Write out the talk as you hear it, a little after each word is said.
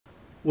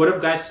What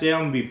up guys, today I'm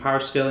going to be power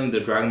scaling the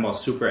Dragon Ball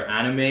Super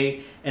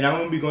anime, and I'm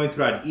going to be going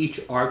throughout each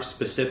arc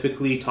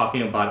specifically,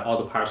 talking about all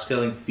the power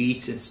scaling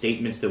feats and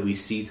statements that we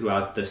see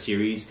throughout the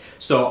series.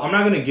 So I'm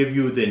not going to give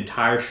you the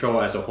entire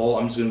show as a whole,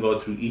 I'm just going to go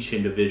through each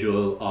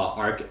individual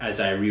arc as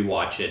I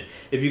rewatch it.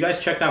 If you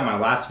guys checked out my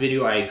last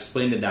video, I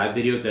explained in that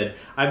video that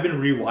I've been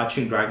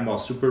rewatching Dragon Ball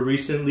Super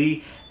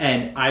recently,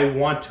 and I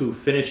want to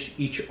finish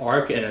each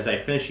arc, and as I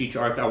finish each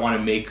arc I want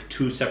to make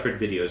two separate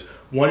videos.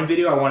 One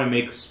video I want to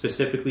make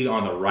specifically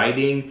on the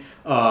writing,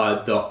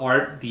 the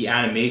art, the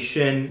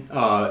animation,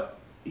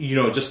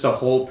 just the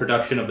whole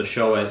production of the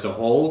show as a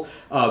whole,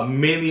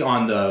 mainly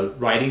on the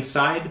writing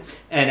side,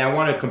 and I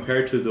want to compare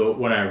it to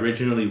when I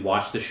originally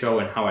watched the show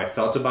and how I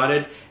felt about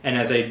it. And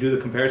as I do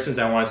the comparisons,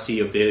 I want to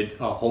see if it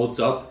holds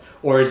up,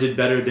 or is it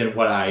better than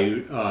what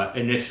I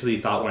initially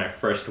thought when I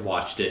first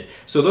watched it.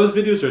 So those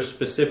videos are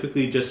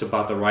specifically just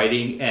about the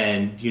writing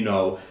and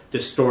the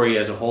story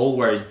as a whole,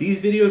 whereas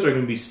these videos are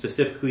going to be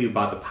specifically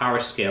about the power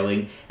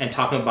scaling and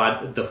talking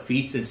about the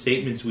feats and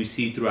statements we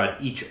see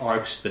throughout each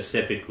arc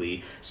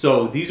specifically.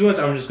 So these ones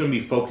I'm just going to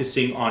be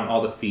focusing on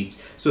all the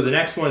feats. So the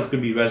next one is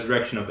going to be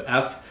Resurrection of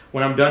F.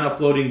 When I'm done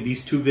uploading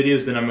these two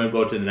videos, then I'm going to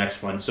go to the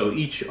next one. So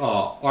each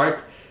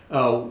arc,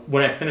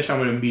 when I finish, I'm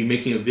going to be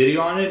making a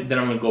video on it, then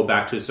I'm going to go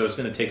back to it, so it's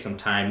going to take some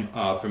time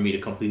for me to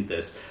complete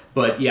this.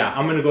 But yeah,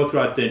 I'm going to go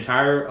throughout the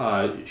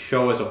entire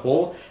show as a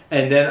whole,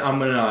 and then I'm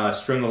going to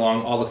string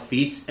along all the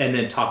feats, and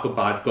then talk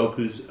about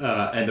Goku's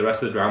and the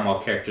rest of the Dragon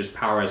Ball characters'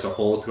 power as a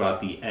whole throughout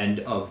the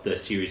end of the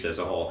series as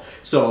a whole.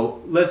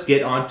 So let's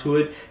get on to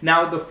it.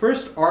 Now, the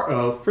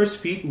first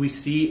feat we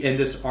see in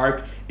this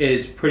arc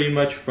is pretty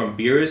much from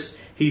Beerus.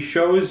 He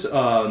shows...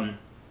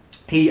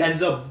 he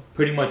ends up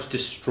pretty much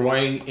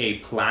destroying a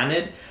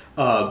planet,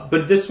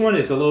 but this one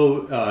is a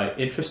little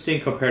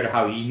interesting compared to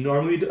how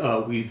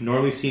we've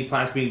normally seen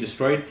planets being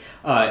destroyed.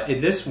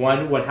 In this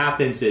one, what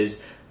happens is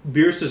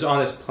Beerus is on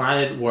this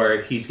planet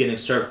where he's getting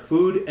served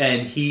food,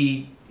 and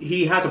he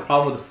has a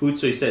problem with the food,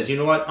 so he says, you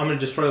know what, I'm going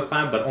to destroy the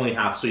planet, but only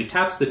half. So he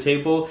taps the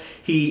table,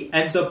 he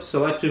ends up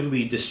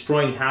selectively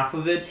destroying half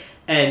of it,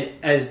 and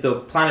as the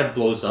planet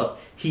blows up,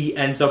 he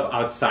ends up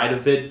outside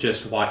of it,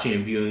 just watching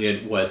and viewing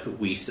it with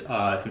Whis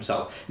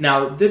himself.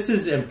 Now, this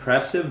is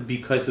impressive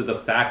because of the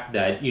fact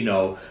that,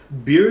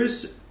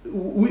 Beerus...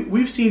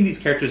 We've seen these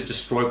characters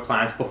destroy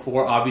planets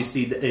before.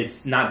 Obviously,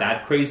 it's not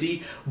that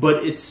crazy,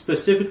 but it's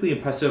specifically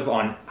impressive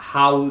on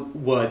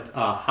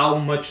how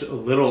much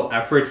little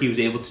effort he was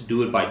able to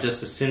do it by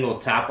just a single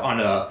tap on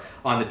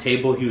the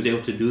table. He was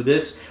able to do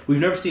this.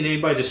 We've never seen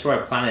anybody destroy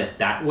a planet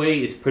that way.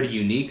 It's pretty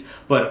unique,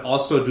 but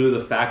also due to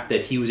the fact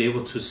that he was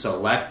able to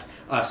select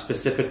a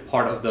specific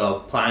part of the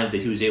planet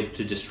that he was able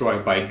to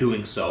destroy by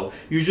doing so.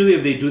 Usually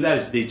if they do that,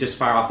 is they just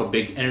fire off a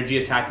big energy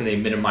attack and they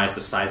minimize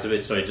the size of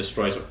it so it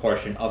destroys a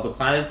portion of the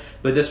planet.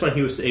 But this one,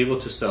 he was able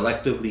to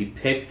selectively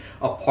pick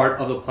a part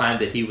of the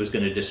planet that he was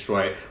going to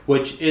destroy,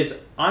 which is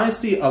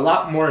honestly a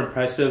lot more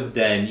impressive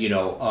than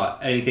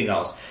anything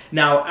else.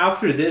 Now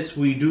after this,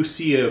 we do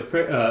see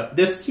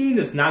this scene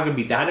is not going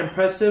to be that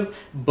impressive,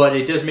 but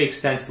it does make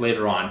sense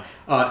later on.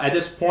 At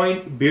this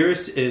point,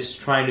 Beerus is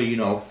trying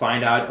to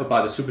find out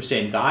about the Super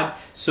Saiyan God,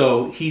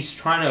 so he's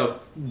trying to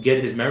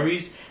get his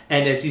memories,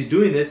 and as he's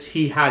doing this,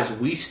 he has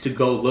Whis to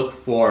go look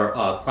for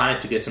a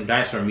planet to get some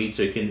dinosaur meat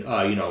so he can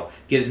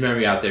get his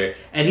memory out there.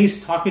 And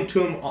he's talking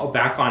to him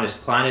back on his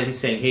planet. He's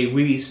saying, hey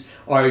Whis,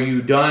 are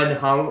you done?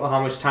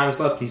 How much time is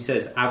left? And he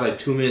says, I have like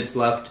 2 minutes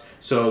left,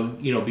 so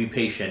be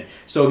patient.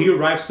 So he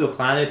arrives to the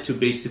planet to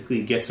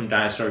basically get some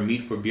dinosaur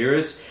meat for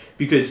Beerus,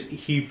 because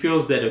he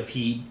feels that if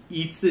he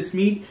eats this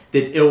meat,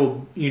 that it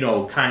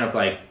will kind of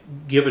like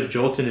give a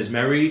jolt in his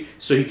memory,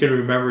 so he can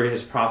remember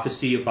his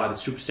prophecy about the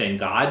Super Saiyan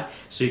God,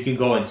 so he can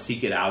go and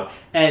seek it out.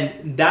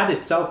 And that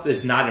itself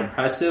is not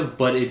impressive,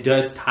 but it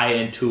does tie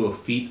into a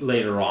feat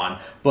later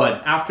on.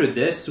 But after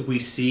this, we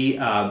see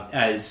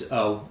as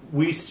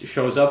Whis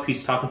shows up,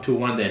 he's talking to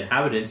one of the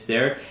inhabitants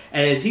there,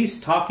 and as he's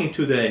talking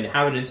to the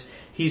inhabitants,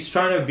 he's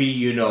trying to be,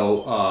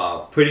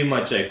 pretty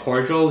much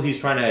cordial. He's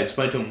trying to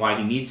explain to him why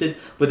he needs it,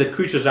 but the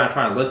creature's not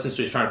trying to listen,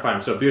 so he's trying to find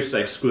him. So Beerus is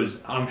like, screw it,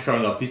 I'm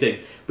showing up. He's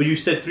like, but you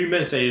said 3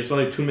 minutes, and it's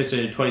only 2 minutes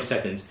and 20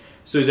 seconds.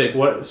 So he's like,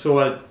 what? So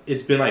what?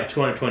 It's been like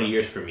 220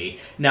 years for me.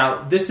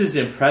 Now, this is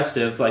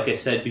impressive, like I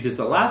said, because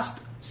the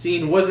last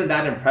scene wasn't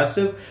that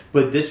impressive,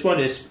 but this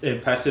one is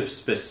impressive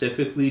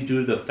specifically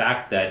due to the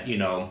fact that,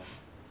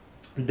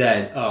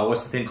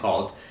 what's the thing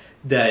called?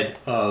 That,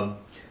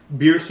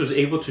 Beerus was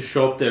able to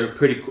show up there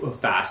pretty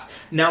fast.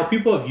 Now,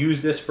 people have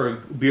used this for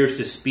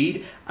Beerus'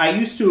 speed. I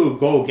used to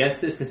go against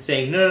this and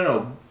saying,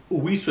 no,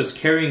 Whis was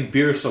carrying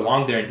Beerus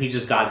along there and he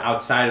just got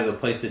outside of the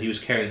place that he was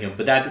carrying him.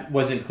 But that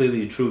wasn't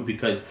clearly true,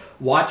 because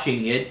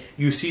watching it,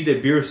 you see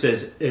that Beerus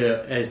is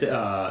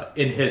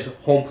in his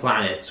home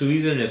planet. So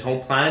he's in his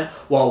home planet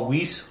while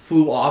Whis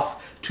flew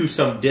off to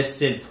some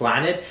distant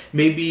planet,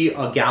 maybe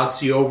a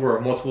galaxy over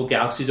or multiple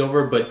galaxies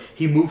over, but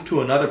he moved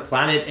to another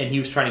planet and he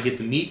was trying to get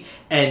the meat,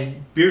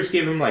 and Beerus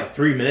gave him like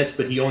 3 minutes,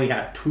 but he only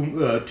had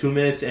 2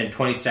 minutes and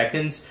 20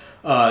 seconds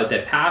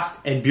that passed,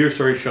 and Bierce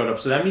already showed up.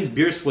 So that means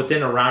Bierce,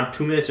 within around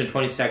 2 minutes and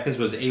 20 seconds,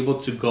 was able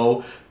to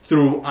go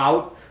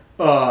throughout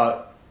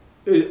an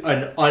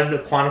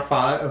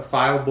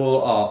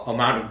unquantifiable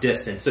amount of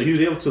distance. So he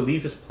was able to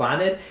leave his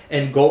planet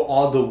and go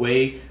all the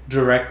way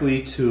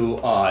directly to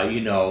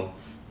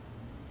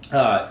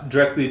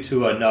directly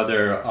to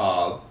another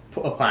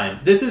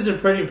planet. This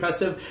isn't pretty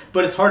impressive,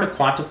 but it's hard to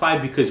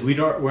quantify because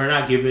we're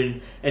not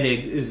given an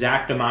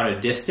exact amount of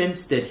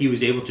distance that he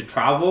was able to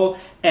travel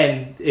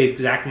and the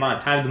exact amount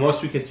of time. The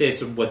most we can say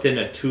is within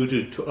a 2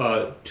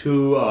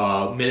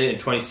 minute and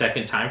 20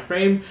 second time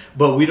frame,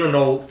 but we don't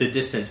know the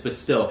distance. But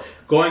still,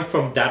 going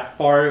from that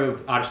far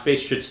of outer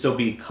space should still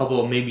be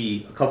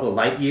maybe a couple of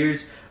light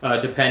years,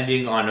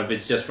 depending on if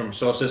it's just from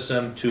solar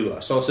system to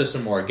a solar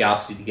system or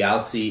galaxy to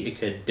galaxy. It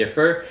could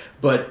differ,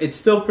 but it's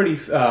still pretty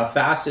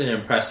fast and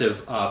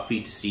impressive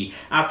feat to see.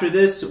 After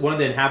this, one of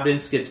the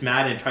inhabitants gets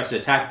mad and tries to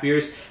attack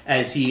Bierce.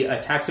 As he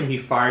attacks him, he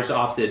fires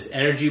off this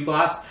energy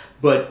blast,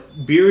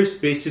 but Bierce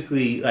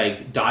basically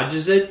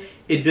dodges it.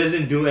 It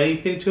doesn't do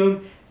anything to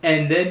him.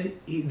 And then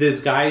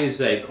this guy is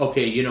like,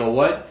 okay, you know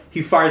what?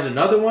 He fires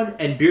another one,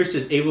 and Bierce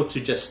is able to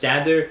just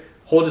stand there,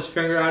 hold his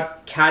finger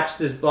out, catch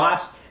this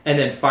blast, and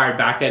then fire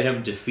back at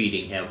him,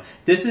 defeating him.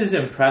 This is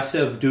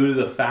impressive due to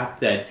the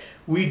fact that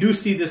we do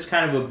see this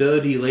kind of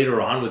ability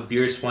later on with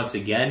Bierce once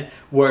again,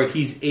 where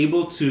he's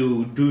able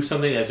to do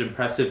something as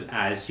impressive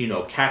as,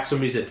 catch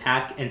somebody's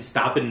attack and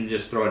stop it and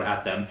just throw it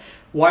at them.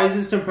 Why is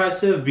this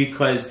impressive?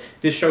 Because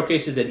this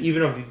showcases that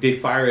even if they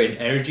fire an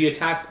energy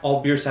attack,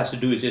 all Bierce has to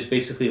do is just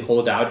basically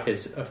hold out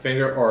his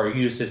finger or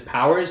use his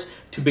powers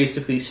to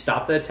basically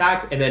stop the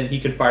attack, and then he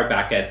can fire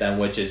back at them,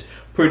 which is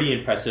pretty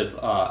impressive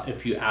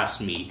if you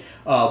ask me.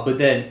 But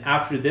then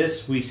after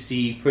this, we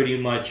see pretty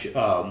much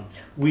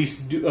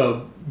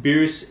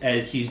Bierce,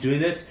 as he's doing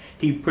this,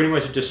 he pretty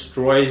much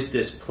destroys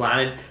this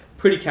planet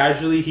pretty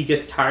casually. He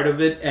gets tired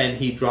of it and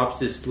he drops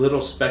this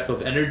little speck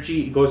of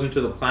energy. It goes into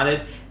the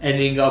planet,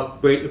 ending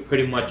up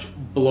pretty much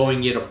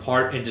blowing it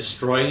apart and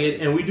destroying it.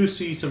 And we do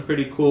see some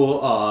pretty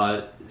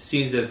cool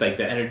scenes as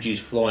the energy is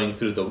flowing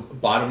through the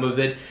bottom of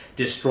it,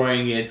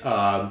 destroying it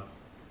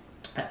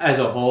as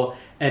a whole.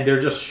 And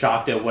they're just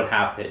shocked at what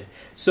happened.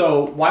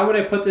 So why would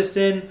I put this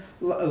in?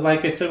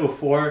 Like I said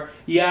before,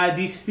 yeah,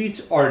 these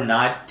feats are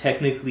not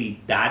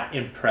technically that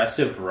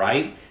impressive,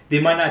 right? They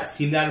might not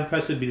seem that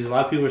impressive because a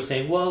lot of people are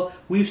saying, well,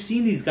 we've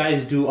seen these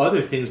guys do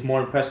other things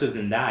more impressive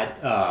than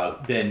that,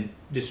 than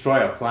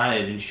destroy a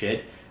planet and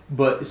shit.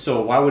 But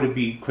so why would it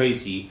be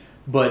crazy?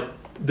 But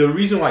the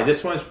reason why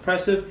this one is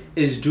impressive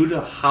is due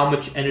to how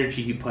much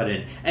energy he put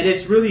in. And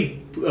it's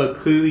really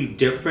clearly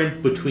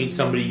different between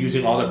somebody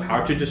using all their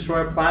power to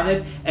destroy a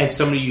planet and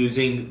somebody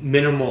using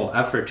minimal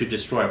effort to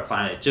destroy a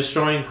planet. Just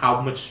showing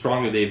how much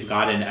stronger they've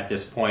gotten at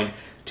this point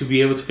to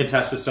be able to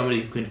contest with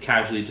somebody who can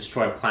casually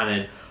destroy a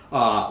planet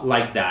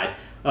like that.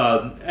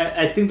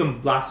 I think the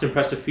last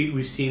impressive feat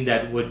we've seen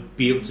that would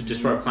be able to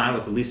destroy a planet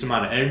with the least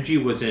amount of energy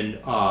was in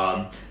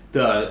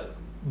the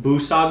Boo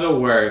saga,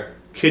 where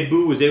Kid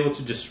Buu was able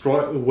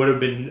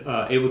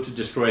to able to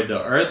destroy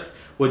the Earth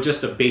with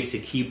just a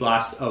basic ki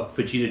blast of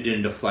Vegeta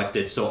didn't deflect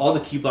it. So all the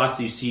ki blasts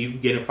that you see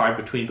getting fired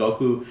between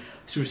Goku,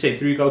 Super Saiyan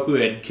 3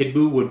 Goku, and Kid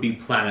Buu would be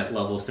planet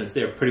level, since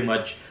they're pretty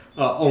much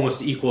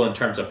almost equal in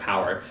terms of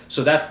power.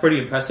 So that's pretty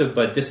impressive,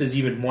 but this is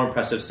even more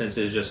impressive since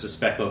it's just a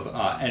speck of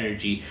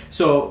energy.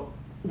 So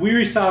we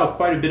already saw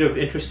quite a bit of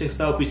interesting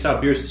stuff. We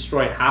saw Bierce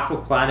destroy half a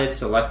planet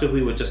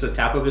selectively with just a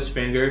tap of his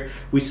finger.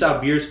 We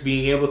saw Bierce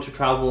being able to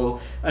travel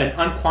an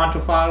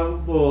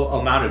unquantifiable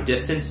amount of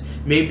distance,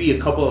 maybe a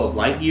couple of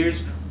light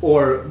years,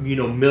 or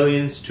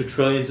millions to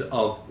trillions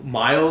of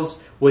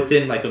miles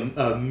within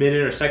a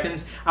minute or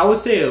seconds. I would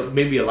say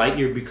maybe a light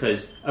year,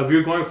 because if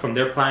you're going from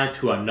their planet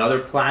to another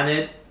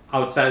planet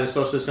outside the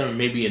solar system or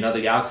maybe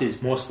another galaxy,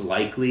 it's most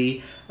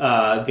likely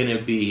going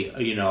to be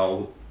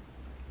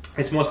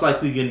it's most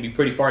likely going to be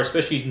pretty far,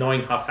 especially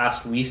knowing how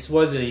fast Whis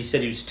was. And he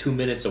said he was 2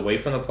 minutes away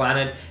from the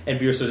planet, and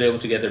Bierce was able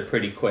to get there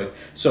pretty quick.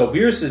 So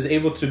Bierce is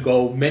able to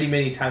go many,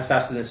 many times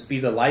faster than the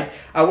speed of light.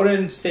 I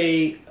wouldn't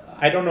say,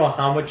 I don't know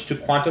how much to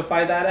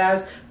quantify that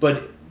as,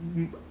 but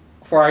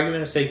for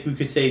argument's sake, we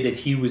could say that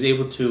he was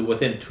able to,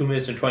 within 2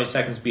 minutes and 20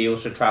 seconds, be able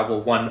to travel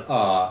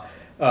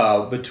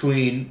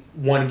between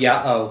one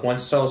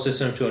solar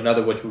system to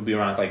another, which would be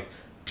around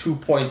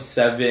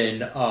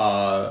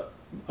 2.7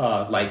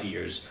 light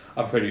years,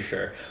 I'm pretty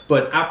sure.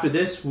 But after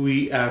this,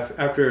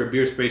 after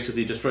Bierce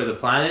basically destroyed the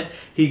planet,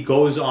 he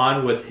goes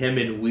on with him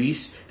and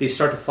Whis. They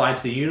start to fly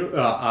into the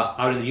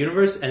out in the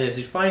universe, and as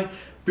he's flying,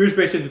 Bierce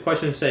basically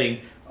questions saying,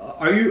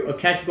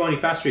 can't you go any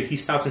faster? He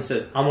stops and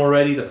says, I'm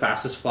already the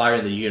fastest flyer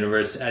in the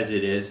universe as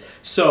it is.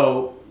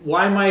 So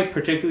why am I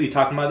particularly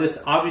talking about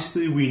this?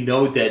 Obviously, we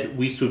know that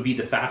Whis would be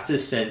the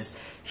fastest since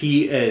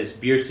he is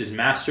Bierce's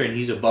master and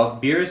he's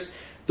above Bierce.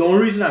 The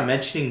only reason I'm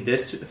mentioning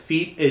this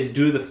feat is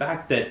due to the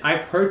fact that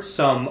I've heard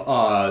some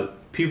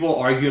people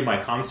argue in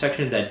my comment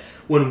section that,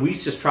 when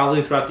Whis is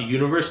traveling throughout the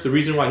universe, the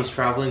reason why he's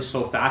traveling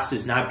so fast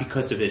is not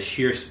because of his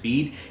sheer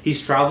speed.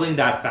 He's traveling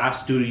that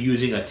fast due to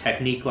using a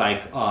technique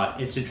like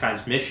instant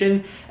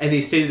transmission, and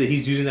they stated that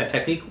he's using that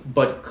technique,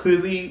 but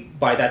clearly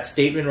by that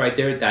statement right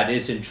there, that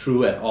isn't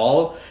true at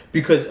all,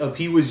 because if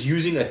he was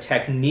using a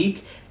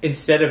technique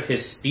instead of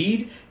his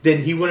speed,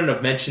 then he wouldn't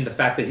have mentioned the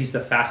fact that he's the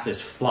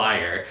fastest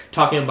flyer,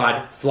 talking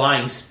about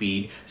flying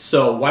speed.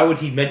 So why would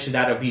he mention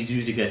that if he's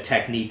using a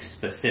technique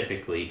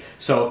specifically?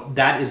 So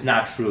that is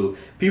not true.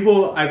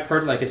 People, I've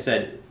heard, like I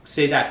said,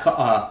 say that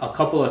a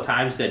couple of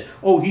times, that,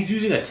 oh, he's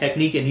using a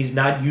technique and he's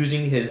not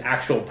using his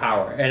actual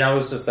power. And I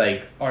was just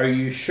like, are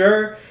you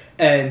sure?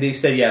 And they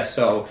said yes.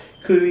 So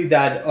clearly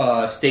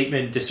that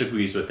statement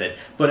disagrees with it.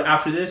 But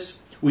after this,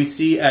 we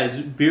see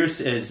as Beerus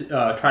is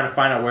trying to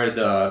find out where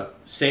the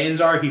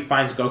Saiyans are, he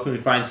finds Goku and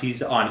he finds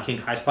he's on King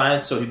Kai's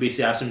planet. So he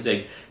basically asks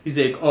him, he's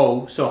like,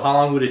 oh, so how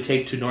long would it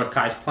take to North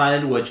Kai's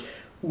planet? Which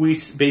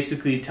Whis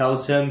basically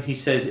tells him, he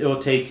says it'll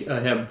take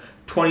him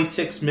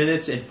 26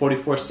 minutes and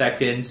 44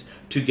 seconds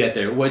to get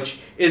there, which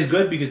is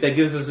good because that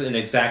gives us an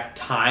exact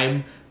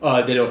time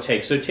that it'll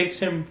take. So it takes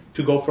him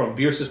to go from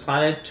Beerus's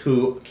planet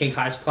to King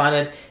Kai's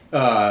planet.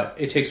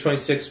 It takes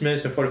 26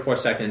 minutes and 44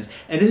 seconds.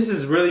 And this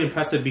is really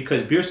impressive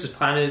because Beerus's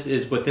planet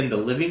is within the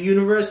living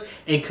universe,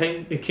 and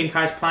King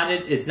Kai's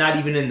planet is not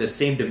even in the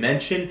same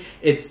dimension.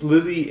 It's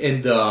literally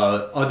in the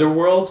other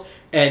world,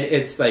 and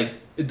it's like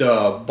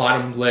the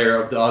bottom layer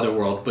of the other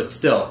world, but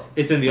still,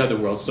 it's in the other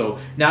world. So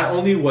not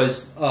only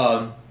was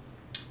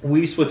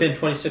Whis within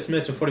 26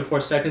 minutes and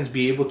 44 seconds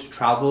be able to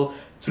travel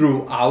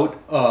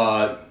throughout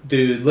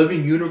the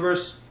living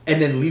universe and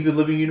then leave the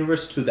living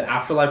universe to the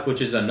afterlife,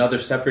 which is another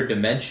separate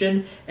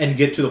dimension, and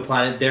get to the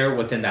planet there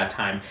within that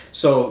time.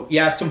 So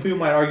yeah, some people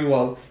might argue,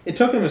 well, it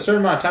took him a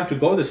certain amount of time to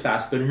go this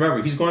fast, but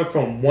remember, he's going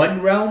from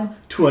one realm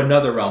to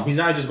another realm. He's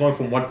not just going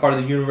from one part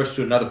of the universe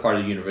to another part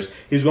of the universe.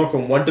 He's going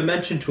from one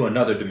dimension to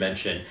another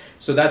dimension.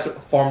 So that's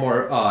far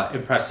more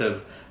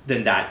impressive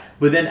than that.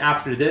 But then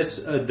after this,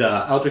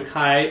 the Elder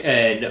Kai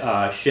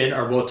and Shin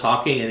are both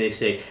talking, and they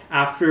say,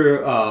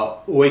 after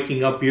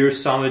waking up,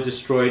 Beerus Sama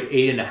destroyed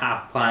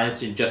 8.5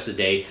 planets in just a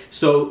day.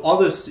 So all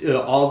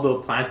the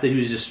planets that he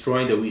was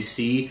destroying that we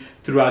see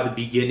throughout the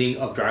beginning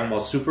of Dragon Ball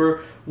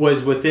Super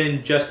was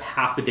within just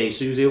half a day.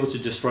 So he was able to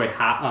destroy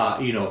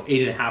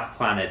 8.5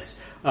 planets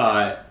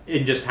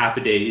in just half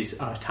a day's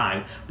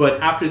time.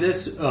 But after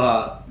this,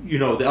 the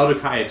Elder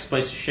Kai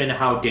explains to Shin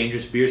how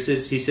dangerous Beerus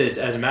is. He says,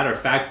 as a matter of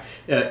fact,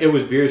 it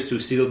was Beerus who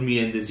sealed me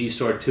in the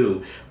Z-Sword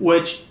too,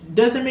 which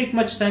doesn't make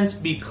much sense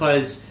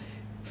because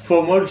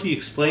from what he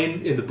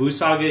explained in the Buu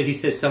Saga, he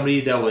said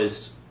somebody that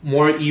was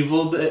more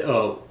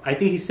evil, I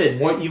think he said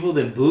more evil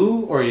than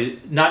Buu, or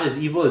not as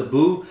evil as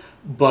Buu,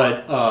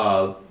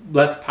 but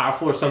less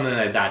powerful or something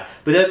like that.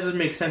 But that doesn't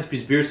make sense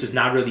because Beerus is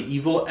not really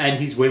evil and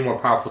he's way more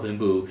powerful than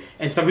Buu.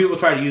 And some people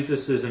try to use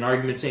this as an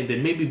argument saying that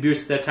maybe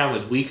Beerus at that time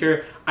was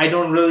weaker. I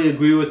don't really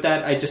agree with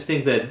that. I just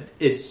think that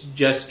it's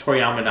just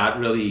Toriyama not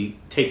really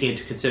taking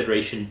into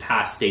consideration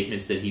past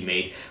statements that he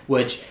made,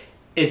 which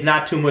is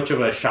not too much of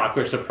a shock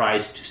or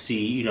surprise to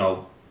see,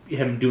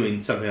 him doing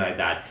something like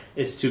that.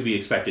 Is to be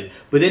expected.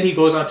 But then he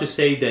goes on to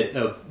say that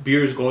if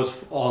Beerus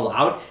goes all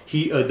out,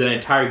 the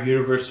entire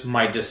universe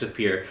might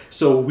disappear.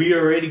 So we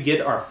already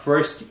get our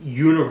first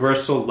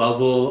universal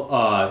level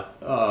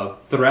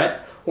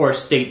threat or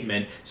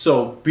statement.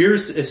 So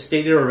Beerus is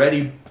stated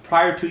already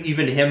prior to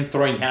even him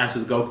throwing hands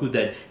with Goku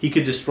that he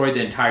could destroy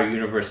the entire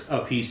universe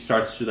if he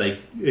starts to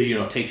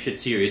take shit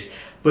serious.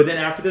 But then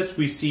after this,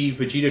 we see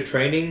Vegeta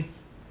training.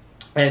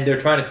 And they're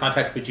trying to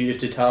contact Vegeta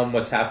to tell him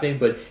what's happening,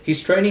 but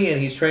he's training in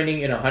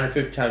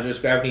 150 times Earth's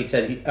gravity. He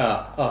said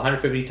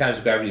 150 times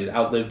gravity has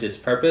outlived its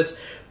purpose.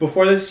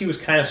 Before this, he was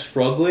kind of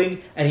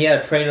struggling, and he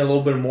had to train a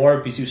little bit more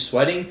because he was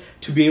sweating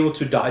to be able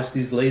to dodge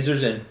these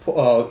lasers and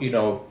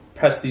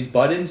press these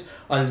buttons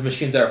on these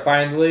machines that are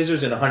firing the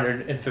lasers in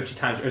 150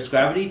 times Earth's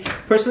gravity.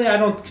 Personally, I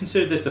don't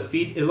consider this a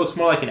feat. It looks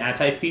more like an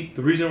anti-feat.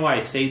 The reason why I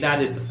say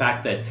that is the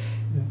fact that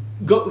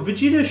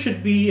Vegeta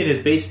should be in his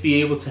base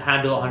be able to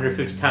handle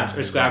 150 times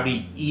Earth's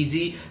gravity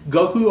easy.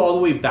 Goku all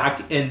the way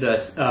back in the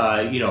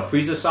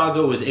Frieza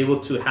saga was able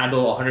to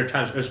handle 100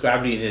 times Earth's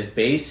gravity in his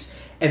base,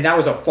 and that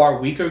was a far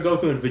weaker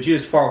Goku, and Vegeta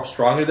is far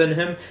stronger than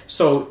him.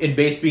 So in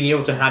base being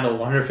able to handle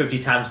 150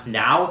 times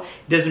now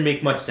doesn't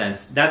make much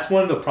sense. That's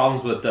one of the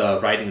problems with the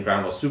writing of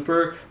Dragon Ball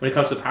Super when it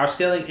comes to power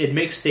scaling. It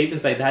makes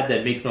statements like that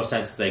make no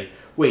sense. It's like,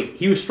 wait,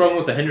 he was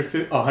struggling with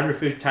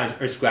 150 times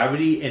Earth's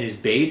gravity in his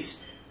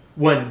base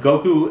when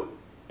Goku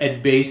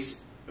at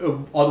base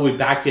all the way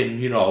back in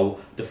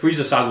the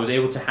Frieza saga was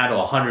able to handle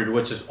 100,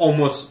 which is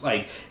almost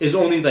is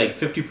only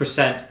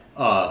 50%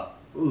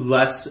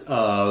 less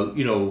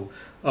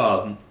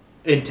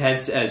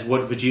intense as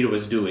what Vegeta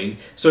was doing.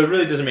 So it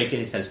really doesn't make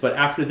any sense. But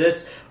after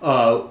this,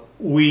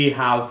 we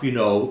have,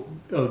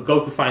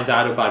 Goku finds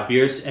out about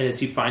Beerus, and as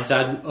he finds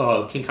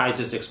out, King Kai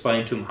just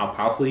explained to him how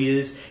powerful he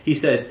is. He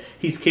says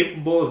he's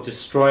capable of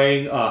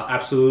destroying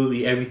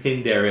absolutely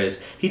everything there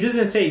is. He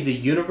doesn't say the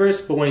universe,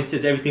 but when he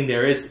says everything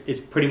there is, it's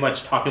pretty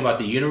much talking about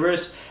the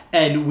universe.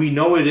 And we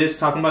know it is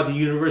talking about the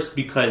universe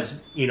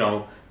because,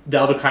 the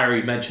Elder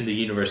Kyrie mentioned the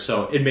universe,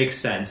 so it makes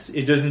sense.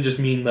 It doesn't just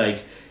mean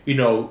like,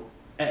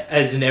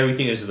 as in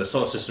everything is the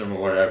solar system or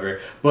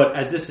whatever. But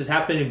as this is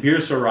happening,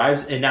 Beerus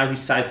arrives, and now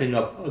he's sizing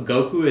up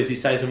Goku. As he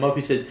sizes him up,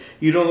 he says,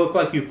 "You don't look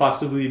like you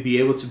possibly be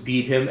able to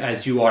beat him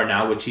as you are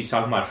now," which he's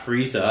talking about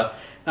Frieza.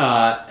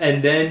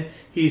 And then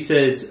he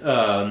says,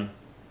 "How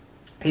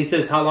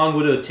long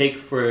would it take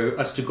for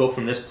us to go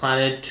from this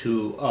planet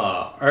to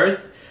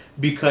Earth?"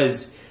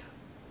 Because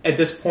at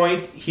this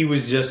point, he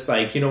was just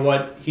like, you know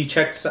what? He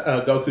checked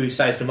Goku, he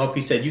sized him up.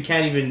 He said,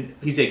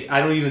 he's like, "I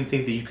don't even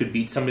think that you could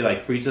beat somebody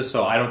like Frieza,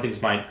 so I don't think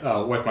it's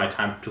worth my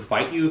time to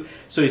fight you."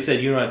 So he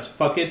said, "You know what?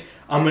 Fuck it.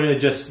 I'm going to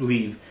just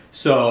leave."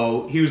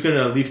 So he was going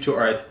to leave to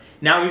Earth.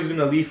 Now he's going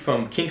to leave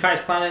from King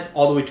Kai's planet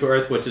all the way to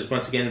Earth, which is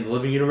once again in the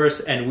living universe,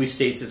 and we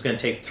states it's going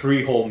to take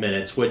 3 whole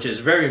minutes, which is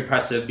very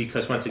impressive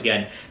because once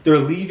again, they're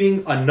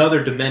leaving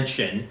another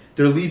dimension.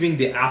 They're leaving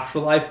the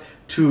afterlife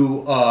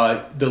to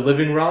the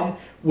living realm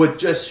with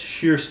just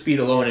sheer speed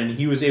alone, and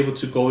he was able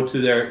to go to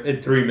there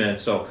in 3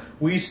 minutes. So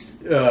we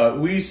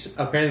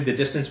apparently the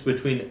distance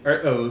between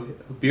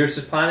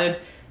Beerus' planet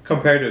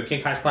compared to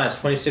King Kai's planet is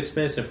 26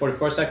 minutes and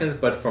 44 seconds,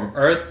 but from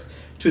Earth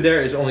to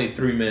there is only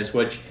 3 minutes,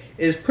 which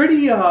is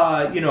pretty,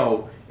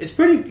 it's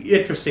pretty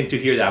interesting to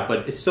hear that, but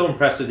it's still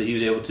impressive that he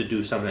was able to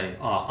do something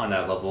on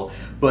that level.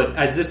 But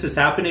as this is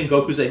happening,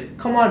 Goku's like,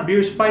 "Come on,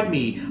 Beerus, fight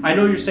me. I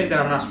know you're saying that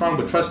I'm not strong,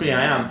 but trust me,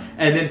 I am."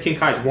 And then King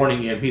Kai's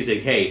warning him. He's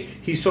like, "Hey,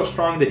 he's so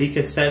strong that he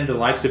can send the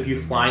likes of you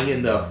flying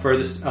in the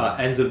furthest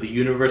ends of the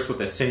universe with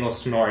a single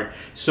snort."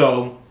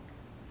 So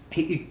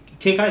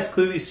King Kai's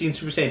clearly seen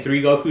Super Saiyan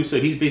 3 Goku,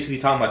 so he's basically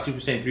talking about Super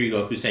Saiyan 3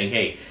 Goku, saying,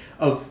 "Hey,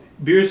 if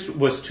Beerus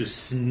was to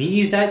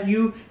sneeze at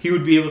you, he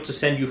would be able to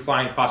send you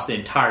flying across the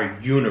entire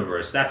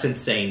universe." That's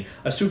insane.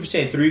 A Super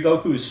Saiyan 3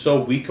 Goku is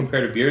so weak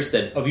compared to Beerus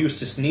that if he was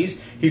to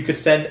sneeze, he could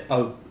send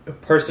a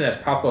person as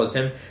powerful as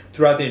him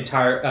throughout the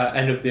entire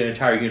end of the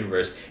entire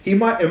universe. It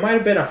might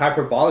have been a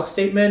hyperbolic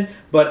statement,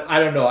 but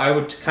I don't know. I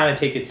would kind of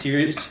take it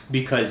serious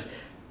because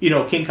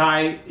King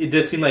Kai, it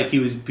does seem like he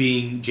was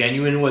being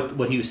genuine with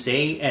what he was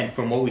saying, and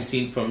from what we've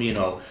seen from,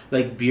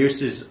 like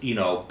Beerus's,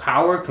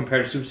 power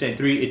compared to Super Saiyan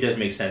 3, it does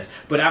make sense.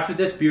 But after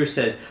this, Beerus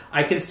says,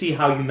 "I can see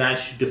how you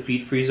managed to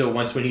defeat Frieza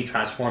once when he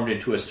transformed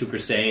into a Super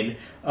Saiyan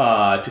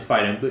to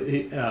fight him."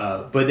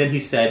 But then he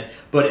said,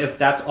 "But if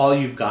that's all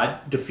you've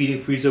got, defeating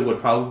Frieza would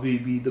probably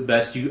be the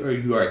best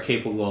you are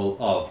capable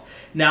of."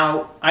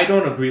 Now, I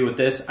don't agree with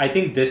this. I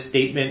think this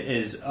statement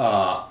is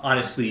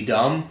honestly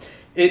dumb.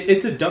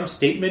 It's a dumb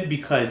statement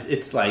because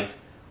it's like,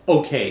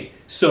 okay,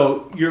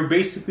 so you're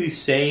basically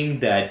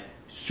saying that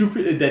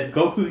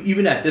Goku,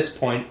 even at this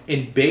point,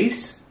 in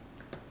base,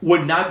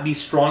 would not be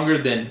stronger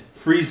than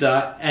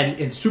Frieza, and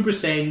in Super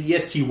Saiyan,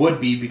 yes, he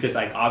would be, because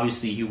like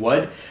obviously he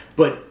would,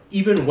 but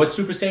even with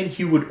Super Saiyan,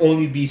 he would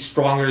only be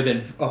stronger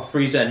than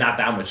Frieza, and not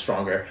that much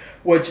stronger,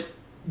 which...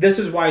 This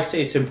is why I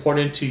say it's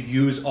important to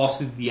use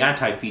also the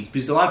anti-feats,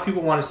 because a lot of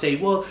people want to say,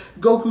 well,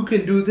 Goku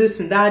can do this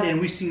and that,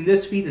 and we've seen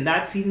this feat and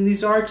that feat in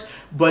these arcs,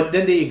 but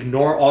then they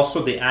ignore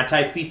also the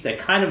anti-feats that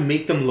kind of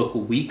make them look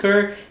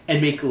weaker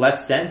and make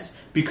less sense,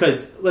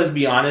 because, let's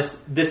be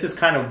honest, this is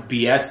kind of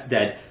BS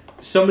that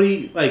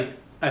somebody like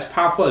as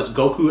powerful as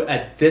Goku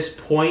at this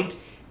point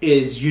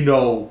is,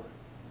 in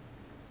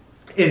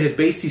his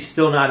base, he's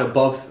still not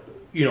above,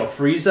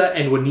 Frieza,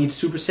 and would need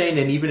Super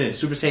Saiyan, and even in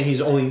Super Saiyan,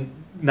 he's only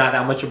not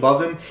that much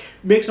above him.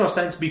 Makes no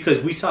sense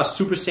because we saw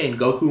Super Saiyan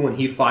Goku when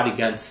he fought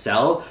against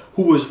Cell,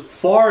 who was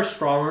far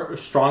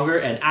stronger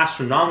and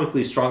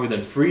astronomically stronger than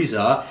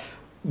Frieza.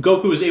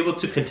 Goku was able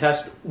to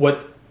contest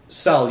what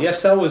Cell. Yes,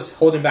 Cell was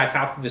holding back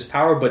half of his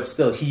power, but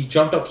still, he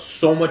jumped up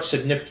so much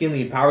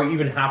significantly in power.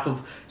 Even half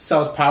of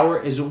Cell's power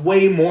is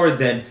way more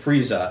than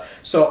Frieza.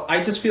 So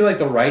I just feel like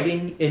the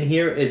writing in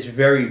here is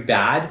very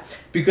bad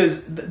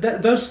because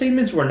those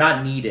statements were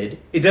not needed.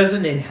 It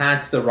doesn't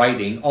enhance the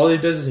writing. All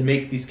it does is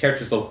make these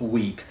characters look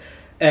weak.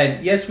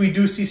 And yes, we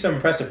do see some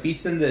impressive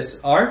feats in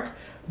this arc,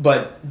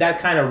 but that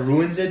kind of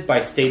ruins it by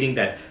stating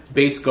that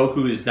base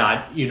Goku is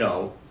not,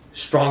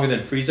 stronger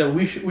than Frieza.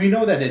 We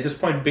know that at this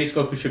point, base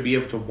Goku should be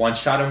able to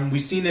one-shot him.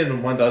 We've seen it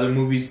in one of the other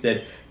movies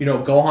that,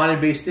 Gohan and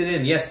Base did it.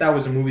 And yes, that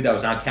was a movie that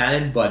was not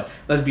canon, but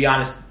let's be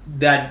honest,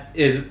 that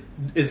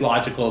is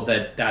logical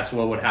that that's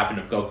what would happen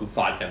if Goku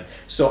fought him.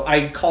 So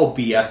I call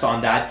BS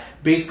on that.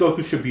 Base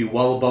Goku should be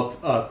well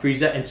above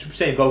Frieza, and Super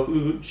Saiyan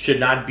Goku should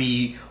not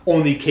be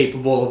only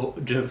capable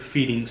of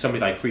defeating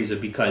somebody like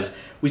Frieza, because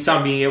we saw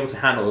him being able to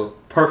handle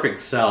Perfect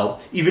Cell.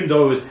 Even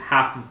though it was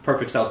half of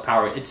Perfect Cell's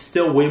power, it's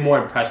still way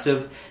more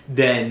impressive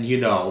than,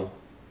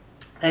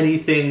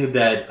 anything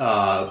that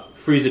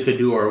Frieza could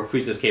do or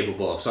Frieza's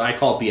capable of. So I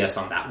call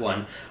BS on that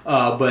one.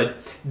 But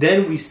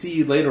then we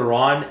see later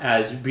on,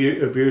 as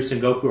Beerus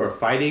and Goku are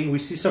fighting, we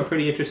see some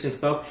pretty interesting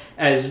stuff.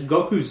 As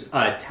Goku's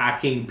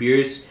attacking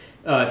Beerus,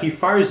 he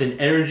fires an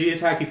energy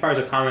attack. He fires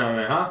a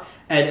Kamehameha,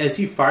 and as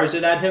he fires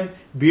it at him,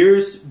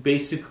 Beerus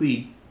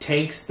basically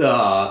tanks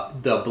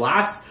the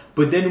blast.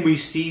 But then we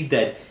see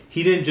that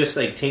he didn't just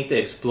like tank the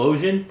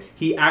explosion.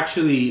 He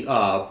actually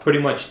pretty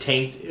much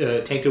tanked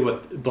it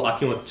with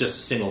blocking with just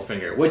a single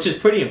finger, which is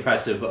pretty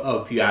impressive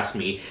if you ask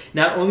me.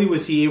 Not only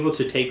was he able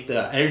to take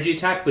the energy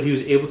attack, but he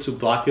was able to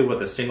block it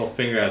with a single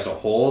finger as a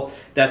whole.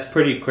 That's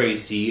pretty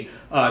crazy,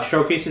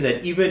 showcasing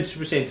that even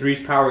Super Saiyan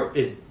 3's power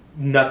is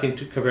nothing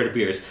to compare to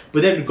Beerus.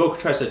 But then Goku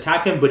tries to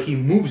attack him, but he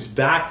moves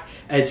back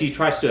as he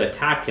tries to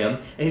attack him.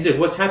 And he's like,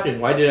 what's happening?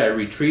 Why did I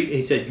retreat? And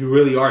he said, you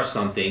really are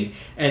something.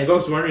 And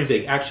Goku's wondering, he's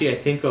like, actually, I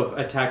think of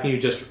attacking you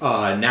just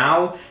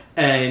now.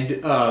 And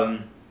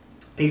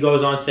he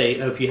goes on to say,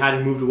 if you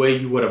hadn't moved away,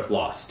 you would have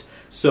lost.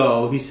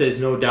 So he says,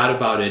 no doubt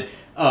about it.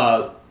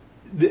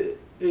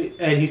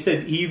 And he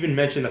said, he even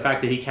mentioned the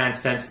fact that he can't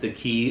sense the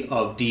ki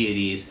of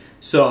deities.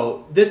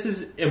 So this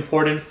is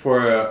important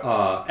for,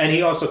 and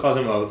he also calls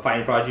him a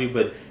fighting prodigy,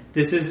 but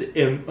this is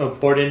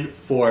important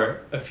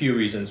for a few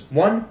reasons.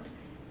 One,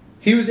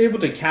 he was able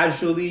to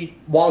casually,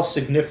 while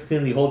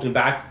significantly holding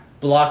back,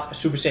 block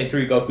Super Saiyan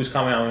 3 Goku's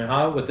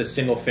Kamehameha with a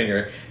single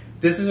finger.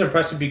 This is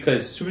impressive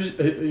because Super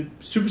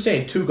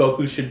Saiyan 2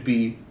 Goku should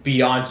be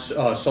beyond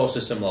Soul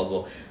System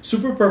level.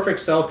 Super Perfect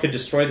Cell could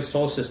destroy the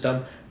Soul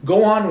System.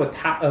 Gohan with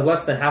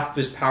less than half of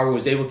his power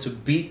was able to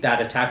beat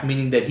that attack,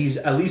 meaning that he's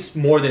at least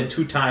more than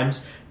 2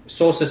 times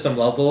Soul System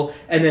level.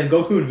 And then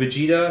Goku and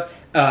Vegeta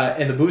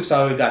and the Buu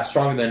Saga got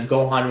stronger than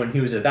Gohan when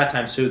he was at that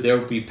time, so they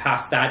would be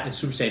past that in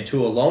Super Saiyan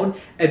 2 alone.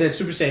 And then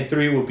Super Saiyan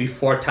 3 would be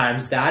 4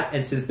 times that.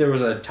 And since there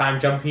was a time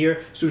jump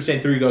here, Super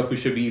Saiyan 3 Goku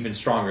should be even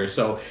stronger.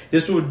 So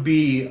this would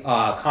be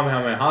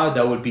Kamehameha.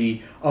 That would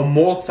be a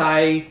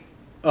multi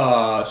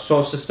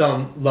Soul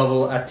System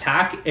level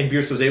attack, and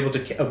Beerus was able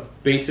to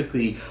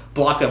basically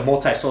block a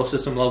multi Soul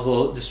System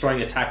level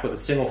destroying attack with a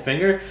single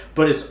finger.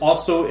 But it's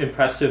also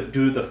impressive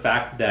due to the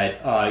fact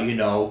that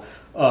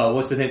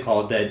what's the thing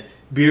called, that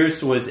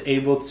Beerus was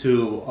able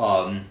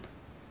to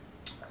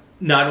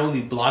not only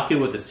block it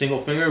with a single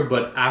finger,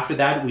 but after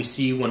that we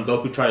see when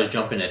Goku tried to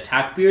jump and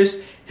attack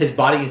Beerus, his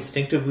body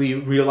instinctively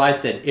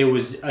realized that it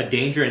was a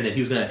danger and that he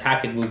was going to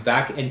attack and move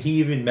back. And he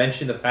even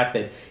mentioned the fact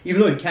that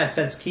even though he can't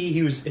sense ki,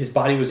 his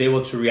body was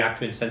able to react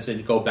to it and sense it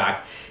and go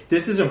back.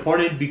 This is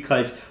important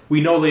because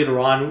we know later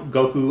on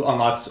Goku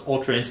unlocks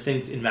Ultra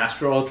Instinct and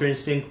Master Ultra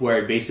Instinct,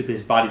 where basically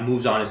his body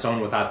moves on its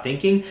own without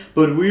thinking.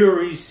 But we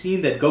already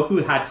seen that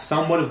Goku had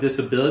somewhat of this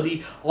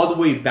ability all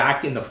the way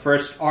back in the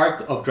first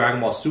arc of Dragon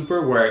Ball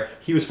Super, where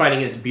he was fighting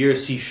against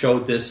Beerus. He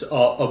showed this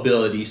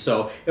ability.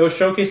 So it was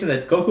showcasing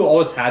that Goku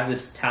always had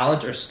this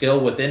talent or skill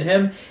within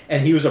him,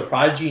 and he was a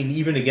prodigy, and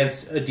even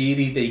against a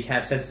deity that he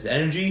can't sense his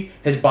energy,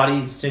 his body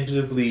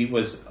instinctively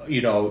was,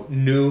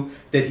 knew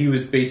that he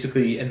was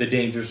basically in the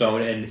danger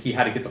zone and he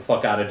had to get the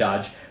fuck out of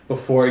Dodge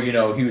before,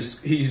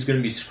 he's going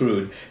to be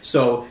screwed.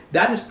 So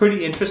that is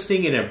pretty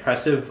interesting and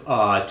impressive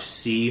to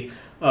see,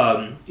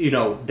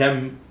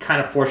 them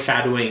kind of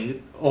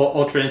foreshadowing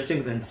Ultra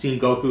Instinct and seeing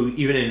Goku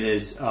even in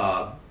his,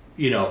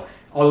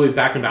 all the way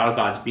back in Battle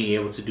Gods being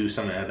able to do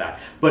something like that.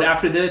 But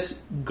after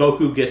this,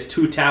 Goku gets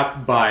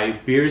 2-tapped by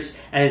Beerus,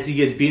 and as he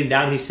gets beaten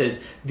down, he says,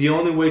 the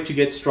only way to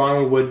get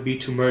stronger would be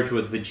to merge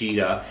with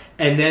Vegeta.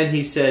 And then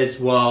he says,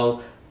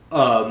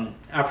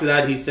 after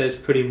that, he says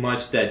pretty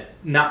much that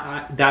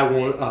I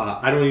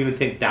don't even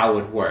think that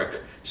would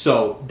work.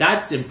 So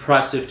that's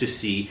impressive to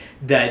see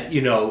that,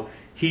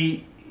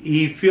 he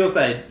feels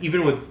that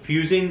even with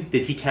fusing,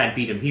 that he can't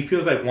beat him. He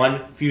feels like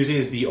fusing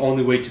is the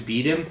only way to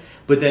beat him,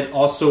 but then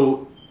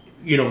also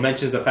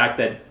mentions the fact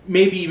that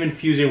maybe even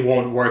fusing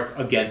won't work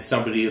against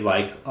somebody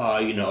like,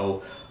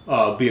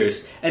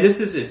 Beerus. And this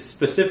is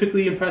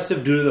specifically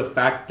impressive due to the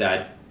fact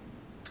that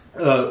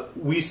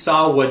we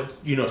saw what,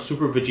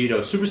 Super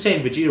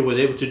Saiyan Vegeta was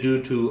able to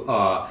do to,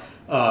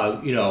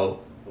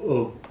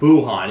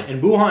 Buuhan.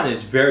 And Buuhan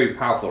is very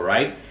powerful,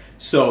 right?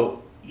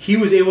 So he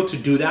was able to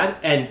do that,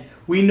 and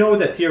we know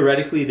that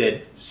theoretically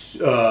that,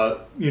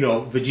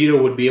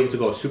 Vegeta would be able to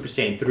go Super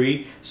Saiyan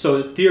 3.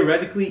 So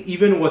theoretically,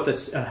 even with a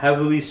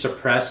heavily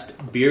suppressed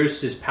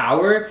Beerus'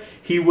 power,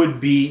 he would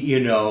be,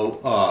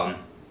 a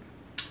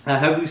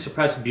heavily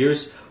suppressed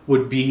Beerus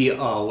would be,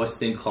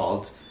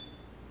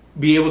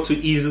 be able to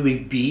easily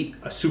beat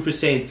a Super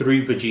Saiyan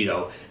 3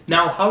 Vegeta.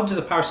 Now, how does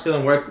the power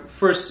scaling work?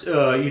 First,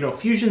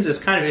 fusions is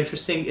kind of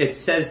interesting. It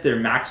says their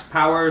max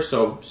power,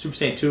 so Super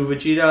Saiyan 2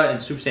 Vegeta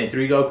and Super Saiyan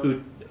 3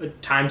 Goku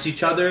times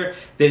each other,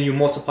 then you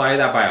multiply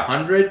that by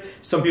 100.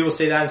 Some people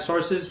say that in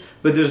sources,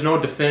 but there's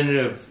no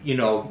definitive,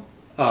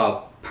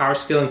 power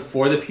scaling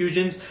for the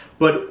fusions.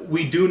 But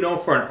we do know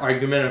for an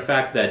argument of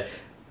fact that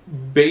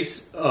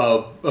base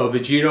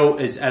Vegeta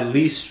is at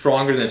least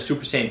stronger than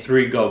Super Saiyan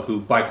 3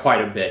 Goku by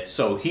quite a bit.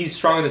 So he's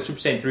stronger than Super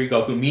Saiyan 3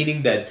 Goku,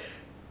 meaning that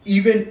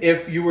even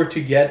if you were to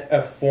get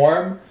a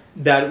form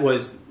that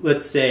was,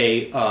 let's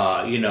say,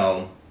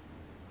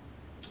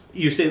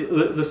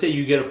 let's say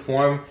you get a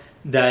form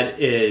that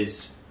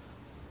is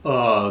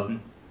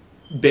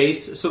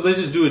base. So let's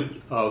just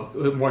do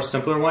a more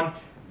simpler one.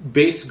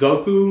 Base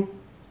Goku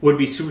would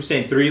be Super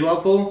Saiyan 3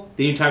 level.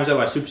 Then you times that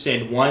by Super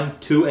Saiyan 1,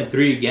 2, and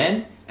 3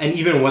 again. And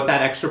even with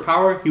that extra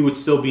power, he would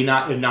still be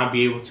not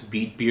be able to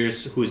beat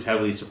Beerus, who is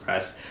heavily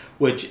suppressed,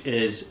 which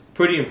is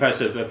pretty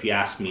impressive if you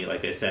ask me,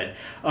 like I said.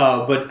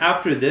 But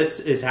after this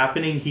is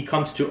happening, he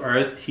comes to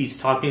Earth. He's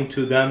talking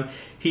to them.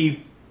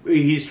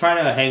 He's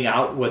trying to hang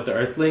out with the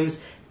Earthlings,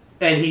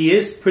 and he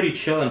is pretty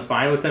chill and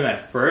fine with them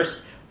at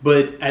first.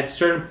 But at a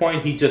certain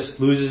point, he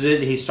just loses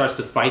it, and he starts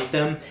to fight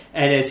them.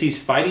 And as he's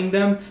fighting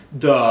them,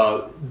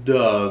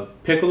 the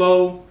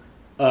Piccolo,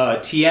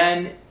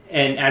 Tien,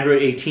 and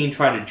Android 18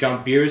 try to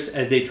jump Beerus.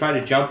 As they try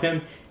to jump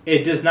him,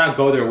 it does not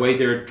go their way.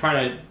 They're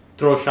trying to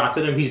throw shots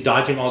at him. He's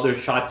dodging all their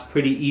shots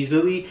pretty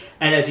easily.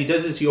 And as he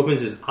does this, he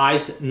opens his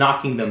eyes,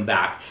 knocking them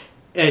back.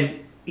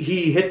 And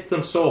he hits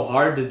them so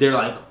hard that they're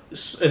like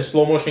in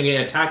slow motion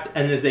getting attacked.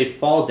 And as they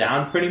fall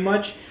down pretty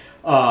much,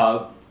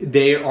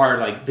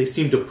 they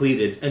seem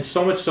depleted. And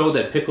so much so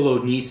that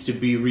Piccolo needs to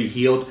be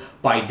re-healed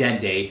by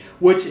Dende,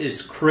 which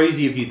is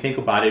crazy if you think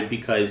about it,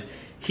 because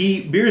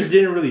Beerus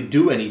didn't really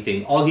do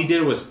anything. All he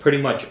did was pretty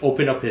much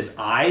open up his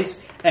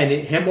eyes, and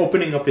him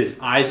opening up his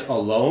eyes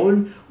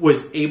alone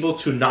was able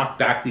to knock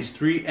back these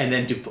three and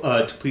then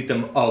deplete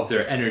them of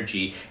their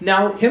energy.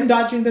 Now, him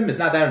dodging them is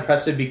not that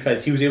impressive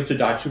because he was able to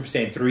dodge Super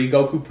Saiyan 3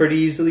 Goku pretty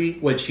easily,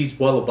 which he's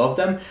well above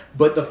them.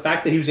 But the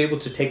fact that he was able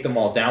to take them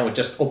all down with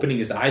just opening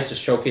his eyes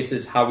just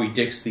showcases how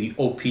ridiculously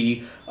OP,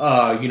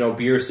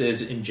 Beerus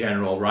is in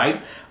general,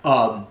 right?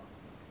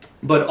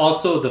 But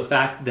also the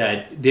fact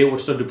that they were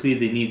so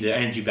depleted they needed their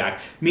energy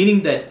back.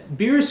 Meaning that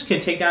Beerus can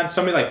take down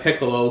somebody like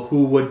Piccolo,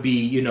 who would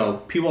be,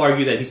 people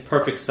argue that he's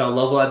perfect cell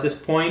level at this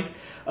point.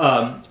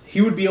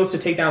 He would be able to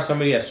take down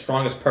somebody as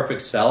strong as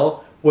perfect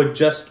cell with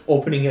just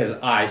opening his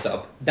eyes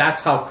up.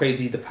 That's how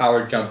crazy the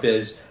power jump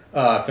is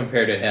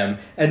compared to him.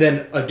 And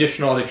then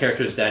additional other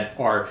characters that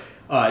are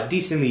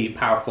decently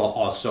powerful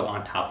also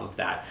on top of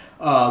that.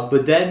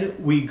 But then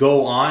we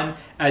go on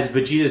as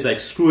Vegeta's like,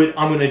 screw it,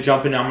 I'm going to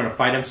jump in and I'm going to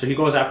fight him. So he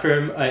goes after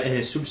him in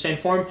his Super Saiyan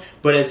form.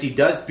 But as he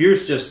does,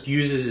 Beerus just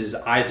uses his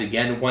eyes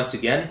once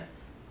again.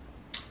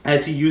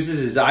 As he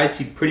uses his eyes,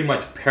 he pretty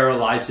much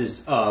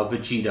paralyzes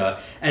Vegeta.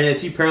 And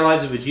as he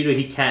paralyzes Vegeta,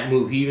 he can't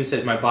move. He even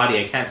says, my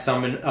body, I can't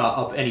summon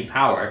up any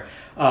power.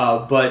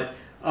 But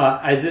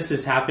as this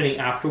is happening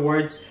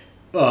afterwards,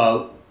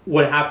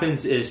 what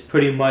happens is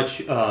pretty much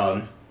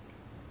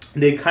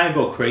they kind of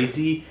go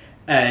crazy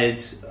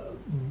as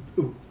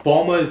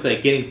Bulma is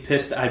like getting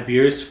pissed at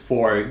Beerus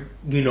for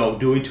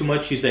doing too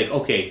much. She's like,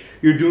 okay,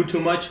 you're doing too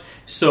much.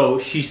 So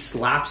she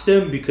slaps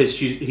him because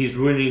he's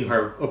ruining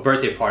her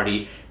birthday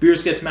party.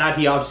 Beerus gets mad.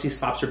 He obviously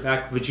slaps her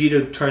back.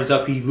 Vegeta turns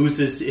up. He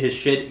loses his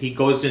shit. He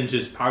goes into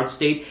his powered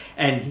state,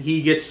 and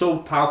he gets so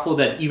powerful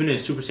that even in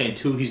Super Saiyan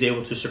 2, he's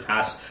able to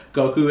surpass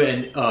Goku,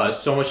 and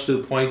so much to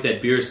the point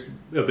that Beerus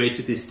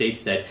basically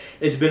states that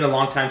it's been a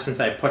long time since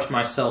I pushed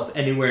myself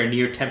anywhere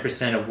near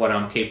 10% of what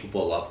I'm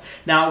capable of.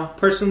 Now,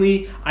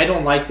 personally, I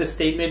don't like this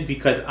statement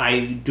because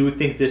I do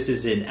think this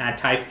is an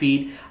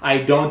anti-feat. I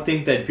don't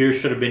think that Beerus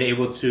should have been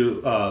able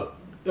to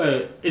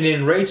an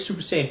enraged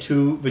Super Saiyan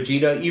 2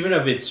 Vegeta, even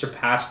if it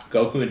surpassed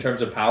Goku in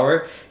terms of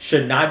power,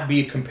 should not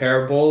be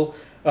comparable,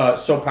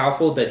 so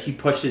powerful that he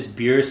pushes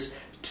Beerus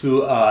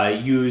to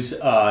use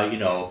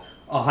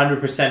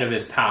 100% of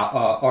his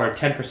power, or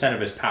 10%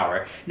 of his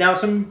power. Now,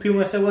 some people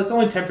might say, well, it's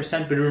only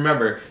 10%, but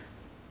remember,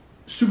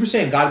 Super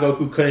Saiyan God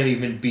Goku couldn't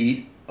even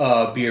beat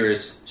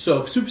Beerus.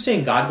 So if Super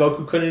Saiyan God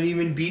Goku couldn't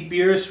even beat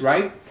Beerus,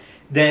 right,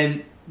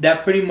 then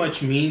that pretty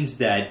much means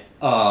that,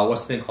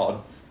 what's the thing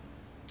called?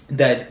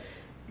 That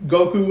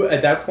Goku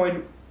at that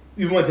point,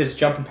 even with his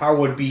jump in power,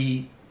 would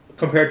be,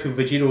 compared to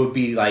Vegeta, would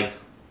be like,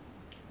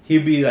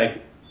 he'd be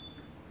like,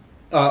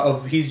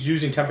 if he's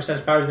using 10% of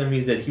his power, that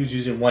means that he was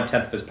using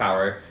 1/10 of his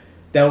power.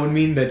 That would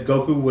mean that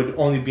Goku would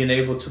only be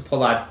able to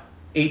pull out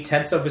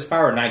 8/10 of his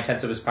power, or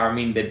 9/10 of his power,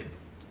 meaning that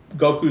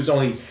Goku's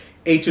only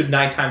 8 to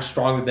 9 times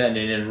stronger than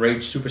an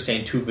enraged Super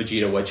Saiyan 2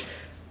 Vegeta, which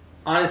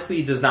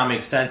honestly does not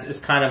make sense. It's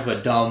kind of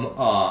a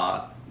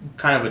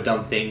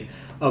dumb thing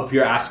if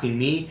you're asking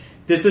me.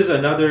 This is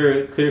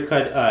another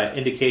clear-cut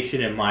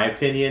indication, in my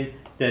opinion,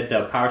 that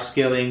the power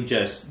scaling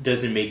just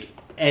doesn't make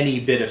any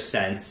bit of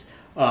sense,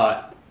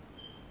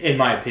 in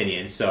my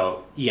opinion.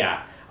 So,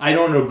 yeah, I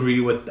don't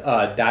agree with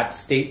that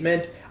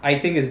statement. I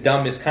think it's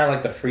dumb. It's kind of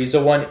like the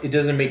Frieza one. It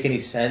doesn't make any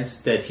sense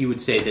that he would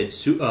say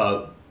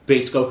that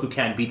base Goku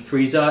can't beat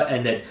Frieza,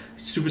 and that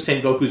Super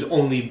Saiyan Goku is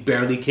only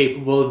barely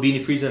capable of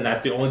beating Frieza, and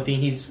that's the only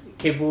thing he's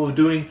capable of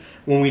doing,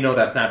 when we know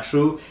that's not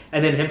true.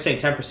 And then him saying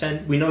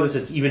 10%, we know this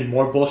is even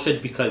more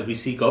bullshit because we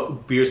see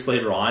Beerus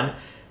later on,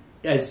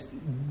 as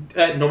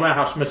no matter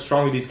how much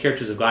stronger these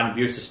characters have gotten,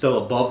 Beerus is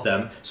still above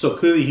them. So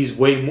clearly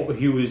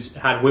he's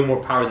had way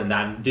more power than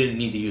that and didn't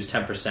need to use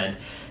 10%.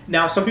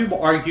 Now, some people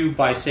argue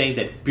by saying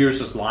that Beerus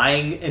was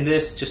lying in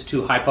this just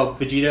to hype up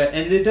Vegeta,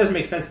 and it does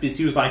make sense because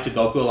he was lying to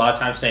Goku a lot of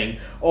times, saying,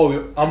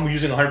 oh, I'm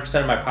using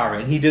 100% of my power,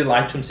 and he did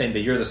lie to him saying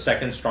that you're the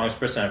second strongest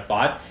person I've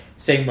fought.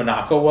 saying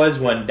Monaka was,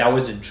 when that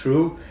wasn't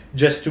true,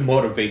 just to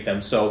motivate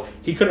them. So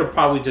he could have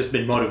probably just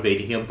been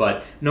motivating him,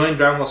 but knowing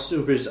Dragon Ball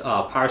Super's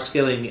power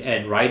scaling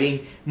and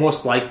writing,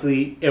 most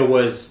likely it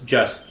was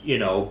just,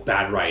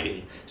 bad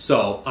writing.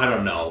 So I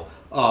don't know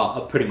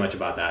pretty much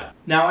about that.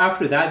 Now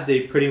after that,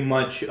 they pretty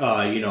much,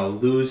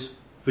 lose.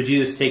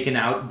 Vegeta's taken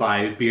out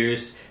by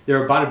Beerus.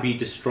 They're about to be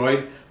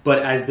destroyed.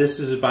 But as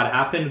this is about to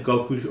happen,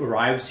 Goku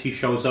arrives. He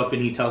shows up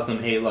and he tells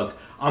them, "Hey, look,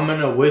 I'm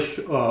gonna wish.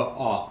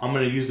 I'm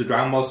gonna use the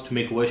Dragon Balls to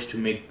make a wish to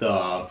make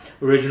the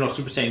original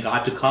Super Saiyan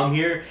God to come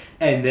here,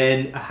 and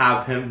then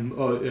have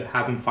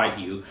him fight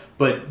you."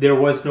 But there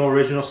was no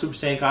original Super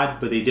Saiyan God.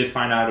 But they did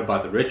find out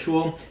about the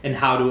ritual and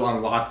how to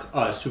unlock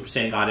Super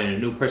Saiyan God in a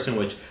new person,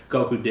 which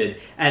Goku did.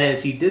 And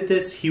as he did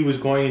this, he was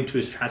going into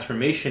his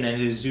transformation.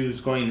 And as he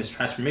was going in his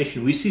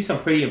transformation, we see some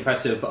pretty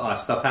impressive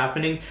stuff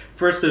happening.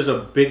 First, there's a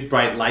big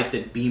bright light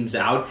that beams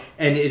out,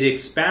 and it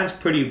expands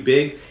pretty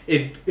big.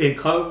 It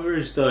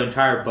covers the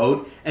entire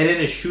boat, and then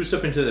it shoots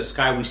up into the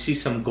sky. We see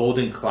some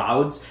golden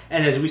clouds,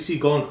 and as we see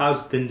golden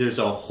clouds, then there's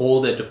a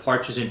hole that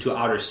departures into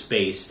outer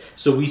space.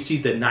 So we see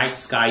the night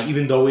sky,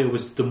 even though it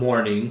was the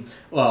morning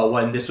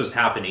when this was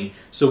happening.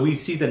 So we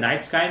see the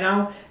night sky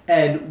now,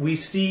 and we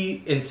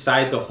see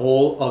inside the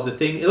hole of the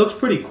thing. It looks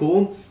pretty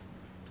cool,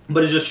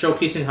 but it's just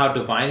showcasing how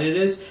divine it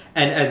is.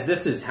 And as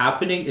this is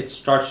happening, it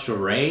starts to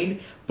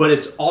rain, but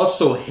it's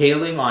also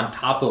hailing on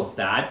top of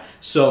that.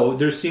 So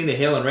they're seeing the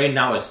hail and rain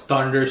now as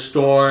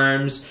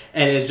thunderstorms,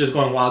 and it's just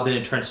going wild. Then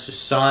it turns to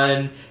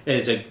sun, and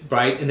it's like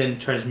bright, and then it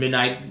turns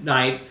midnight,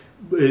 night,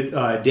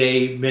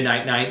 day,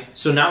 midnight, night.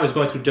 So now it's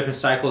going through different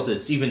cycles.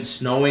 It's even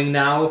snowing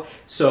now.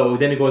 So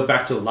then it goes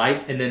back to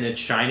light, and then it's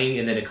shining,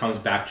 and then it comes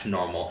back to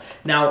normal.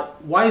 Now,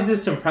 why is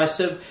this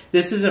impressive?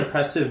 This is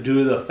impressive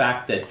due to the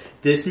fact that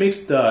this makes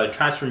the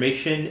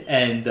transformation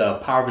and the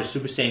power of a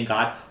Super Saiyan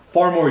God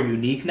far more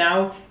unique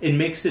now. It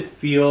makes it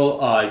feel,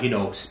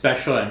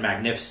 special and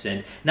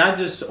magnificent. Not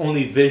just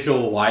only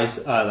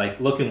visual-wise,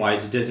 like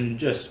looking-wise, it doesn't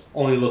just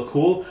only look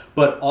cool,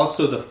 but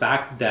also the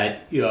fact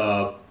that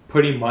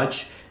pretty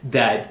much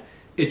that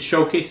it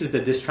showcases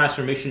that this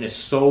transformation is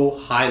so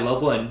high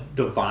level and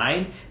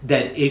divine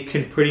that it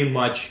can pretty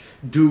much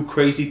do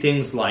crazy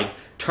things like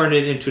turn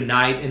it into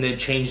night and then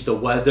change the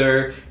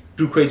weather,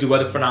 do crazy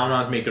weather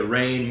phenomena, make it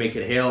rain, make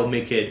it hail,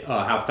 make it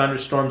have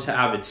thunderstorms,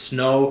 have it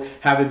snow,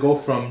 have it go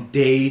from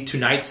day to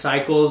night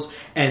cycles,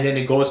 and then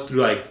it goes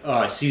through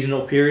like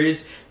seasonal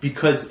periods,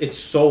 because it's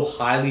so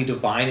highly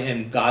divine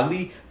and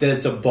godly that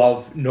it's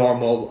above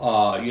normal,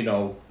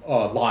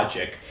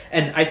 logic.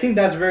 And I think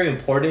that's very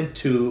important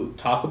to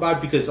talk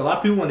about, because a lot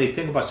of people, when they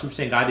think about Super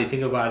Saiyan God, they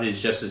think about it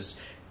as just as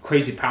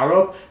crazy power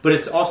up, but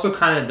it's also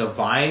kind of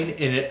divine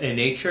in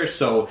nature.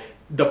 So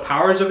the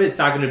powers of it's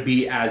not going to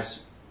be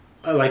as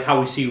like how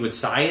we see with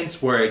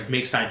science, where it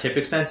makes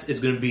scientific sense. Is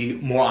going to be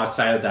more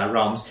outside of that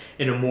realms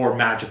in a more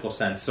magical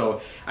sense. So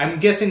I'm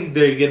guessing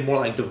they get more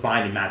like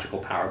divine and magical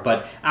power.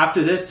 But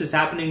after this is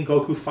happening,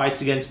 Goku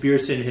fights against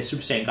Beerus in his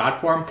Super Saiyan God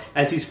form.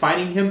 As he's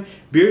fighting him,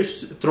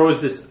 Beerus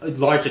throws this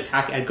large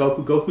attack at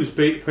Goku. Goku's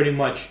pretty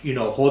much,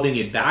 holding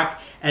it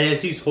back. And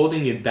as he's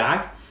holding it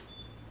back,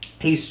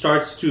 he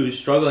starts to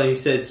struggle, and he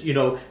says,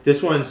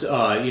 this one's,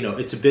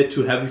 it's a bit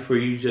too heavy for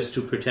you just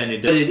to pretend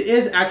it does. But it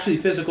is actually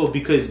physical,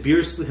 because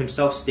Beerus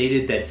himself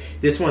stated that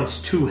this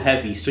one's too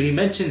heavy. So he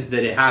mentions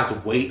that it has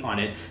weight on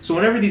it. So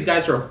whenever these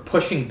guys are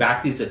pushing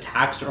back these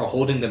attacks or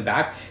holding them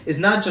back, it's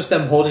not just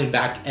them holding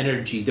back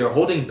energy. They're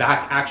holding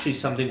back actually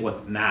something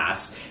with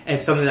mass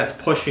and something that's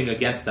pushing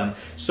against them.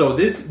 So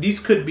these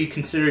could be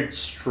considered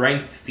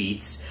strength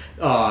feats,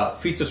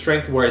 feats of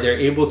strength, where they're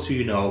able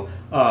to,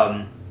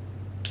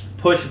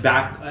 push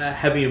back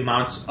heavy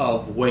amounts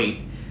of weight.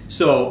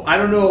 So I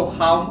don't know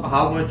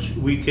how much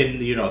we can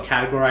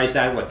categorize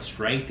that with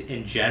strength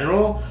in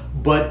general,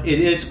 but it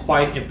is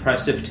quite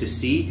impressive to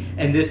see.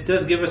 And this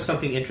does give us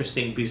something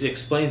interesting, because it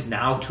explains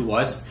now to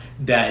us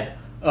that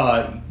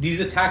these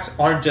attacks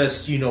aren't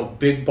just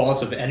big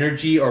balls of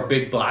energy or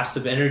big blasts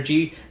of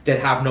energy that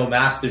have no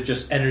mass. They're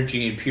just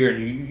energy and pure,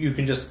 and you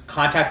can just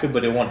contact it,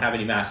 but it won't have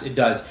any mass. It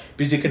does,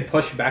 because it can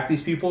push back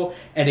these people,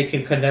 and it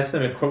can condense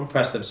them and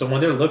compress them. So when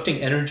they're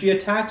lifting energy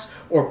attacks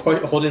or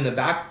holding them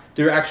back,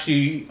 they're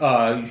actually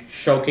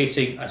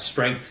showcasing a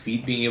strength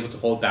feat, being able to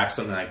hold back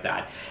something like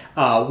that.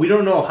 We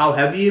don't know how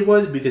heavy it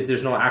was, because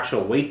there's no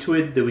actual weight to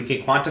it that we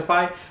can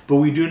quantify, but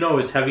we do know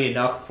it's heavy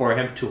enough for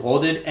him to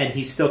hold it, and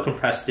he still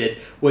compressed it,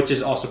 which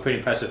is also pretty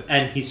impressive,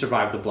 and he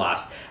survived the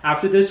blast.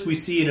 After this, we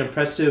see an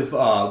impressive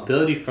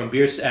ability from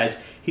Beerus.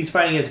 As he's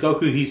fighting against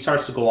Goku, he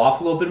starts to go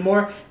off a little bit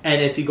more,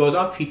 and as he goes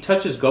off, he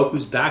touches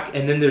Goku's back,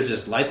 and then there's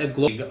this light that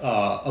glows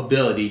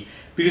ability.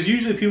 Because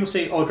usually people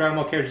say, oh, Dragon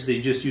Ball characters,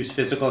 they just use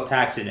physical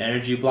attacks and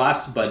energy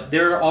blasts, but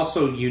there are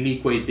also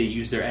unique ways they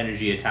use their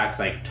energy attacks,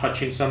 like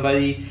touching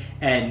somebody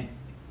and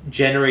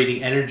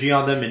generating energy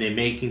on them and then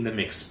making them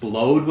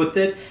explode with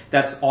it.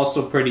 That's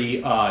also pretty,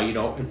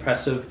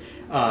 impressive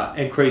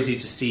and crazy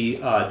to see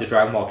the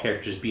Dragon Ball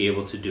characters be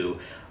able to do.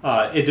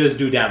 It does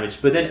do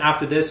damage. But then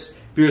after this,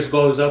 Beerus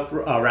goes up,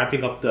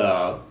 ramping up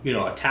the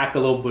attack a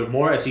little bit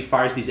more as he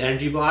fires these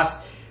energy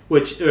blasts.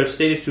 which are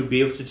stated to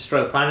be able to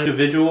destroy the planet. The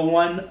individual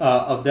one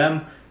of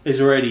them is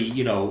already,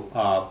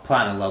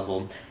 planet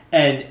level.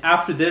 And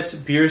after this,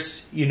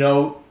 Beerus,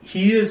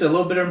 he is a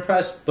little bit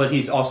impressed, but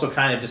he's also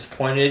kind of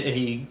disappointed, and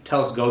he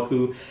tells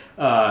Goku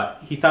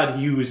he thought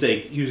he was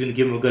going to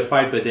give him a good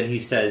fight, but then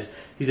he's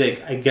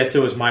like, I guess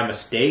it was my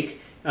mistake.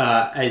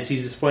 As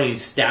he's disappointed, he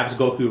stabs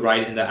Goku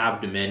right in the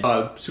abdomen.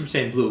 Super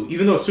Saiyan Blue.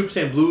 Even though Super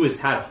Saiyan Blue has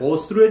had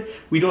holes through it,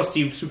 we don't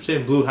see Super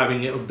Saiyan Blue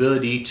having the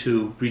ability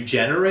to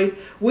regenerate,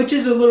 which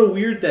is a little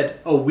weird that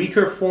a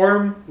weaker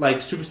form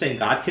like Super Saiyan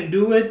God can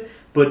do it,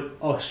 but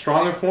a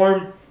stronger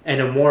form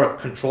and a more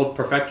controlled,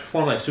 perfected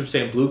form like Super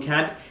Saiyan Blue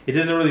can't. It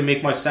doesn't really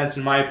make much sense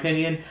in my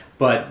opinion,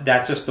 but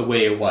that's just the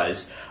way it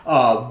was.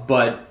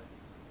 But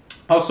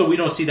also, we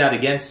don't see that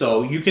again,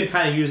 so you can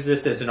kind of use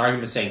this as an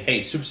argument saying,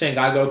 hey, Super Saiyan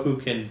God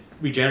Goku can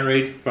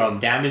regenerate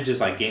from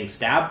damages like getting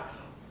stabbed,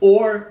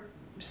 or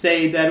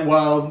say that,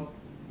 well,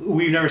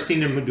 we've never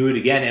seen him do it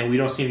again, and we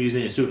don't see him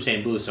using it in Super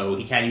Saiyan Blue, so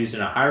he can't use it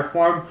in a higher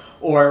form,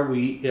 or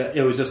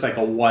it was just like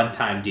a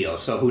one-time deal,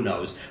 so who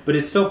knows. But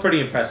it's still pretty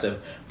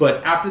impressive.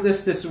 But after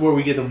this is where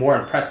we get the more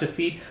impressive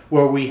feat,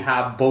 where we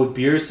have both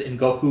Beerus and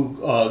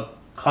Goku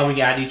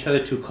coming at each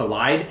other to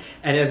collide,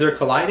 and as they're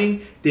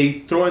colliding, they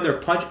throw in their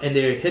punch, and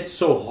they hit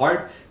so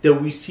hard that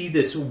we see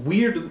this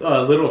weird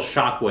little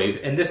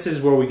shockwave, and this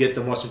is where we get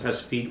the most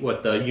impressive feat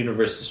with the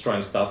universe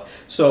destroying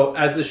stuff. So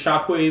as the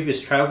shockwave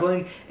is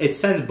traveling, it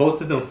sends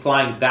both of them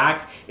flying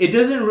back. It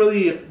doesn't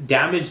really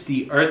damage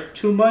the Earth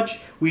too much.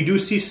 We do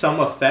see some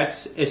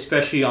effects,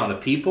 especially on the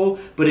people,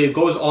 but it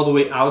goes all the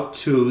way out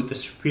to the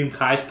Supreme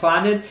Kai's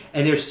planet,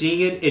 and they're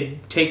seeing it.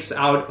 It takes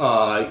out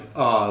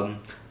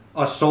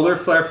a solar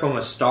flare from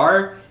a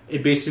star.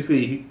 It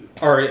basically,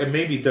 or it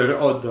may be the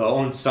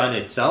own sun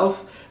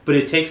itself, but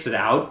it takes it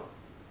out.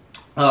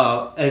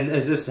 And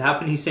as this is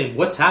happening, he's saying,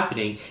 what's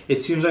happening? It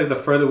seems like the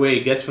further away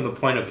it gets from the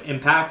point of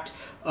impact,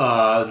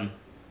 the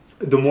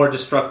more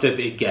destructive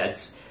it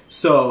gets.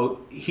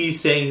 So he's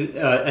saying,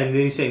 and then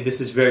he's saying,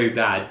 this is very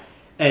bad.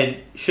 And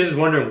Shin's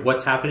wondering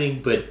what's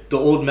happening, but the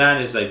old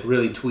man is like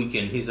really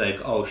tweaking. He's like,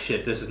 oh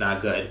shit, this is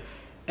not good.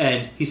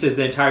 And he says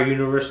the entire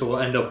universe will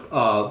end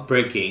up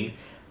breaking.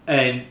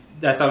 And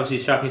that's obviously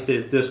shocking. He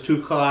says those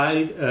two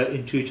collide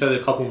into each other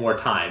a couple more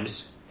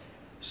times.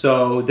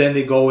 So then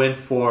they go in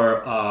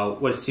for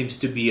what seems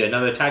to be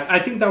another attack. I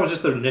think that was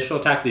just the initial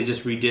attack. They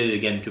just redid it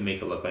again to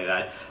make it look like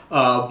that.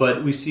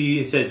 But we see,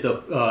 it says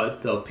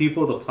the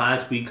people, the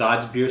planets, we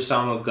gods, Beerus,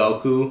 Sama,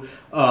 Goku,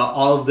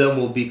 all of them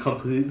will be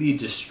completely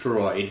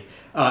destroyed.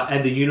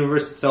 And the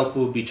universe itself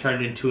will be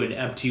turned into an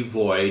empty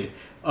void.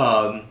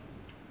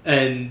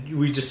 And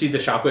we just see the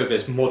shockwave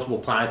as multiple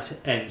planets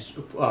and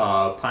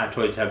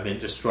planetoids have been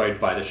destroyed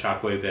by the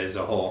shockwave as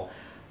a whole.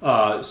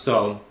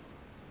 So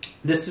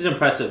this is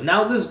impressive.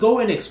 Now let's go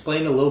and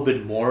explain a little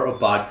bit more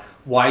about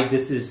why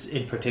this is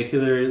in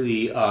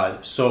particularly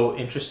so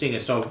interesting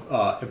and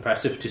so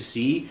impressive to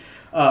see.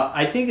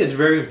 I think it's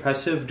very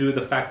impressive due to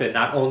the fact that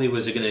not only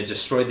was it going to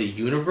destroy the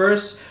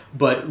universe,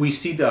 but we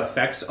see the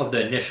effects of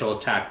the initial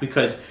attack,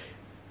 because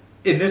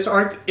in this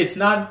arc, it's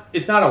not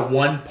a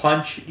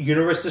one-punch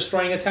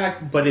universe-destroying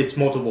attack, but it's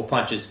multiple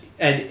punches.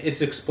 And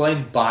it's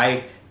explained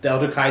by the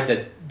Elder Kai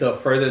that the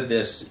further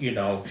this,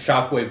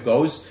 shockwave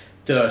goes,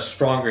 the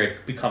stronger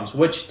it becomes.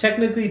 Which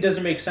technically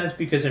doesn't make sense,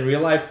 because in real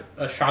life,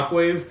 a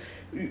shockwave,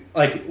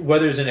 like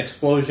whether it's an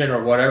explosion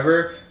or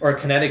whatever, or a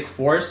kinetic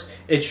force,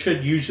 it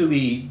should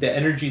usually, the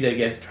energy that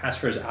gets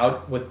transfers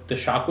out with the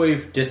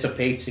shockwave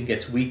dissipates and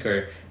gets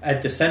weaker.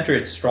 At the center,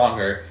 it's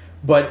stronger.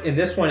 But in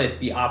this one, it's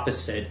the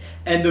opposite.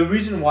 And the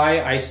reason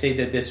why I say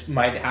that this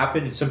might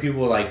happen, and some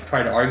people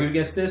try to argue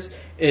against this,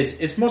 is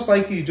it's most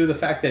likely due to the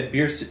fact that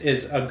Beerus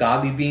is a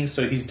godly being,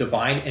 so he's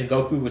divine, and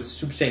Goku with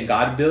Super Saiyan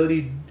God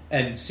ability,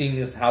 and seeing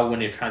as how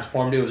when it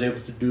transformed, it was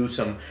able to do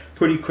some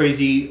pretty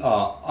crazy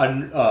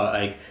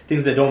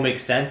things that don't make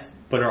sense,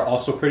 but are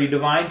also pretty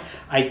divine.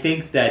 I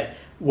think that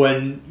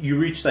when you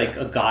reach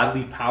a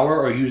godly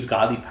power or use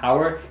godly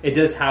power, it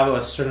does have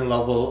a certain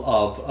level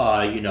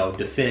of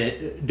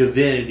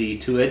divinity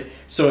to it,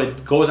 so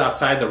it goes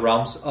outside the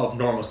realms of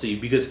normalcy.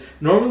 Because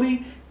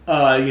normally,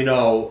 a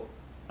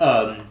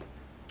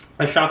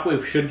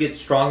shockwave should get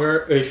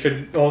stronger. It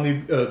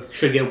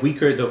should get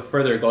weaker the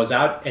further it goes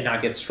out, and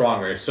not get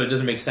stronger. So it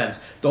doesn't make sense.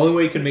 The only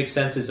way it could make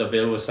sense is if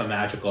it was some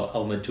magical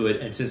element to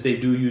it. And since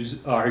they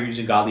are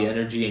using godly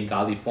energy in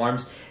godly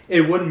forms,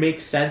 it wouldn't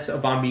make sense,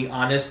 if I'm being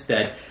honest,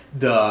 that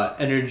the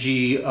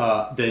energy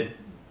that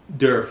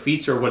their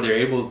feats or what they're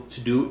able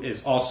to do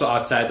is also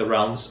outside the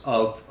realms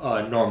of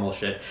normal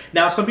shit.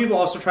 Now, some people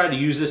also try to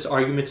use this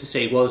argument to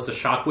say, well, it's the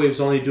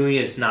shockwaves only doing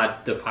it, it's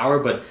not the power,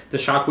 but the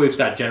shockwaves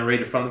got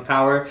generated from the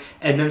power,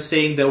 and them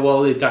saying that,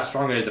 well, it got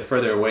stronger the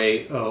further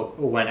away it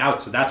went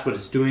out, so that's what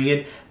is doing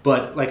it.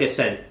 But like I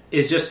said,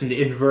 it's just an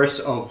inverse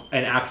of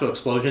an actual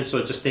explosion,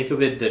 so just think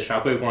of it, the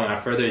shockwave going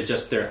out further is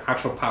just their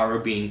actual power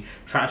being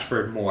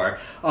transferred more.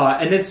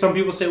 And then some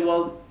people say,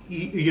 well,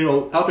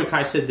 Elder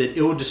Kai said that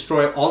it would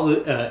destroy all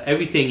the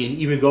everything, and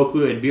even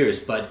Goku and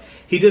Beerus, but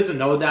he doesn't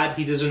know that.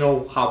 He doesn't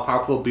know how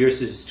powerful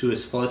Beerus is to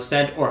his full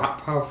extent, or how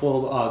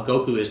powerful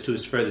Goku is to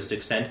his furthest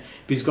extent,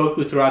 because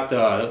Goku throughout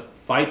the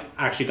fight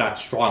actually got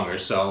stronger.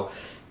 So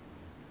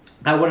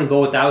I wouldn't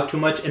go with that too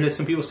much. And then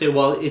some people say,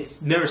 well,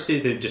 it's never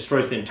stated that it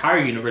destroys the entire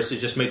universe, it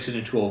just makes it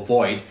into a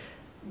void.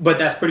 But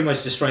that's pretty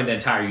much destroying the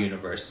entire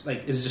universe.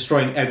 Like, it's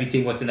destroying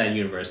everything within that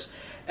universe.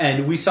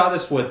 And we saw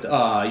this with,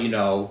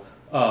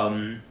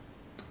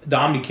 the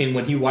Omni King,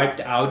 when he wiped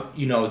out,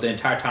 the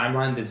entire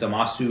timeline that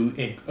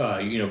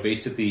Zamasu,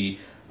 basically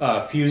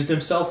fused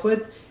himself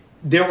with.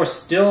 There was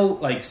still,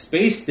 like,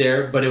 space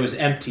there, but it was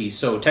empty.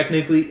 So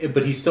technically,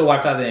 but he still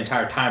wiped out the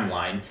entire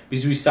timeline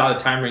because we saw the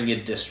time ring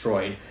get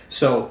destroyed.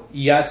 So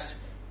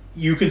yes,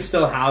 you can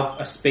still have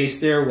a space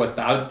there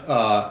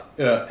without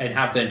and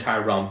have the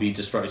entire realm be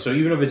destroyed. So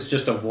even if it's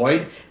just a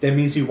void, that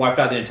means he wiped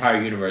out the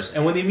entire universe.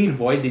 And when they mean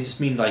void, they just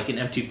mean like an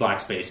empty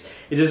black space.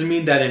 It doesn't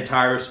mean that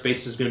entire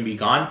space is going to be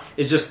gone.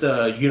 It's just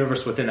the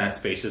universe within that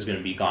space is going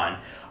to be gone.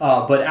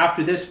 But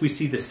after this, we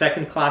see the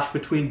second clash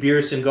between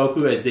Beerus and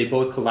Goku as they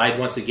both collide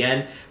once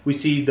again. We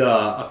see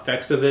the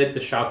effects of it,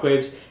 the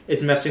shockwaves.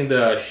 It's messing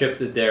the ship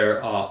that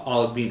they're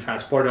all being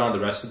transported on,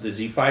 the rest of the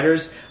Z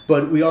fighters.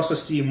 But we also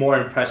see more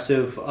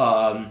impressive,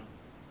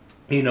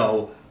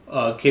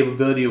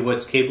 capability of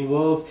what's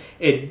capable of.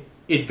 It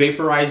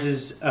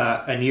vaporizes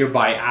a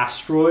nearby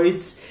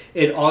asteroids.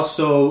 It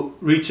also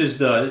reaches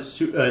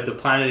the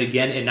planet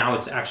again, and now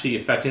it's actually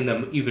affecting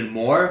them even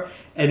more,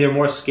 and they're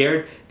more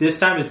scared. This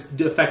time it's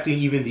affecting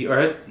even the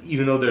Earth,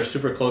 even though they're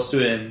super close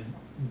to it, and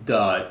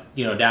the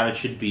damage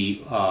should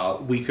be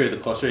weaker the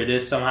closer it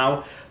is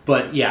somehow.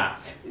 But yeah,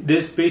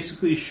 this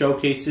basically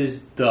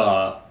showcases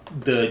the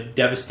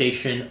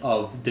devastation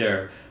of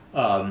their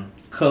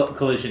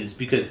collisions,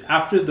 because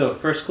after the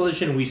first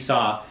collision we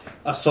saw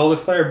a solar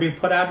flare being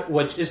put out,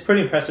 which is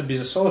pretty impressive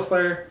because a solar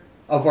flare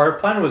of our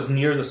planet was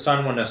near the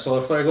sun. When a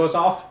solar flare goes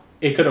off,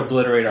 it could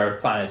obliterate our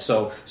planet.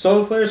 So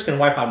solar flares can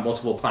wipe out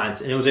multiple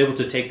planets, and it was able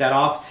to take that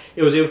off.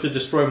 It was able to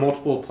destroy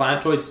multiple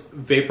planetoids,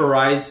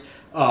 vaporize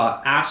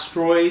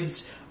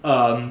asteroids,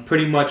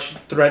 pretty much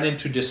threatened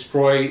to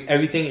destroy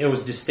everything. It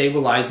was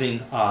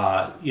destabilizing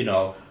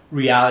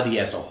reality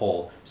as a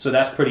whole. So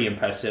that's pretty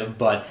impressive.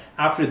 But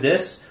after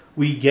this,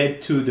 we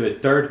get to the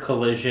third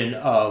collision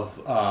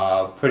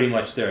of pretty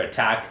much their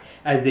attack.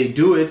 As they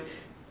do it,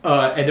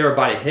 and they're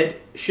about to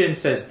hit, Shin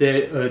says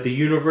the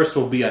universe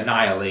will be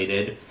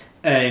annihilated.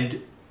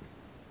 And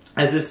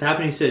as this is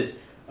happening, he says,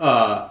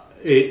 but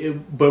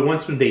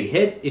once when they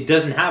hit, it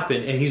doesn't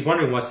happen, and he's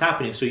wondering what's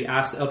happening. So he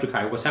asks Elder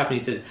Kai, what's happening?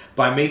 He says,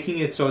 by making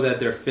it so that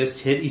their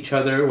fists hit each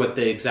other with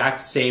the exact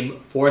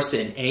same force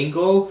and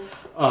angle,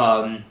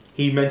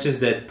 he mentions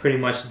that pretty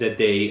much that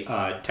they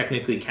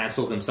technically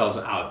cancel themselves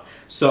out.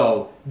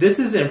 So this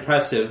is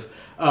impressive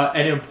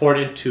and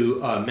important to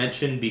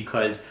mention,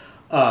 because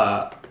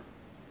a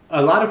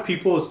lot of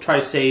people try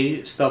to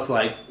say stuff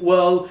like,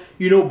 well,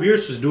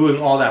 Beerus was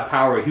doing all that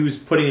power. He was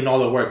putting in all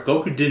the work.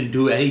 Goku didn't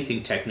do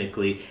anything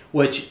technically,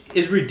 which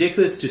is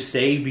ridiculous to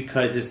say,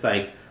 because it's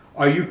like,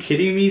 are you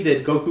kidding me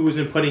that Goku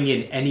wasn't putting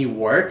in any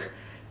work?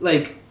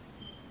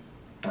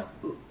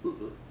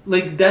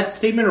 Like that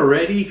statement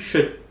already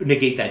should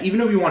negate that.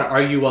 Even if you want to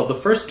argue, well, the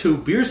first two,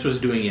 Beerus was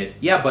doing it.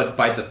 Yeah, but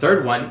by the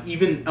third one,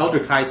 even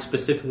Elder Kai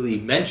specifically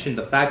mentioned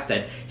the fact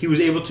that he was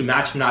able to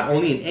match him not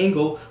only in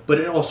angle,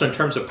 but also in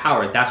terms of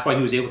power. That's why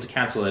he was able to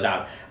cancel it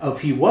out.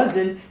 If he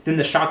wasn't, then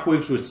the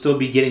shockwaves would still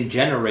be getting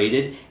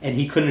generated, and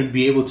he couldn't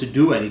be able to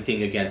do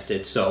anything against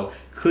it. So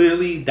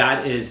clearly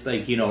that is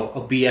like, a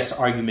BS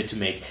argument to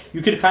make.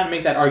 You could kind of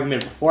make that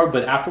argument before,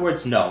 but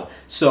afterwards, no.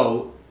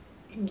 So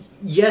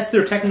yes,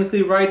 they're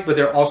technically right, but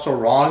they're also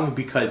wrong,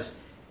 because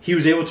he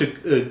was able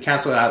to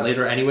cancel it out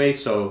later anyway.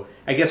 So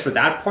I guess for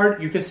that part,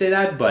 you can say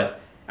that,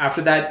 but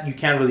after that, you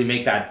can't really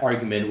make that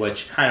argument,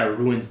 which kind of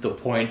ruins the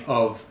point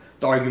of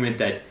the argument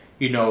that,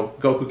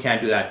 Goku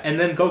can't do that. And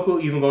then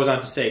Goku even goes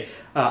on to say,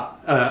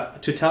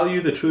 to tell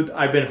you the truth,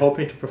 I've been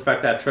hoping to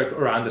perfect that trick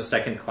around the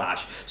second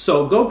clash.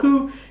 So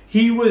Goku,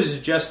 he was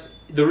just,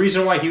 the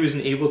reason why he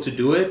wasn't able to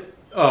do it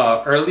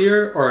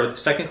earlier, or the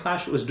second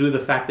clash, was due to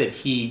the fact that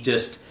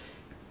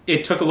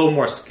it took a little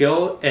more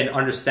skill and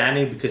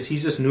understanding, because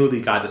he's just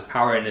newly got this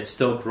power and it's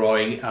still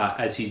growing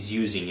as he's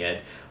using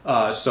it.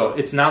 So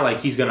it's not like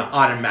he's going to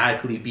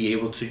automatically be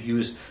able to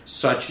use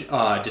such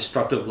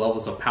destructive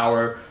levels of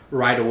power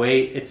right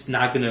away. It's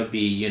not going to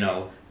be,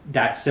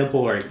 that simple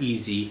or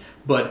easy.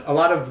 But a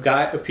lot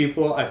of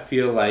people, I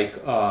feel like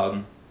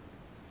are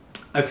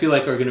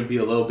going to be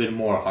a little bit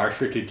more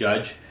harsher to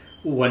judge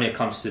when it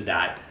comes to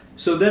that.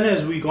 So then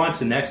as we go on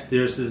to next,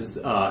 there's this,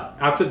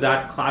 after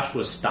that clash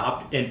was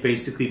stopped and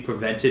basically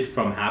prevented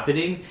from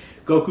happening,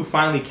 Goku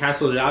finally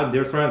canceled it out, and they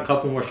were throwing a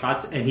couple more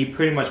shots, and he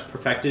pretty much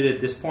perfected it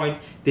at this point.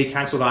 They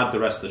canceled out the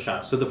rest of the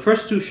shots. So the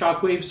first two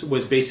shockwaves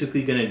was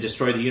basically going to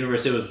destroy the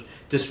universe. It was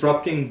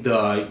disrupting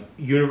the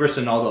universe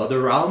and all the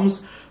other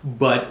realms,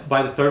 but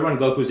by the third one,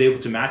 Goku was able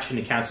to match and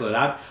to cancel it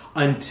out.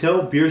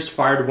 until Beerus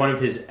fired one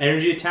of his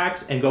energy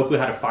attacks and Goku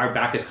had to fire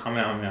back his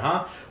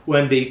Kamehameha.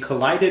 When they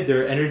collided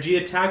their energy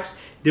attacks,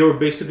 they were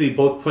basically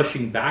both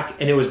pushing back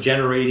and it was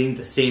generating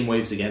the same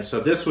waves again.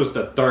 So this was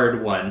the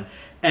third one.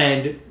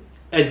 And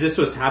as this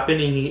was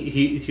happening,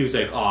 he was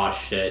like, oh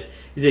shit.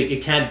 He's like,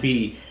 it can't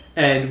be.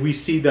 And we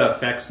see the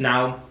effects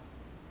now.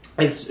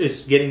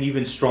 It's getting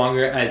even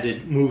stronger as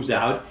it moves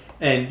out.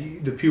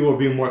 And the people are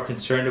being more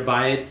concerned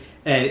by it.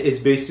 And it's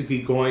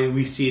basically going,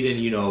 we see it in,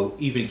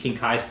 even King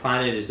Kai's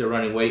planet as they're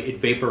running away. It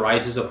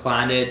vaporizes a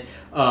planet.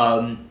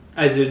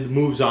 As it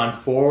moves on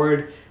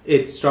forward,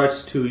 it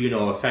starts to,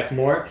 affect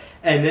more.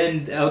 And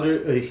then the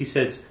elder, he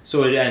says,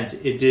 so it ends.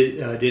 It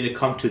did it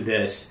come to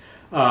this?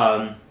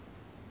 And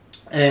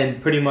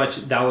pretty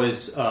much that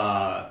was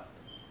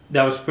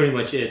pretty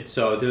much it.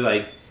 So they're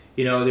like,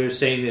 they're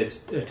saying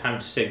it's time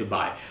to say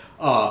goodbye.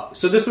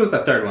 So this was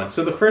the third one.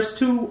 So the first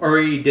two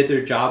already did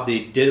their job. They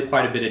did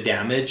quite a bit of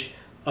damage,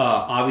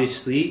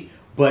 obviously,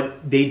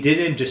 but they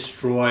didn't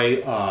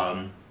destroy.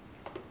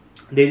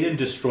 They didn't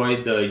destroy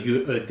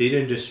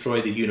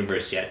the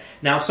universe yet.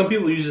 Now, some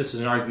people use this as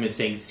an argument,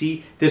 saying,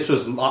 "See, this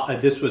was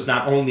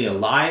not only a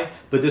lie,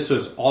 but this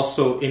was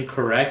also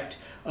incorrect."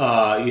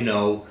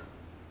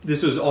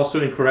 This was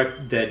also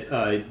incorrect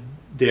that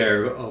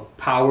their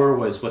power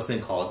was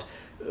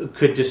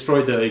could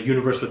destroy the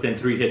universe within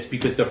 3 hits,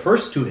 because the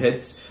first 2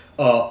 hits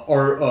they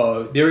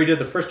already did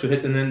the first 2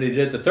 hits and then they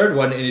did the third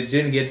one and it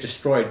didn't get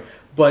destroyed.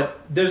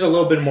 But there's a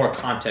little bit more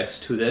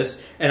context to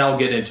this and I'll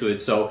get into it.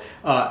 So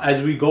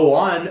as we go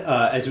on,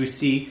 as we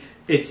see,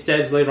 it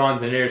says later on,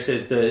 the narrator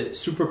says the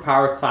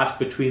superpower clash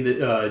between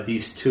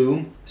these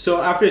two.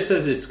 So after it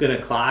says it's going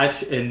to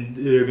clash and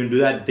they're going to do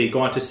that, they go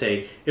on to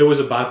say it was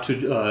about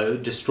to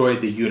destroy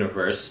the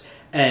universe.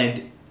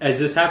 And as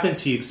this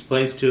happens, he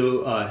explains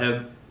to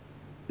him.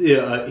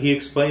 He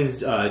explains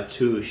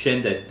to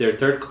Shin that their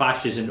third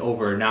clash isn't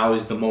over. Now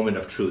is the moment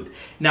of truth.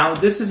 Now,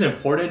 this is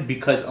important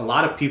because a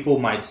lot of people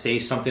might say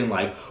something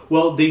like,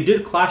 well, they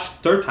did clash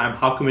third time.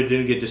 How come it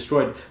didn't get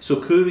destroyed? So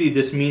clearly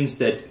this means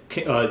that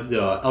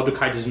the Elder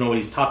Kai doesn't know what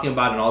he's talking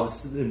about and all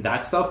this and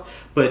that stuff.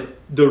 But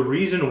the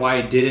reason why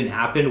it didn't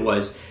happen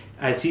was,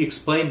 as he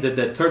explained, that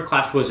the third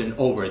clash wasn't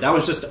over. That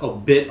was just a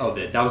bit of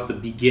it. That was the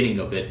beginning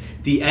of it.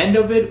 The end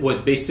of it was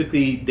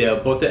basically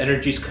both the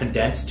energies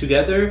condensed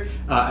together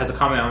as a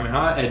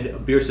Kamehameha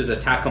and Beerus'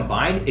 attack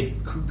combined. It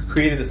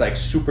created this like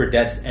super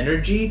dense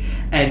energy,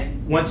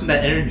 and once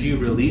that energy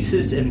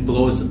releases and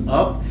blows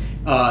up,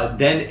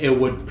 then it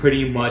would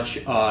pretty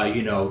much,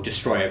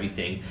 destroy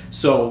everything.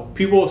 So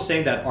people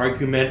saying that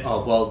argument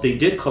of, well, they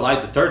did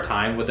collide the third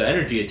time with the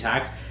energy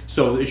attacks,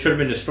 so it should have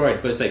been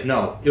destroyed. But it's like,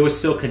 no, it was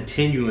still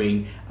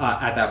continuing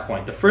at that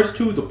point. The first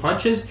two, the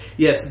punches,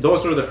 yes,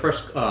 those were the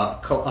first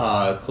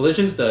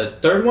collisions. The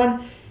third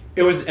one,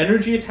 it was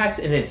energy attacks,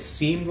 and it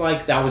seemed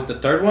like that was the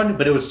third one,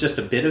 but it was just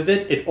a bit of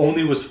it. It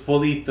only was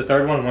fully the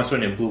third one once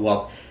when it blew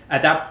up.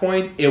 At that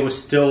point, it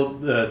was still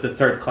the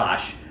third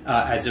clash.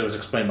 As it was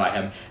explained by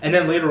him. And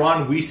then later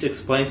on, Whis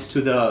explains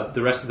to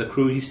the rest of the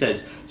crew, he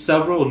says,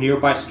 several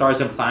nearby stars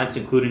and planets,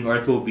 including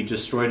Earth, will be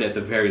destroyed at the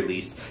very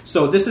least.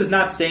 So this is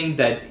not saying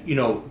that,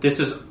 this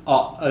is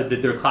that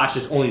their clash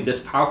is only this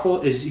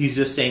powerful. He's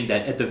just saying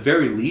that at the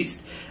very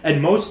least, at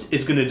most,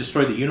 it's going to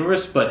destroy the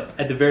universe, but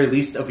at the very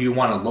least, if you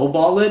want to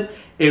lowball it,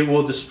 it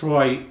will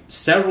destroy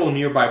several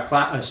nearby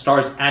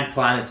stars and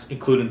planets,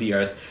 including the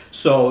Earth.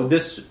 So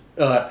this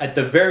at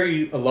the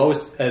very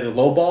lowest, the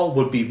low ball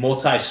would be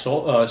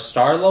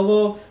multi-star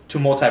level to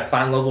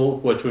multi-planet level,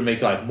 which would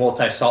make like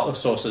multi-solar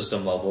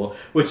system level,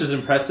 which is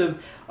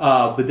impressive.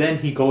 But then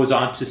he goes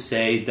on to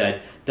say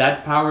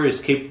that power is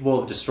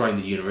capable of destroying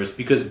the universe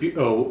because,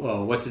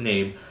 what's his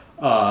name?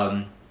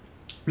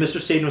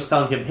 Mr. Satan was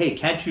telling him, hey,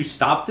 can't you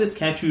stop this?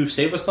 Can't you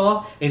save us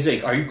all? And he's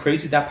like, are you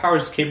crazy? That power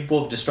is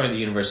capable of destroying the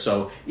universe.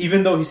 So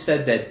even though he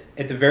said that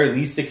at the very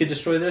least it could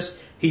destroy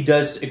this, he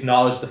does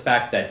acknowledge the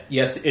fact that,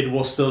 yes, it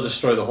will still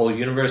destroy the whole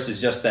universe. It's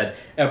just that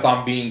if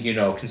I'm being,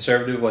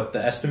 conservative with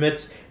the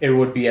estimates, it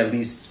would be at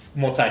least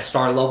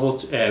multi-star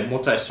level,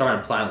 multi-star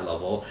and planet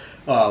level,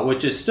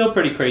 which is still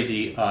pretty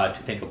crazy to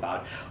think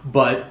about.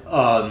 But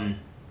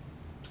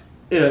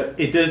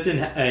it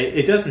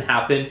doesn't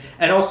happen.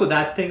 And also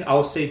that thing,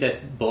 I'll say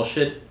that's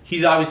bullshit.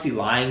 He's obviously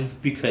lying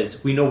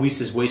because we know Whis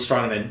is way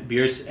stronger than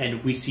Beerus,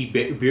 and we see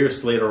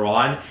Beerus later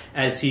on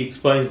as he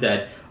explains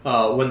that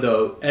when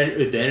the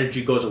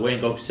energy goes away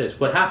and Goku says,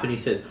 what happened? He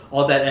says,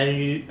 all that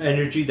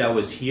energy that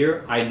was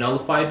here, I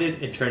nullified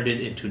it and turned it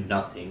into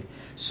nothing.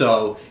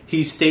 So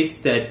he states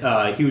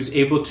that he was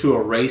able to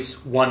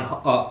erase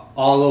all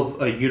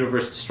of a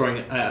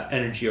universe-destroying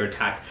energy or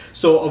attack.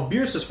 So if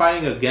Beerus is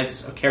fighting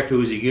against a character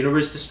who's a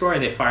universe-destroyer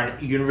and they fire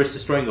a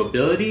universe-destroying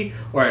ability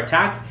or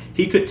attack,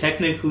 he could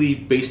technically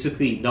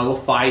basically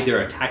nullify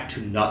their attack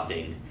to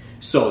nothing.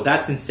 So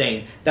that's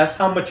insane. That's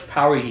how much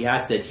power he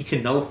has, that he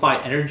can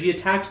nullify energy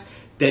attacks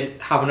that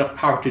have enough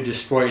power to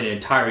destroy an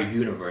entire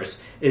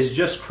universe. It's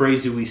just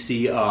crazy. We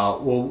see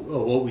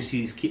what we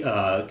see these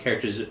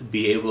characters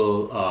be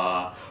able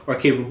or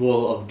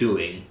capable of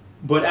doing.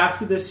 But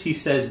after this, he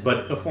says,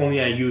 but if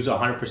only I use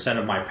 100%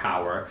 of my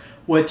power,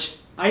 which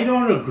I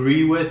don't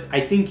agree with. I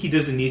think he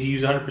doesn't need to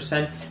use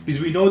 100%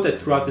 because we know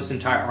that throughout this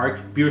entire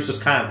arc, Beerus was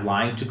kind of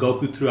lying to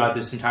Goku throughout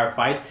this entire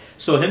fight.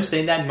 So him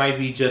saying that might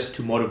be just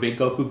to motivate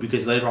Goku,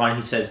 because later on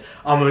he says,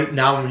 I'm going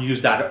to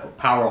use that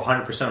power,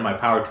 100% of my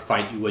power to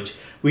fight you, which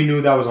we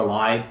knew that was a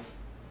lie.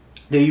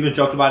 They even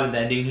joked about it in the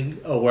ending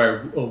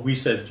where we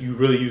said, you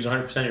really use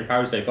 100% of your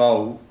power? It's like,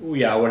 oh,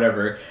 yeah,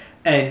 whatever.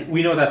 And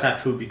we know that's not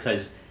true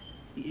because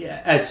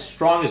as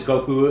strong as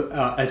Goku,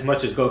 as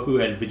much as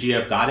Goku and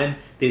Vegeta have gotten,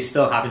 they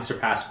still haven't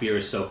surpassed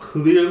Beerus. So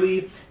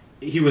clearly,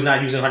 he was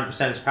not using 100%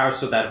 of his power.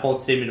 So that whole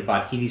statement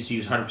about he needs to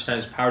use 100% of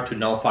his power to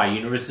nullify a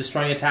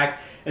universe-destroying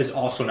attack is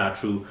also not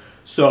true.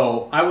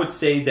 So I would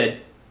say that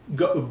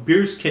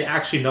Beerus can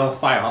actually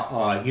nullify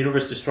a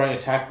universe-destroying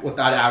attack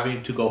without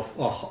having to go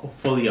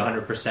fully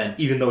 100%,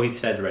 even though he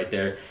said it right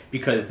there,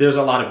 because there's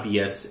a lot of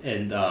BS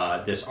in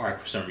this arc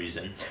for some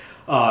reason.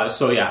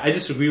 So yeah, I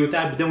disagree with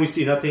that. But then we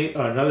see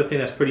another thing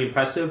that's pretty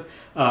impressive.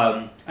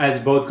 As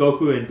both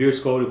Goku and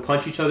Beerus go to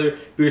punch each other,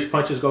 Beerus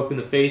punches Goku in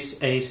the face,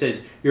 and he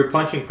says, "Your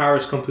punching power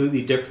is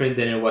completely different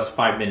than it was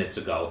 5 minutes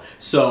ago."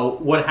 So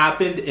what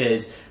happened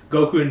is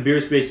Goku and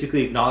Beerus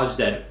basically acknowledged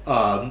that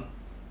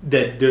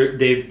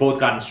they've both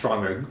gotten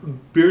stronger.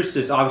 Beerus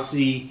is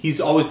he's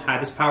always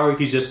had this power.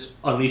 He's just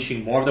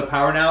unleashing more of the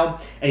power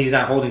now, and he's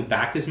not holding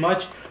back as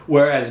much.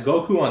 Whereas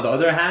Goku, on the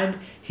other hand,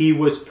 he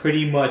was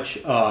pretty much,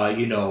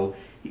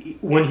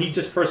 when he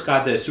just first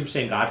got the Super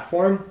Saiyan God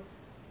form,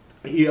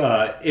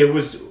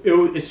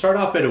 it started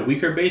off at a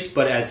weaker base,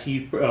 but as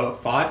he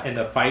fought and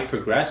the fight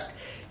progressed,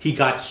 he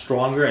got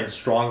stronger and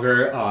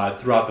stronger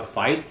throughout the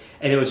fight,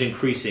 and it was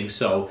increasing.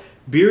 So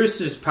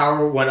Beerus's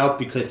power went up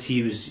because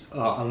he was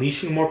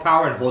unleashing more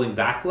power and holding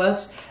back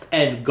less,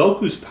 and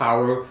Goku's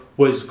power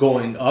was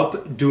going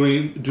up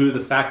due to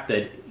the fact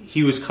that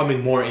he was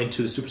coming more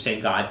into Super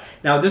Saiyan God.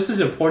 Now, this is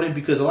important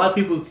because a lot of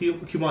people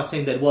keep on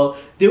saying that, well,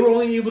 they were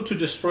only able to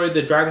destroy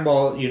the Dragon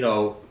Ball,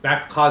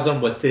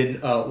 macrocosm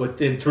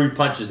within 3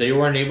 punches. They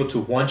weren't able to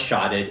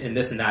one-shot it and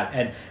this and that.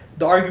 And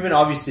the argument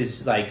obviously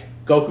is like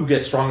Goku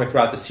gets stronger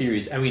throughout the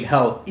series. I mean,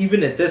 hell,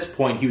 even at this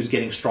point, he was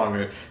getting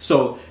stronger.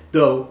 So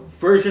the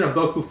version of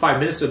Goku 5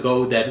 minutes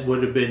ago that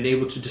would have been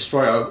able to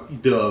destroy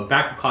the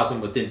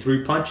macrocosm within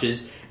 3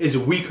 punches is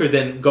weaker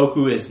than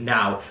Goku is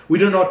now. We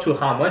don't know to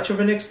how much of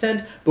an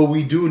extent, but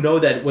we do know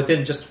that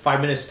within just 5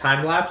 minutes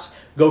time lapse,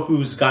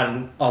 Goku's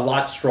gotten a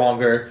lot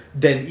stronger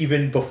than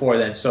even before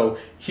then. So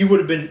he would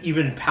have been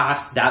even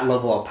past that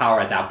level of power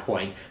at that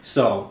point.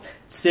 So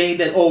saying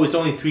that, oh, it's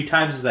only 3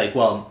 times is like,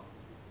 well,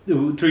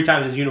 3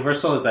 times is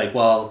universal is like,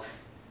 well,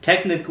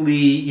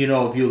 technically,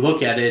 if you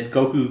look at it,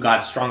 Goku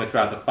got stronger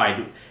throughout the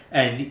fight.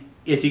 And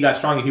as he got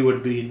stronger, he would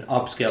have been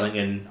upscaling,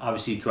 and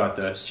obviously throughout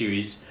the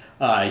series,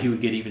 he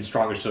would get even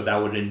stronger, so that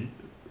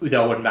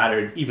would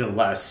matter even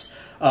less.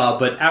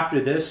 But after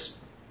this,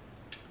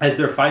 as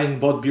they're fighting,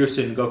 both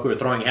Beerus and Goku are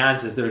throwing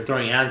hands. As they're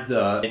throwing hands,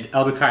 the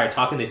Elder Kai are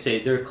talking. They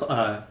say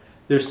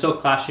they're still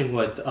clashing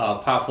with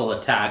powerful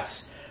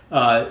attacks,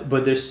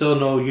 but there's still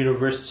no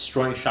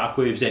universe-destroying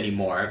shockwaves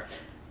anymore.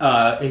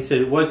 And he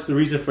said, "What's the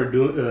reason for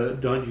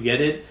don't you get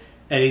it?"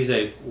 And he's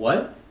like,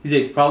 "What?" He's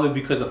like, "Probably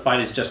because the fight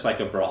is just like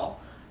a brawl."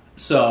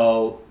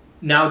 So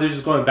now they're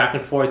just going back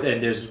and forth,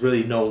 and there's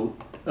really no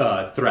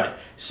threat.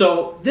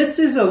 So this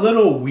is a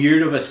little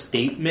weird of a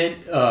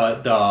statement,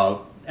 the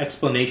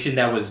explanation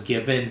that was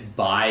given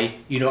by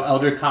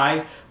Elder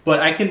Kai, but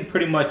I can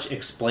pretty much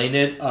explain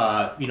it,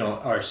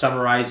 or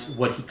summarize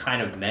what he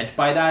kind of meant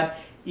by that.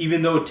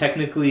 Even though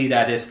technically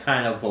that is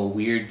kind of a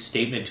weird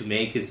statement to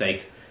make, is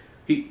like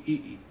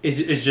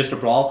it's just a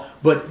brawl,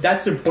 but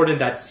that's important,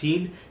 that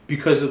scene,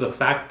 because of the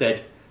fact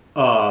that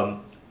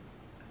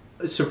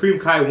Supreme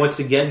Kai once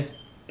again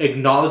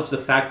acknowledged the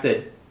fact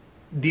that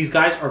these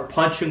guys are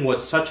punching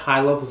with such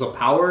high levels of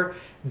power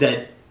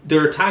that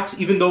their attacks,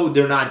 even though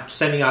they're not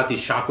sending out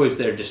these shockwaves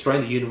that are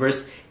destroying the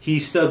universe, he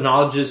still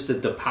acknowledges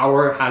that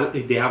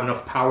they have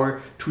enough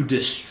power to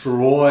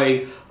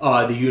destroy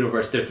the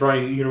universe. They're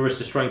throwing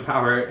universe-destroying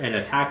power and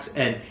attacks,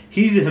 and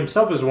he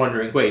himself is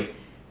wondering, wait,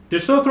 they're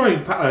still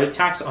throwing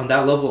attacks on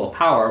that level of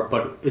power,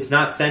 but it's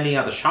not sending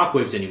out the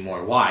shockwaves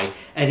anymore. Why?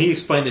 And he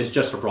explained it's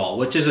just a brawl,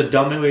 which is a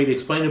dumb way to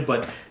explain it,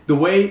 but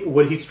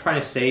what he's trying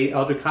to say,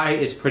 Elder Kai,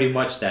 is pretty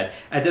much that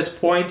at this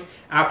point,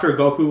 after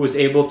Goku was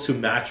able to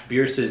match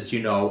Beerus's,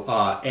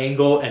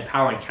 angle and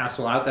power and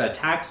cancel out the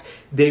attacks,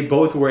 they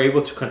both were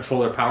able to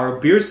control their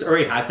power. Beerus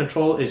already had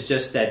control, it's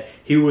just that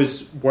he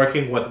was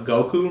working with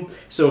Goku,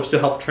 so it was to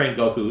help train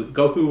Goku.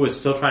 Goku was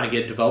still trying to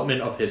get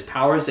development of his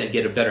powers and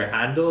get a better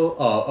handle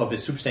of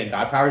his Super Saiyan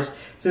God powers,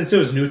 since it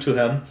was new to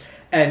him.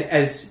 And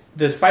as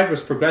the fight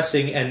was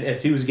progressing, and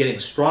as he was getting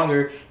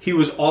stronger, he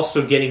was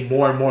also getting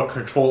more and more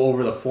control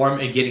over the form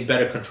and getting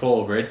better control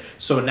over it.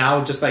 So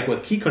now, just like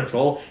with ki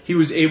control, he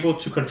was able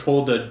to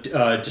control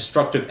the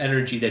destructive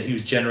energy that he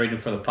was generating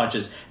from the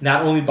punches,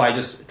 not only by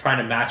just trying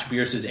to match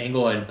Beerus's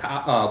angle and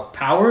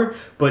power,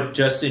 but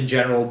just in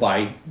general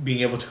by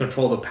being able to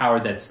control the power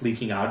that's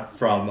leaking out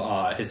from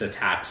his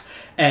attacks.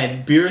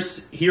 And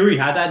Beerus, he already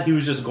had that. He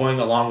was just going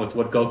along with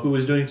what Goku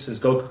was doing. Since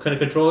Goku couldn't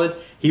control it,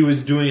 he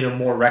was doing it in a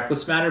more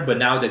reckless manner. But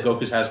now that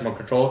Goku has more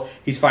control,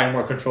 he's fighting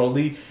more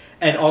controlledly.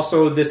 And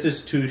also, this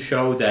is to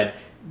show that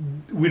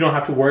we don't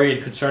have to worry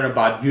and concern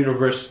about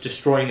universe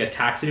destroying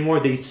attacks anymore.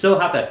 They still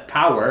have that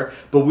power,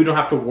 but we don't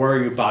have to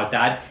worry about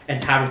that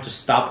and having to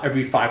stop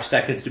every 5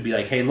 seconds to be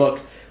like, hey,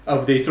 look,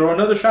 if they throw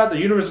another shot, the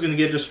universe is going to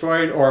get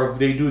destroyed, or if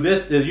they do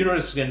this, the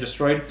universe is getting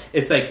destroyed.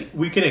 It's like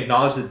we can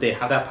acknowledge that they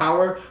have that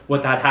power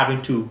without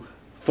having to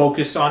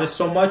focus on it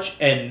so much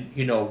and,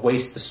 you know,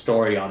 waste the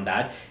story on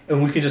that.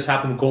 And we can just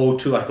have them go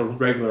to like a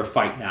regular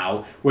fight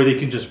now where they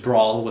can just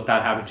brawl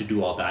without having to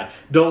do all that.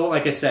 Though,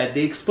 like I said,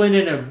 they explain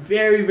it in a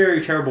very,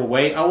 very terrible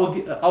way.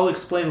 I'll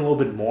explain a little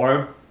bit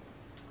more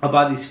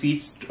about these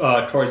feats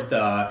towards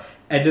the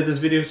end of this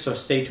video, so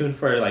stay tuned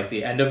for like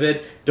the end of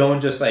it. Don't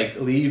just like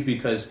leave,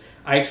 because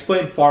I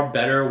explain far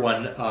better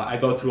when I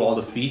go through all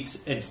the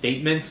feats and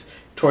statements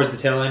towards the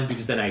tail end,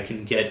 because then I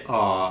can get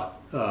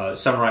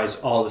summarize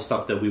all the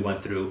stuff that we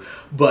went through.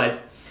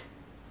 But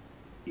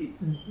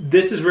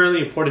this is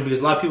really important because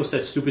a lot of people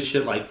said stupid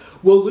shit like,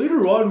 well,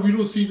 later on we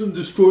don't see them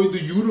destroying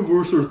the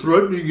universe or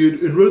threatening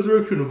it. In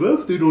Resurrection of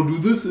F, they don't do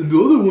this, and the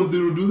other ones, they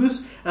don't do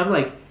this. And I'm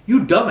like,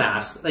 you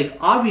dumbass. Like,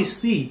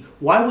 obviously,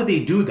 why would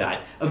they do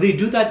that? If they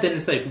do that, then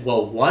it's like,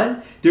 well,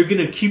 one, they're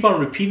going to keep on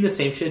repeating the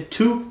same shit.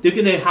 Two, they're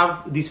going to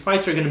have, these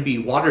fights are going to be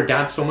watered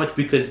down so much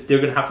because they're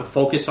going to have to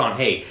focus on,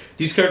 hey,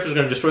 these characters are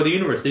going to destroy the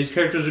universe. These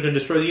characters are going to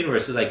destroy the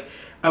universe. It's like,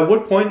 at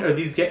what point are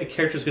these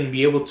characters going to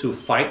be able to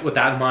fight with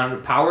that amount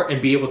of power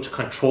and be able to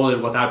control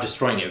it without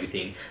destroying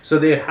everything? So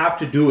they have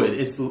to do it.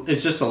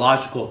 It's just a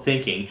logical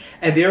thinking.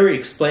 And they already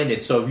explained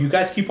it. So if you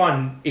guys keep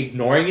on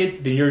ignoring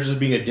it, then you're just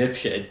being a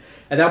dipshit.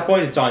 At that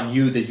point, it's on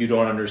you that you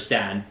don't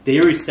understand. They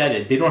already said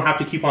it. They don't have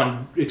to keep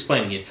on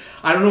explaining it.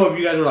 I don't know if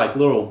you guys are like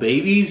little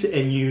babies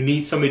and you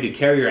need somebody to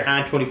carry your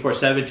hand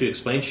 24/7 to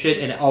explain shit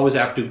and always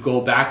have to go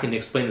back and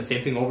explain the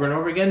same thing over and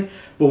over again.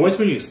 But once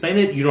when you explain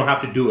it, you don't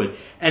have to do it.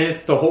 And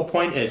it's the whole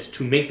point is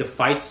to make the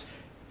fights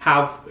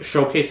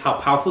showcase how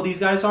powerful these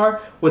guys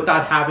are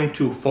without having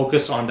to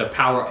focus on their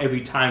power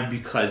every time,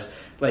 because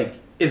like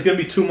it's going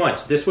to be too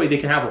much. This way they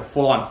can have a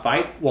full-on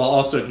fight while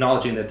also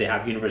acknowledging that they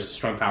have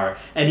universe-destroying power.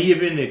 And he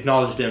even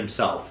acknowledged it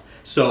himself.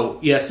 So,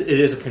 yes, it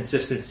is a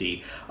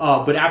consistency.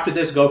 But after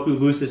this, Goku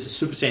loses his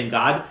Super Saiyan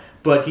God.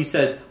 But he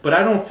says, but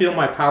I don't feel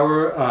my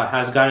power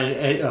has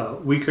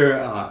gotten weaker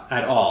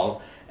at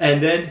all.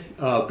 And then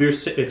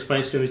Beerus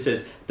explains to him, he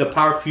says, the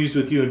power fused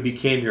with you and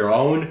became your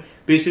own.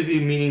 Basically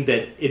meaning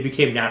that it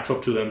became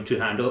natural to him to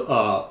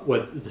handle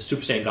what the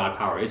Super Saiyan God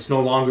power. It's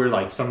no longer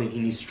like something he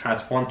needs to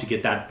transform to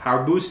get that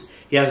power boost.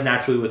 He has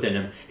naturally within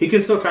him. He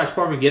can still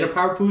transform and get a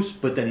power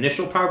boost, but the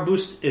initial power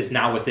boost is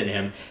now within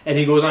him. And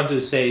he goes on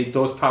to say,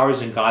 those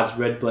powers in God's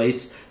red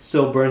blaze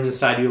still burns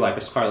inside you like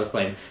a scarlet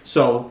flame.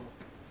 So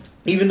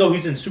even though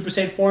he's in Super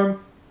Saiyan form,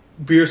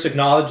 Beerus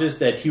acknowledges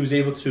that he was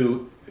able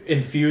to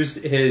infuse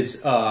his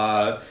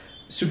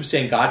Super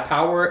Saiyan God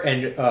power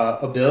and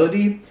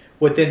ability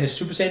within his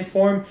Super Saiyan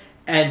form,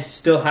 and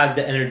still has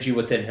the energy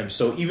within him.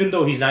 So even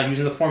though he's not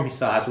using the form, he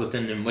still has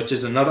within him, which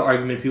is another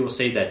argument. People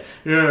say that,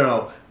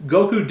 no.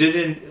 Goku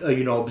didn't,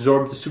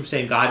 absorb the Super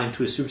Saiyan God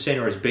into his Super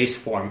Saiyan or his base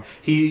form.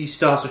 He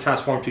still has to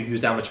transform to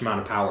use that much amount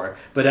of power.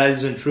 But that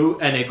isn't true,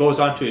 and it goes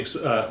on to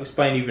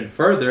explain even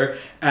further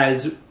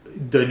as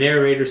the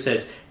narrator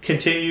says,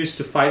 continues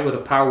to fight with a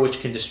power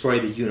which can destroy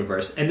the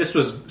universe. And this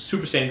was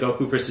Super Saiyan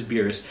Goku versus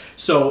Beerus.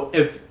 So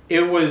if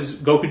it was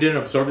Goku didn't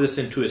absorb this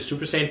into his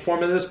Super Saiyan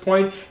form at this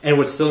point and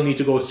would still need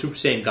to go with Super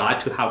Saiyan God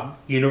to have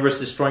universe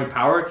destroying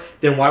power,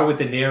 then why would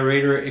the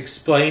narrator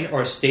explain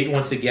or state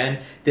once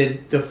again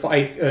that the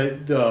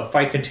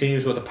fight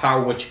continues with a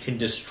power which can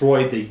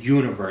destroy the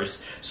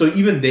universe? So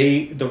even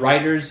the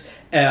writers,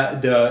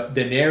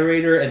 the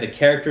narrator and the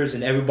characters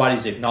and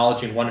everybody's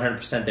acknowledging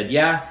 100%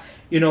 that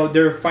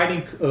they're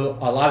fighting a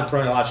lot and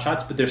throwing a lot of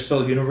shots, but they're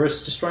still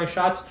universe-destroying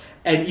shots.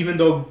 And even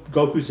though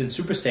Goku's in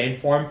Super Saiyan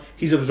form,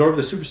 he's absorbed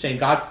the Super Saiyan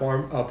God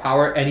form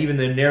power, and even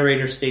the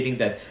narrator stating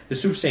that the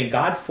Super Saiyan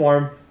God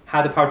form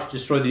had the power to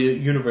destroy the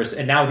universe,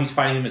 and now he's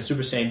fighting him in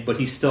Super Saiyan, but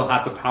he still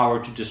has the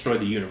power to destroy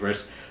the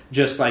universe,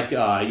 just like,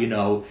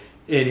 in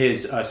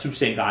his Super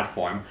Saiyan God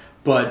form.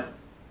 But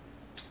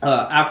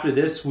after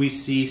this, we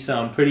see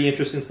some pretty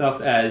interesting stuff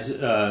as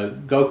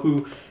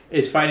Goku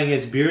is fighting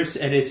against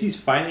Beerus, and as he's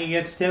fighting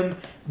against him,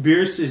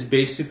 Beerus is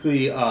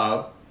basically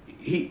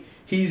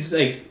he's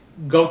like,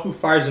 Goku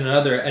fires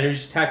another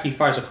energy attack. He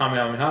fires a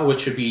Kamehameha,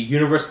 which should be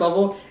universe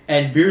level,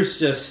 and Beerus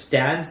just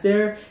stands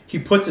there. He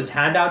puts his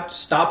hand out,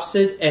 stops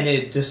it, and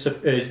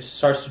it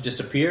starts to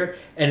disappear,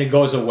 and it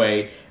goes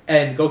away.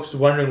 And Goku's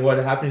wondering what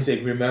happened. He's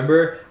like,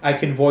 remember, I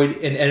can void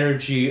an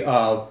energy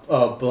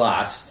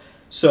blast.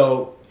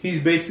 So he's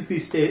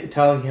basically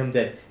telling him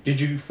that, did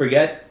you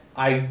forget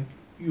I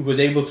was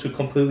able to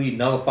completely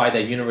nullify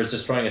that universe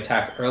destroying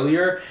attack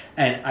earlier,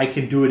 and I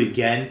can do it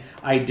again.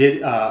 I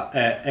did,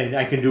 and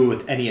I can do it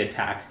with any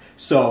attack.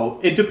 So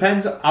it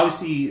depends.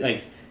 Obviously,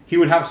 like, he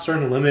would have a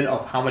certain limit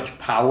of how much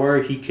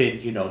power he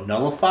could,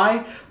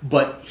 nullify,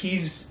 but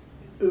he's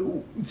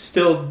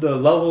still, the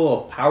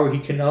level of power he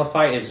can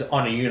nullify is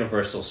on a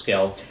universal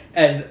scale.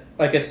 And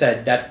like I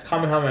said, that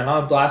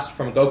Kamehameha blast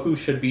from Goku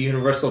should be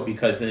universal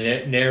because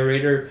the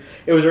narrator,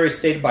 it was already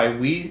stated by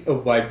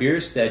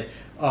Beerus that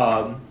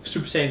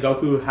Super Saiyan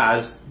Goku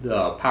has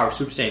the power of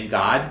Super Saiyan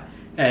God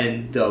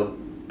and the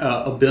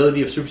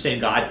ability of Super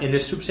Saiyan God in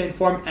his Super Saiyan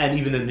form, and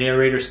even the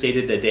narrator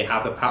stated that they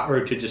have the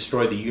power to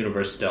destroy the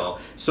universe still.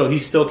 So he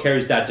still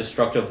carries that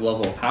destructive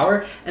level of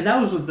power, and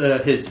that was with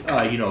his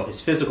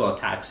physical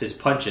attacks, his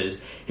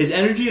punches. His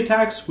energy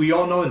attacks, we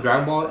all know in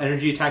Dragon Ball,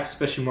 energy attacks,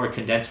 especially more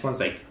condensed ones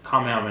like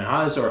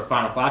Kamehamehas or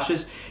Final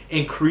Flashes,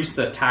 increase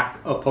the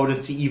attack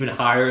potency even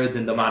higher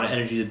than the amount of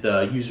energy that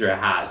the user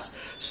has.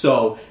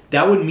 So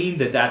that would mean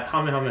that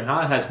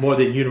Kamehameha has more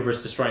than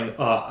universe-destroying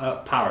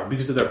power.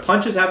 Because if their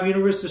punches have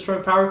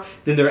universe-destroying power,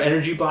 then their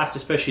energy blasts,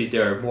 especially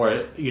their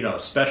more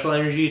special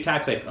energy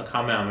attacks like a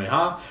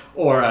Kamehameha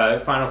or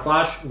a Final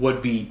Flash,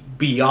 would be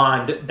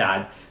beyond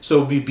that. So it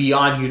would be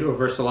beyond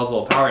universal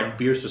level of power, and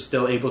Beerus was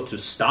still able to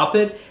stop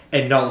it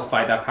and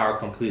nullify that power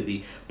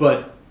completely.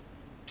 But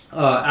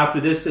after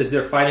this, as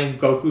they're fighting,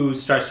 Goku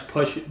starts to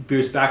push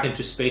Beerus back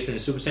into space in a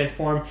Super Saiyan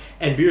form,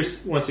 and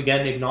Beerus once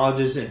again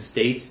acknowledges and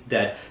states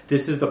that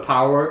this is the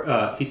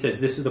power, he says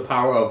this is the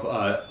power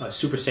of a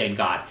Super Saiyan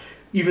God,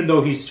 even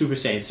though he's Super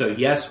Saiyan. So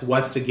yes,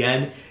 once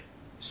again,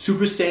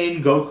 Super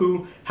Saiyan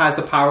Goku has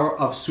the power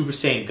of Super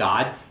Saiyan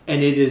God,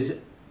 and it is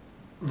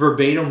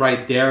verbatim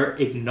right there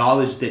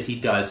acknowledged that he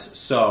does.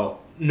 So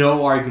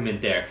no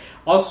argument there.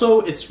 Also,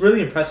 it's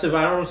really impressive.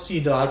 I don't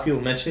see a lot of people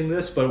mentioning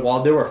this, but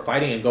while they were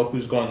fighting and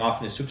Goku's going off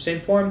in his Super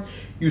Saiyan form,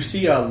 you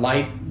see a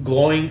light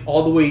glowing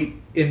all the way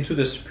into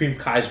the Supreme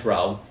Kai's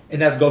realm,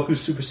 and that's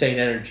Goku's Super Saiyan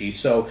energy.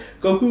 So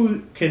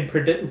Goku can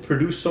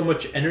produce so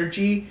much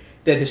energy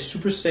that his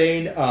Super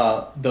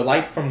Saiyan, the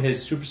light from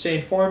his Super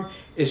Saiyan form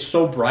is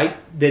so bright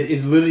that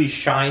it literally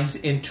shines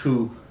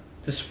into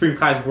the Supreme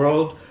Kai's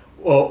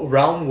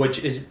realm, which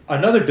is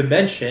another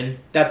dimension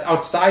that's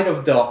outside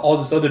of all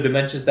those other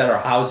dimensions that are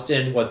housed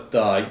in what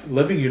the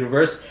living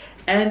universe,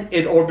 and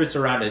it orbits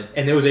around it,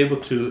 and it was able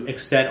to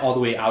extend all the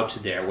way out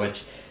to there,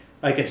 which,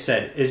 like I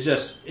said, is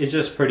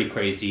just pretty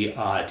crazy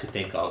to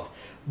think of.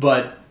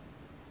 But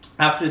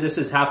after this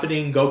is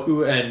happening,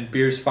 Goku and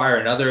Beerus fire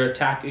another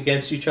attack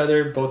against each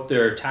other, both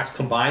their attacks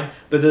combined,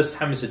 but this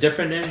time it's a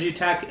different energy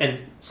attack, and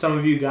some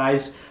of you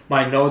guys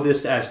might know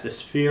this as the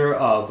Sphere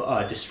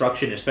of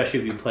Destruction,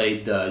 especially if you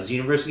played the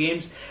Xenoverse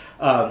games.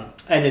 And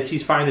as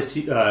he's firing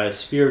the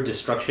Sphere of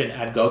Destruction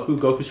at Goku,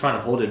 Goku's trying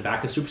to hold it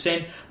back in Super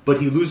Saiyan, but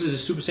he loses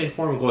his Super Saiyan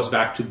form and goes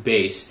back to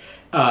base.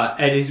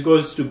 And as he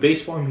goes to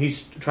base form,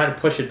 he's trying to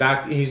push it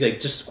back, and he's like,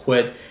 just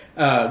quit.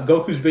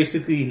 Goku's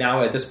basically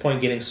now at this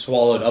point getting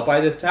swallowed up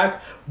by the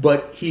attack,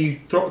 but he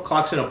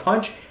clocks in a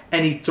punch,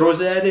 and he throws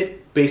it at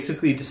it,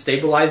 basically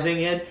destabilizing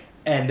it,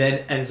 and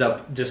then ends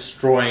up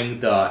destroying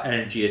the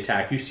energy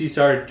attack. You see it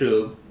started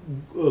to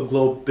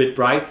glow a bit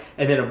bright,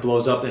 and then it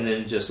blows up, and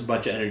then just a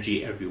bunch of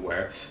energy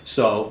everywhere.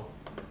 So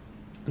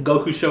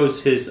Goku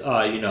shows his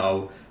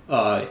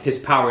his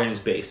power in his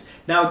base.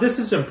 Now this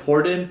is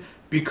important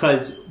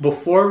because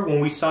before, when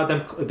we saw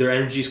their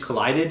energies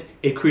collided,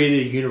 it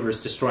created a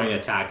universe-destroying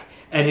attack,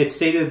 and it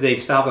stated they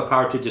still have the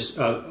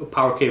power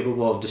power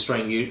capable of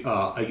destroying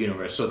a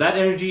universe. So that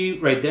energy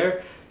right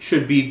there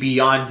should be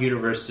beyond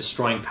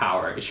universe-destroying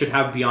power. It should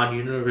have beyond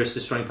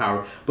universe-destroying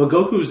power. But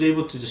Goku is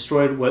able to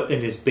destroy it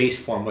in his base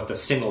form with a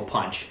single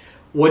punch.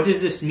 What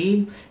does this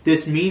mean?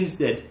 This means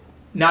that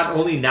not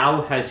only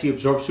now has he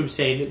absorbed Super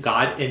Saiyan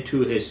God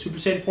into his Super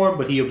Saiyan form,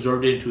 but he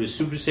absorbed it into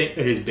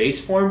his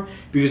base form,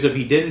 because if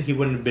he didn't, he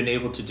wouldn't have been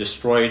able to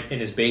destroy it in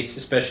his base,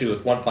 especially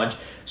with one punch.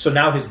 So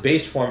now his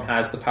base form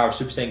has the power of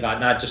Super Saiyan God,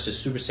 not just his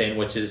Super Saiyan,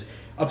 which is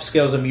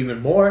upscales him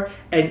even more.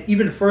 And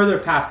even further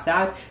past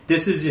that,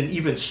 this is an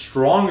even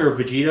stronger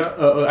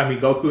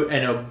Goku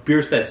and a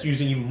Beerus that's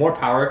using even more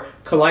power,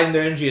 colliding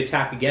their energy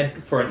attack again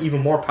for an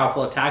even more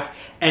powerful attack.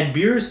 And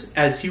Beerus,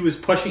 as he was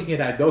pushing it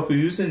at Goku,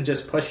 he wasn't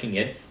just pushing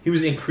it, he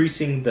was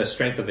increasing the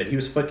strength of it. He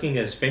was flicking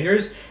his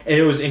fingers, and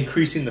it was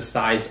increasing the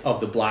size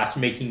of the blast,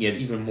 making it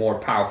even more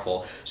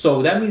powerful.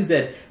 So that means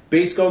that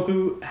base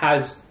Goku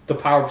has the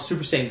power of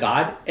Super Saiyan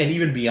God, and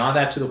even beyond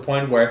that, to the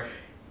point where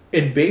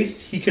in base,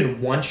 he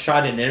can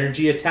one-shot an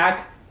energy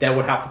attack that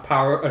would have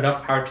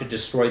enough power to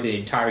destroy the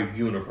entire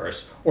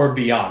universe, or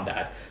beyond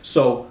that.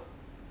 So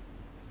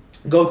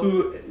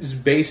Goku's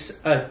base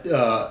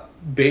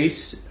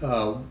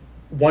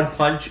one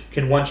punch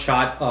can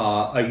one-shot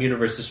a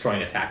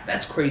universe-destroying attack.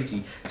 That's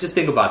crazy. Just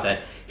think about that.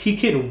 He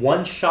can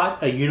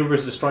one-shot a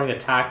universe-destroying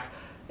attack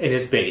in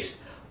his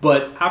base.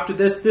 But after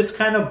this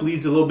kind of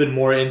bleeds a little bit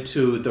more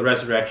into the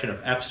Resurrection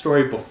of F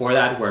story before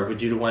that, where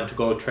Vegeta went to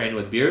go train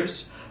with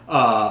Beerus,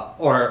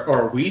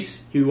 or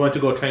Whis. He went to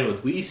go train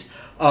with Whis.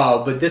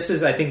 But this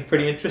is, I think,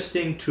 pretty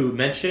interesting to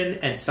mention,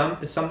 and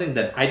something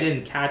that I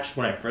didn't catch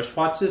when I first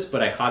watched this,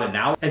 but I caught it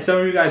now. And some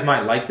of you guys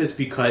might like this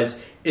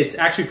because it's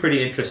actually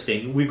pretty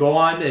interesting. We go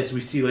on, as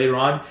we see later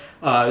on,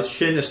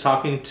 Shin is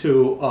talking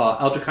to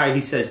Elder Kai.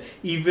 He says,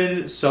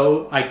 "Even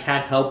so, I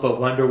can't help but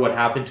wonder what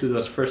happened to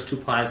those first two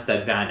planets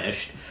that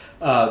vanished."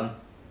 And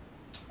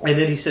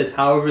then he says,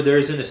 "However, there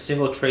isn't a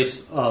single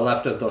trace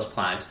left of those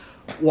planets."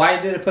 Why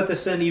did I put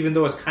this in, even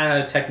though it's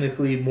kind of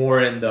technically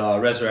more in the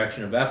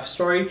Resurrection of F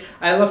story?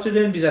 I left it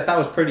in because I thought it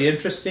was pretty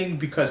interesting,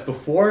 because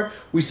before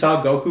we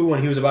saw Goku,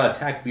 when he was about to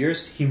attack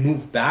Beerus, he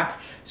moved back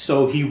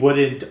so he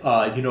wouldn't,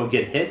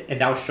 get hit,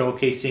 and that was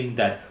showcasing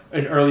that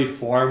an early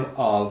form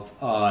of,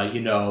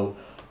 Ultra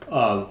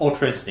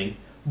Instinct.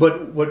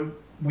 But what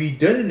we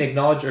didn't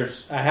acknowledge, or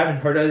I haven't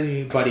heard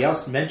anybody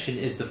else mention,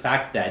 is the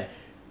fact that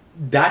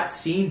that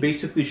scene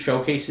basically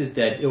showcases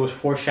that it was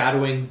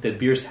foreshadowing that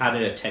Beerus had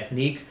a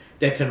technique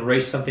that can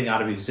raise something out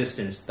of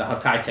existence, the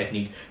Hakai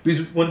technique.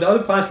 Because when the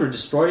other planets were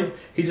destroyed,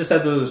 he just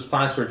said that those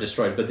planets were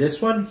destroyed. But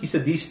this one, he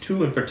said these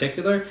two in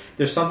particular,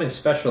 there's something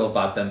special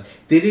about them.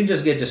 They didn't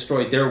just get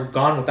destroyed, they're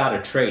gone without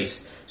a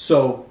trace.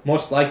 So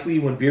most likely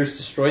when Beerus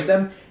destroyed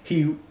them,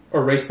 he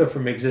erased them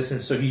from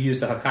existence, so he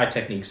used the Hakai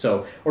technique.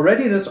 So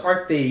already in this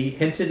arc, they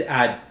hinted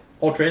at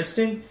Ultra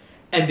Instinct,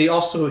 and they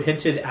also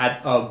hinted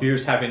at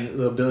Beerus having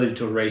the ability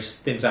to erase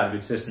things out of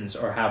existence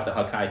or have the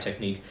Hakai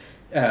technique.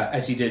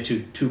 As he did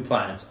to two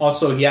planets.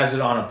 Also, he has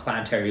it on a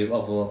planetary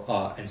level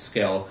and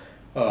scale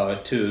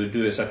to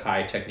do his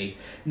Hakai technique.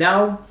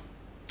 Now,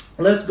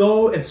 let's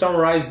go and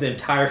summarize the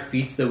entire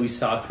feats that we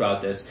saw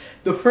throughout this.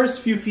 The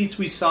first few feats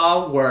we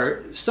saw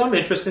were some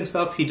interesting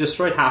stuff. He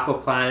destroyed half a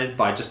planet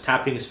by just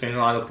tapping his finger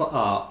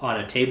on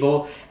a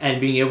table and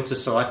being able to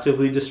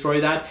selectively destroy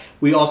that.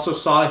 We also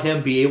saw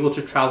him be able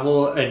to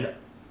travel an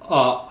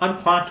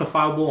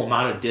unquantifiable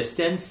amount of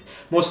distance,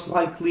 most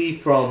likely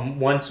from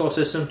one solar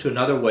system to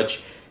another,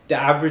 which the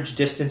average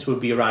distance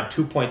would be around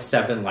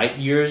 2.7 light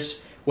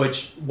years,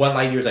 which 1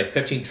 light year is like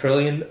 15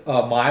 trillion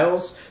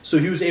miles. So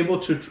he was able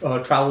to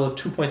travel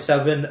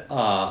 2.7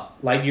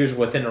 light years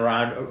within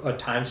around a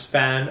time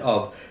span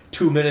of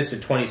 2 minutes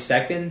and 20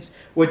 seconds,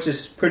 which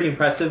is pretty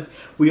impressive.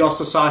 We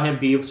also saw him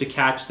be able to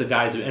catch the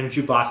guys of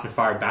Energy Blast and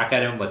fire back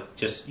at him with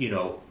just,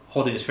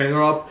 holding his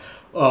finger up.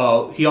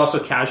 He also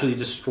casually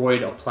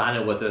destroyed a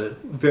planet with a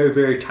very,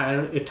 very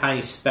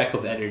tiny speck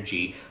of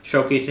energy,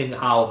 showcasing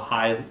how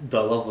high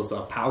the levels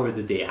of power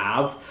that they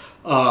have.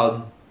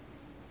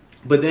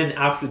 But then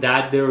after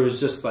that, there was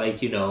just like,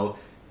 Goku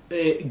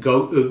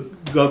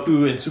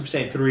in Super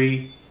Saiyan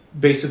 3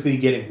 basically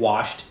getting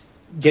washed,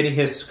 getting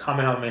his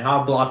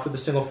Kamehameha blocked with a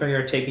single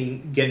finger,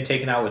 getting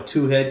taken out with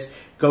 2 hits.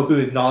 Goku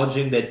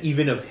acknowledging that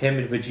even if him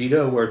and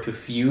Vegeta were to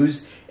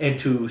fuse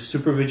into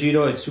Super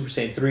Vegeta and Super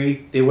Saiyan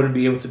 3, they wouldn't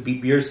be able to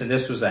beat Beerus, and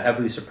this was a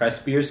heavily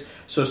suppressed Beerus.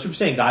 So Super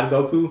Saiyan God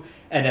Goku,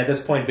 and at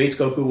this point, base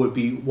Goku would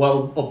be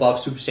well above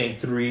Super Saiyan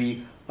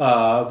 3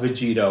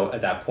 Vegeta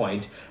at that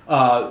point.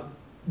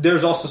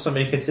 There's also some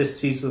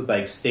inconsistencies with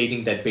like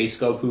stating that base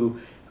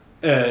Goku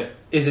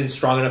isn't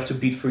strong enough to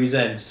beat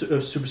Frieza, and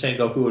Super Saiyan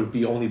Goku would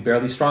be only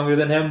barely stronger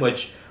than him,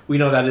 which we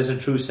know that isn't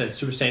true, since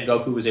Super Saiyan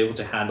Goku was able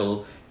to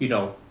handle,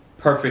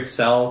 Perfect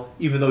Cell,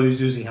 even though he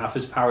was using half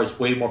his power, is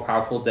way more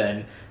powerful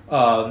than,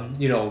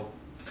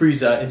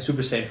 Frieza in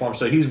Super Saiyan form.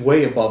 So he's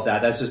way above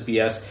that. That's just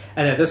BS.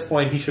 And at this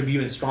point, he should be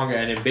even stronger.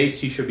 And in base,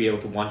 he should be able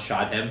to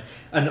one-shot him.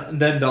 And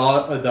then the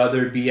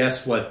other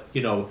BS with,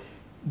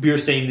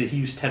 Beerus saying that he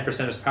used 10%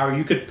 of his power,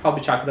 you could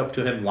probably chalk it up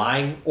to him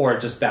lying or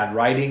just bad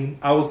writing.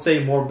 I would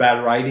say more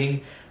bad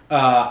writing.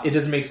 It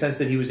doesn't make sense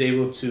that he was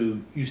able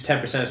to use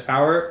 10% of his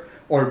power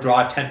or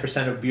draw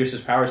 10% of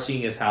Beerus' power,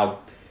 seeing as how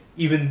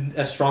even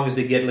as strong as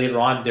they get later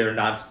on, they're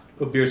not.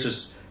 Beerus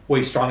is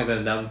way stronger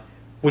than them,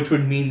 which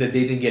would mean that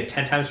they didn't get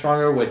 10 times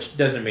stronger, which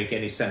doesn't make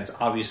any sense,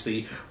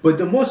 obviously. But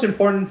the most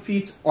important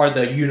feats are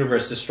the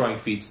universe-destroying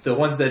feats, the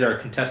ones that are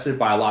contested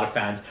by a lot of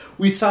fans.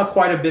 We saw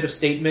quite a bit of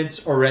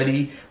statements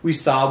already. We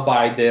saw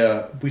by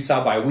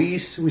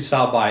Whis, we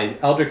saw by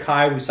Elder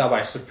Kai, we saw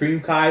by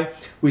Supreme Kai,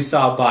 we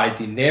saw by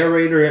the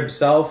narrator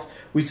himself.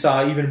 We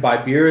saw even by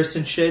Beerus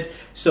and shit.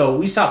 So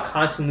we saw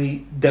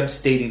constantly them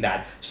stating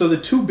that. So the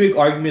two big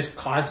arguments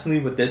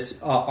constantly with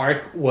this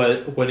arc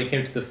when it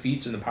came to the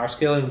feats and the power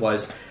scaling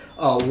was,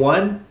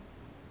 one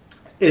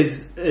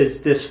is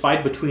this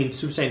fight between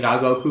Super Saiyan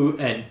God Goku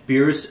and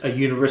Beerus, a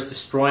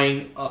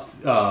universe-destroying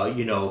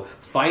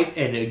fight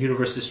and a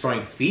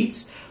universe-destroying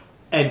feats.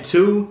 And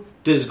 2,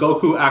 does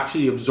Goku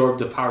actually absorb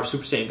the power of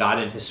Super Saiyan God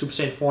in his Super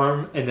Saiyan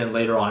form and then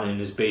later on in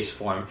his base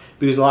form?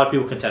 Because a lot of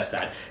people contest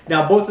that.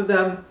 Now, both of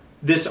them,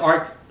 this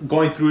arc,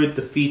 going through it,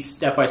 the feats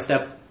step by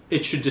step,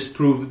 it should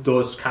disprove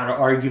those counter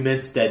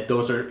arguments that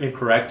those are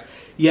incorrect.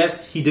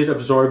 Yes, he did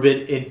absorb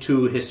it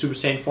into his Super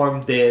Saiyan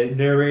form. The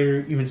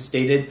narrator even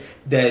stated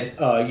that,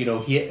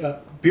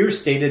 Beerus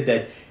stated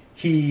that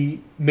he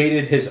made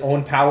it his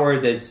own power.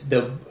 That's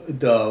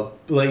the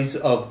blaze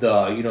of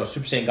the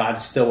Super Saiyan God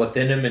is still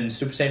within him in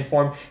Super Saiyan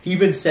form. He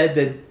even said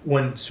that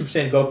when Super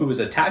Saiyan Goku was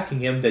attacking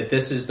him, that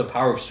this is the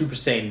power of Super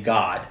Saiyan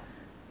God.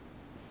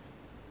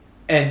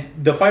 And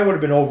the fight would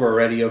have been over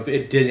already if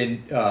it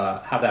didn't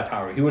have that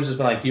power. He would have just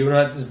been like, you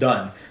know what, it's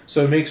done.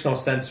 So it makes no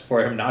sense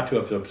for him not to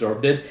have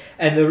absorbed it.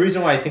 And the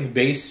reason why I think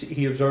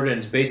he absorbed it in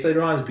his base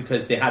later on is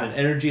because they had an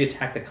energy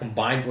attack that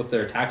combined with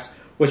their attacks,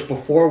 which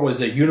before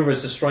was a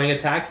universe-destroying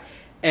attack.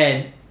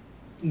 And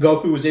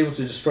Goku was able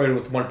to destroy it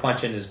with one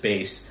punch in his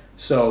base.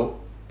 So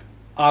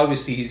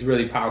obviously he's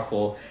really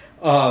powerful.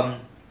 And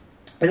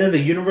then the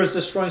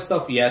universe-destroying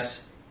stuff,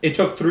 yes. It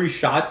took 3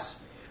 shots.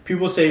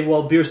 People say,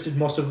 well, Beerus did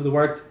most of the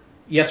work.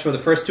 Yes, for the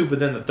first 2, but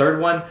then the third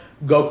one,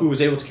 Goku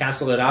was able to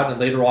cancel it out, and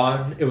later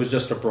on, it was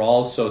just a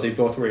brawl, so they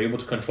both were able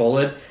to control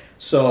it.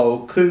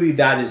 So clearly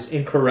that is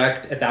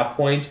incorrect at that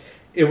point.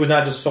 It was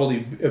not just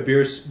solely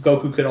Beerus.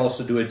 Goku could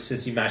also do it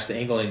since he matched the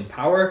angle and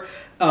power.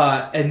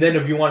 And then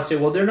if you want to say,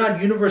 well, they're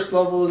not universe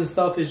level and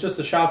stuff, it's just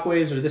the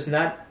shockwaves or this and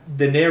that,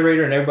 the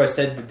narrator and everybody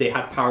said that they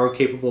had power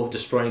capable of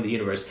destroying the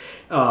universe.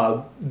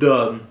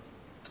 The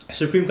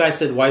Supreme Guy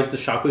said, why is the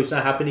shockwaves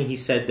not happening? He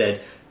said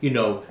that,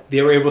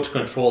 they were able to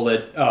control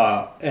it,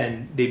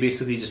 and they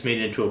basically just made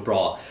it into a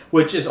brawl,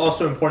 which is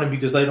also important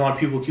because later on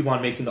people keep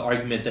on making the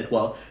argument that,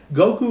 well,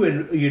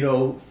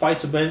 Goku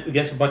fights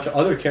against a bunch of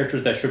other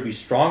characters that should be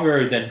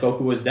stronger than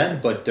Goku was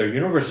then, but their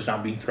universe is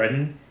not being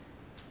threatened.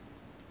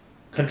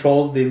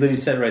 Controlled, they literally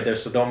said right there,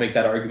 so don't make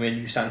that argument.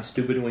 You sound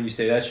stupid when you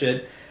say that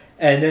shit.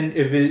 And then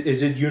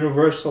is it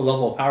universal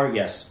level of power?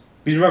 Yes.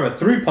 Because remember,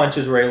 3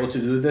 punches were able to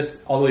do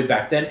this all the way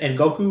back then, and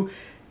Goku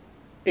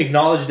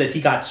acknowledged that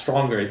he got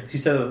stronger. He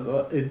said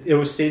it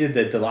was stated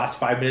that the last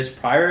 5 minutes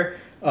prior,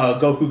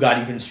 Goku got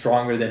even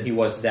stronger than he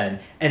was then.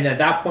 And at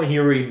that point, he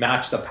already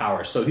matched the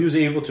power. So he was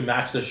able to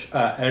match the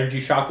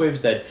energy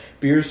shockwaves that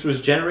Beerus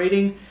was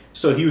generating.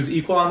 So he was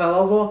equal on that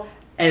level.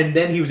 And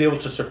then he was able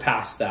to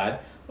surpass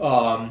that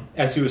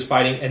as he was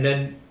fighting. And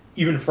then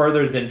even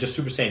further than just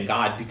Super Saiyan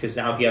God, because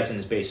now he has in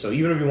his base. So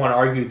even if you want to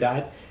argue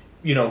that,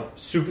 he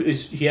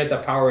has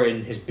that power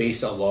in his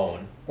base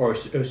alone, or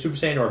Super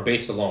Saiyan or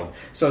base alone.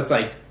 So it's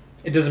like,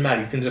 it doesn't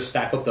matter. You can just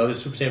stack up the other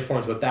Super Saiyan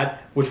forms with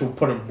that, which will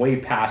put him way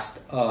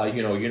past,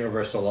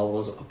 universal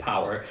levels of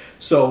power.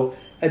 So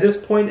at this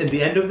point, at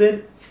the end of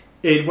it,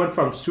 it went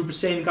from Super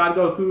Saiyan God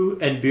Goku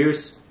and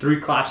Beerus,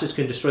 3 clashes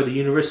can destroy the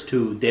universe,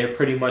 to they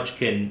pretty much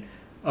can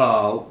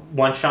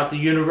one-shot the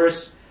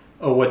universe.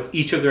 With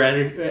each of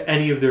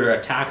any of their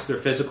attacks, their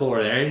physical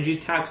or their energy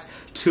attacks,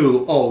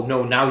 to, oh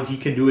no, now he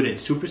can do it in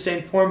Super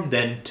Saiyan form,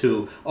 then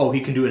to, oh,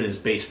 he can do it in his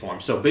base form.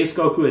 So base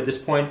Goku at this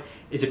point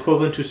is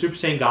equivalent to Super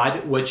Saiyan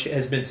God, which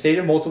has been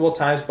stated multiple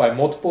times by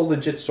multiple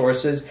legit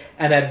sources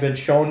and had been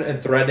shown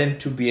and threatened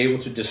to be able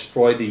to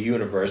destroy the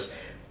universe.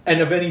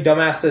 And if any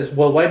dumbass says,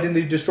 well, why didn't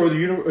they destroy the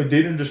universe?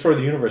 They didn't destroy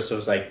the universe. So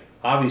it's like,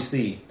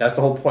 obviously, that's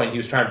the whole point. He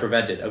was trying to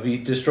prevent it. If he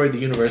destroyed the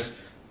universe,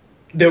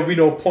 there would be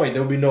no point.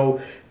 There would be no...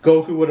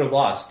 Goku would have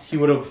lost. He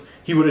would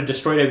have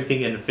destroyed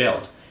everything and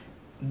failed.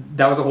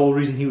 That was the whole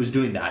reason he was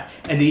doing that.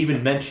 And they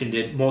even mentioned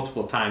it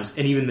multiple times.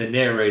 And even the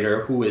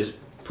narrator, who is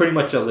pretty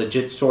much a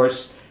legit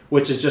source,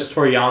 which is just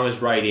Toriyama's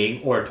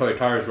writing or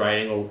Toyotaro's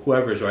writing or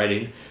whoever's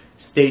writing,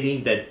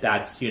 stating that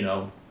that's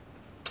the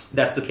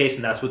case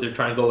and that's what they're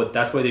trying to go with.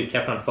 That's why they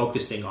kept on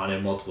focusing on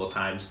it multiple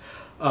times.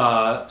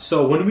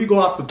 So when we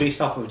go based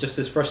off of just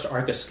this first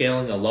arc of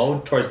scaling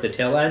alone towards the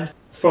tail end,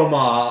 from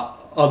a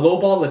low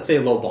ball, let's say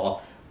low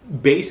ball,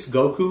 base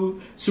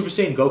Goku, Super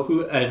Saiyan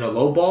Goku and a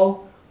low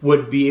ball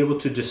would be able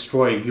to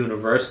destroy a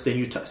universe. Then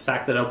you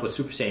stack that up with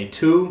Super Saiyan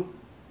 2,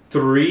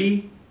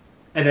 3,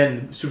 and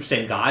then Super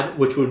Saiyan God,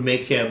 which would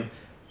make him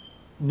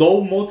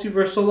low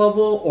multiversal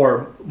level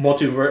or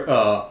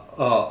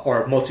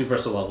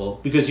multiversal level,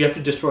 because you have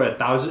to destroy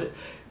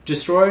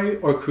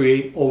or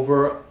create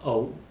over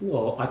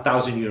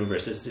 1,000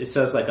 universes. It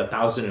says like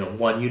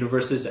 1,001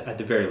 universes at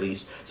the very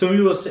least. Some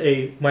people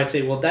might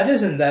say, well, that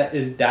isn't that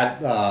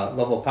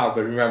level of power.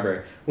 But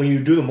remember, when you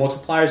do the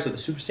multipliers of the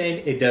Super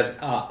Saiyan, it does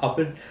up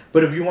it.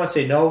 But if you want to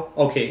say no,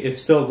 okay, it's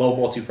still low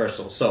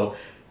multiversal. So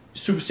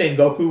Super Saiyan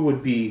Goku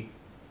would be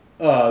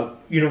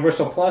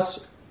universal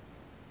plus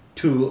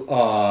to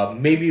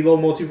maybe low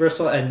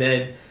multiversal, and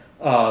then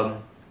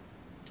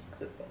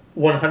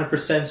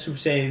 100% Super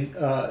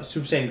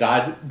Saiyan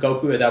God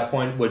Goku at that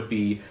point would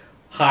be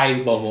high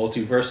low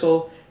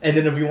multiversal. And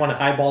then if you want to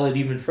highball it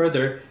even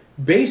further,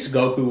 base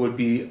Goku would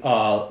be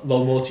low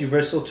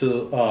multiversal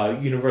to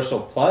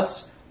universal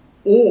plus,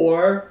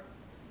 or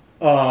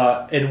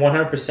in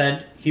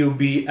 100% he would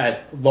be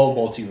at low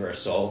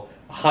multiversal,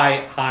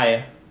 high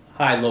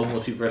low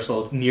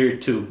multiversal, near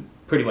to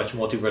pretty much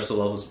multiversal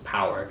levels of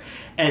power.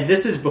 And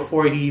this is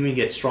before he even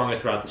gets stronger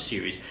throughout the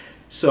series.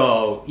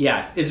 So,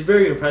 yeah, it's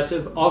very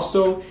impressive.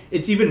 Also,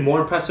 it's even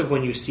more impressive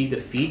when you see the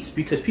feats,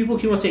 because people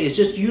keep on saying, it's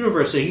just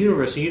universe, a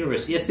universe, a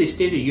universe. Yes, they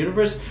stated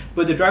universe,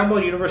 but the Dragon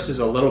Ball universe is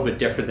a little bit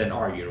different than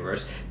our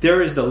universe.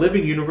 There is the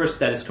living universe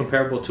that is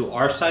comparable to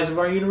our size of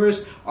our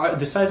universe.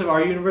 The size of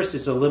our universe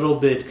is a little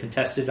bit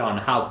contested on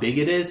how big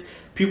it is,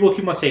 People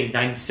keep on saying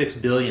 96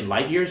 billion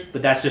light years,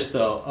 but that's just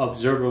the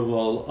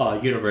observable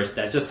universe.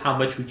 That's just how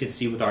much we can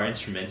see with our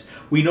instruments.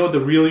 We know the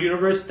real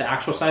universe, the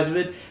actual size of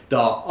it. The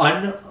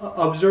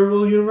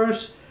unobservable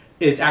universe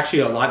is actually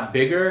a lot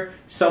bigger.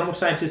 Some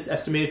scientists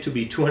estimate it to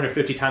be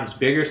 250 times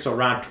bigger, so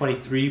around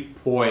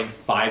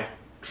 23.5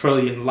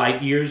 trillion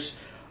light years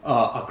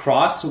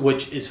across,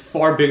 which is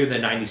far bigger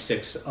than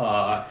 96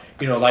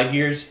 light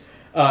years.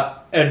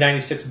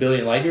 96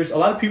 billion light years. A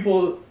lot of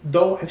people,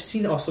 though, I've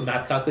seen also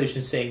math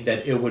calculations saying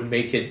that it would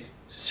make it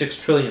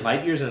 6 trillion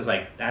light years, and it's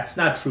like, that's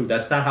not true.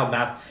 That's not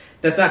how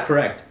that's not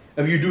correct.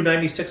 If you do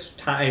 96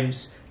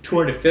 times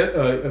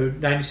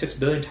 96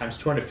 billion times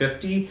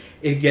 250,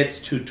 it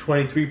gets to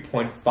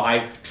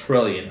 23.5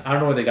 trillion. I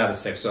don't know where they got the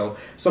 6, so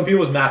some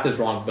people's math is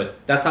wrong, but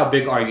that's how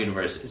big our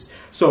universe is.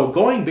 So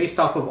going based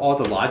off of all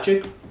the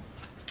logic,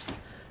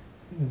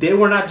 they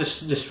were not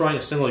just destroying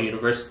a single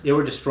universe, they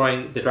were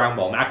destroying the Dragon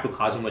Ball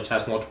macrocosm, which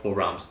has multiple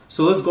realms.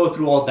 So let's go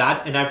through all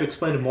that, and I've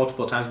explained it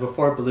multiple times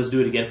before, but let's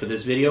do it again for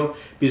this video,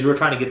 because we're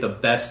trying to get the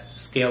best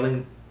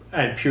scaling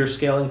and pure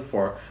scaling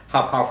for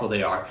how powerful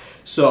they are.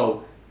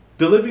 So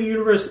the living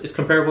universe is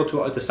comparable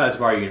to the size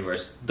of our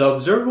universe. The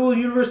observable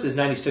universe is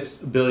 96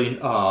 billion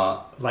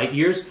light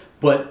years,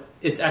 but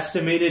it's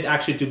estimated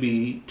actually to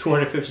be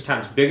 250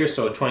 times bigger,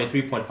 so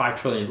 23.5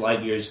 trillion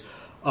light years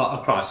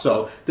across.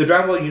 So the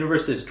Dragon Ball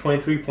universe is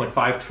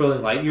 23.5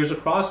 trillion light years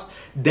across.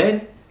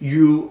 Then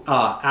you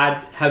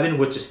add heaven,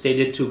 which is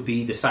stated to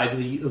be the size of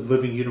the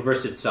living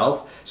universe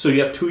itself. So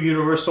you have two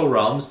universal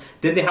realms.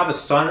 Then they have a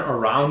sun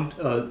around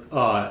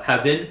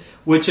heaven,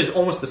 which is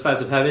almost the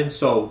size of heaven.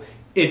 So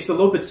it's a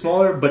little bit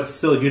smaller, but it's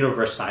still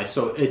universe size.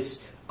 So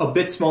it's a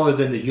bit smaller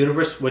than the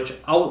universe, which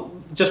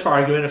just for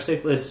argument of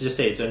sake, let's just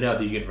say it's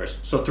another universe.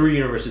 So 3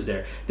 universes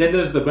there. Then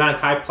there's the Grand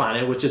Kai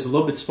planet, which is a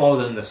little bit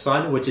smaller than the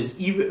sun, which is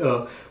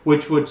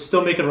which would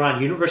still make it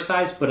around universe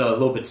size, but a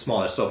little bit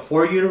smaller. So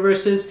 4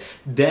 universes.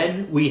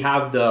 Then we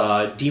have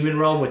the demon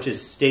realm, which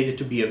is stated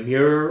to be a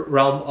mirror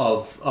realm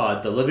of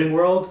the living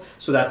world.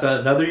 So that's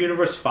another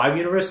universe, 5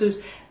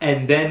 universes.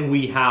 And then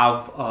we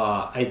have,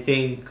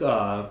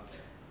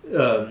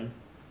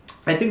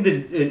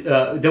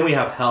 then we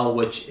have hell,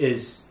 which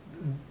is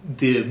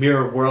the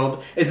mirror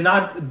world. It's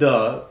not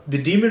the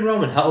demon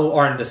realm and hell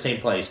are in the same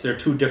place. They're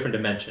 2 different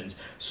dimensions.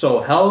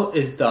 So hell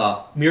is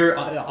the mirror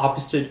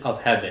opposite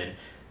of heaven.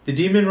 The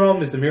demon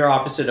realm is the mirror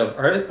opposite of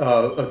earth,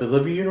 of the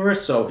living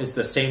universe. So it's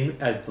the same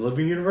as the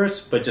living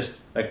universe, but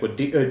just like with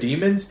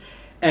demons.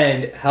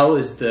 And hell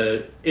is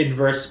the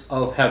inverse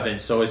of heaven.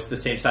 So it's the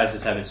same size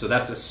as heaven. So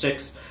that's the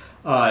 6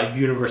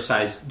 universe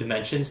size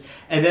dimensions.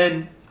 And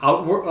then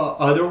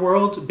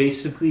Otherworld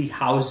basically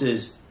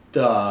houses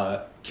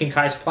the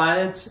Kinkai's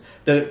planets,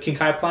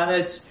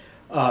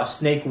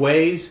 Snake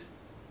Ways,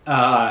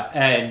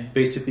 and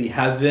basically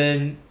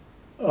Heaven,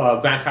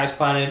 Grand Kai's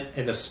planet,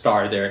 and the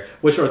star there,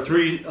 which are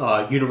 3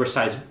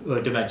 universe-sized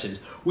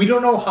dimensions. We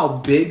don't know how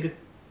big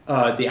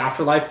the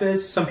afterlife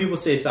is. Some people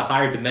say it's a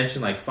higher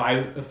dimension, like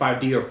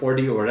 5D or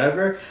 4D or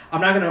whatever.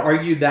 I'm not going to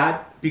argue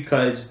that,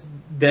 because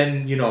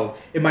then,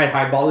 it might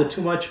highball it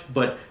too much,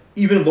 but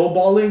even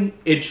lowballing,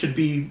 it should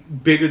be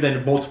bigger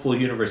than multiple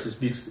universes,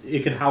 because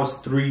it can house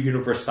 3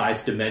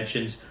 universe-sized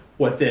dimensions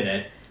within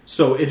it.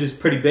 So it is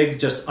pretty big,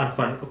 just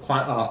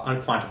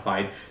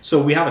unquantified.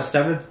 So we have a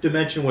 7th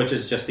dimension, which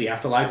is just the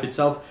afterlife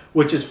itself,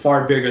 which is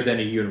far bigger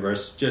than a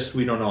universe, just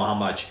we don't know how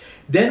much.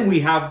 Then we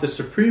have the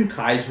Supreme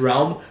Kai's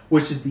realm,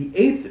 which is the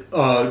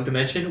 8th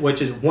dimension,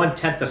 which is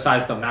 1/10 the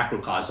size of the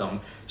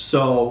macrocosm.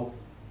 So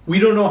we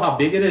don't know how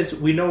big it is.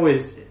 We know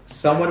it's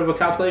somewhat of a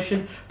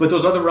calculation, but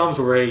those other realms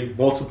were already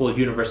multiple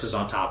universes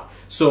on top.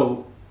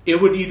 So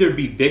it would either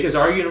be big as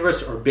our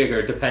universe or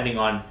bigger, depending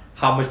on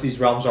how much these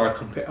realms are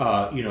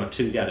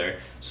together.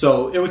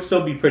 So it would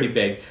still be pretty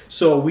big.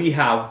 So we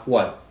have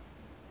what?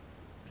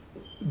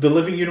 The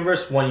living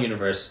universe, 1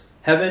 universe.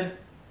 Heaven,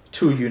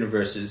 2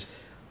 universes.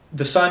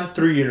 The sun,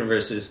 3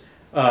 universes.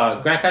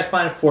 Grand Kai's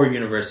planet, 4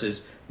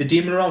 universes. The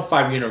demon realm,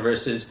 5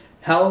 universes.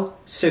 Hell,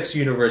 6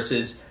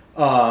 universes.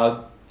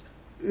 And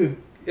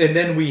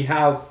then we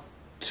have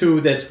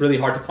 2 that's really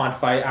hard to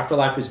quantify.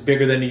 Afterlife is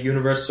bigger than the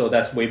universe, so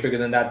that's way bigger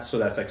than that, so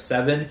that's like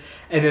 7.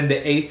 And then the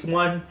 8th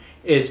one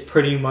is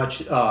pretty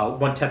much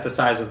 1/10 the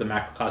size of the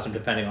macrocosm,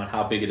 depending on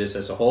how big it is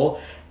as a whole.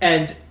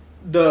 And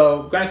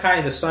the Grand Kai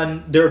and the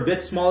sun, they're a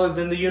bit smaller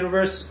than the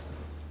universe,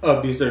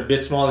 because they're a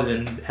bit smaller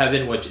than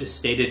heaven, which is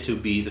stated to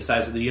be the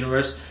size of the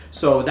universe.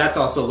 So that's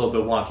also a little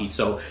bit wonky.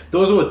 So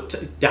those would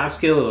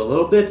downscale it a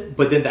little bit,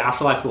 but then the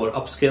afterlife would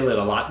upscale it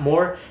a lot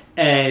more.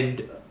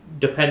 And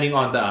depending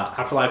on the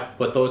afterlife,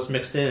 what those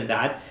mixed in and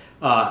that,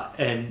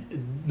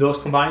 and those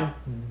combined,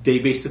 they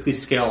basically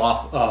scale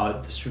off.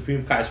 The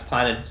Supreme Kai's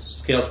planet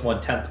scales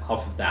 1/10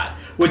 off of that,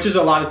 which is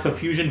a lot of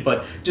confusion.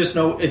 But just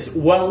know it's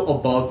well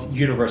above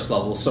universe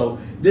level. So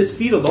this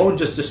feat alone,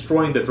 just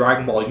destroying the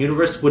Dragon Ball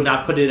universe, would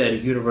not put it at a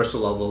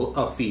universal level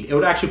of feat. It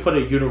would actually put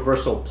a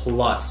universal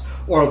plus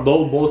or a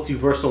low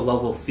multiversal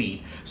level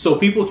feat. So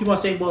people keep on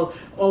saying, well,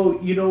 oh,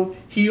 you know,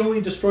 he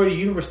only destroyed a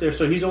universe there,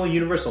 so he's only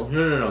universal.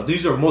 No.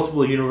 These are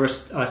multiple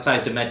universe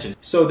size dimensions.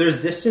 So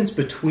there's distance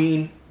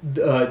between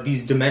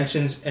these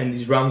dimensions and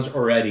these realms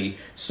already.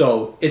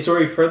 So it's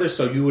already further,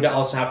 so you would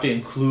also have to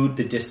include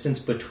the distance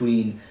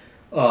between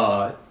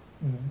where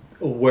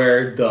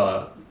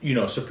the, you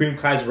know, Supreme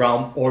Kai's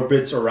realm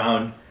orbits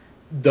around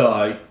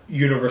the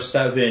Universe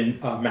 7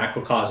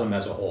 macrocosm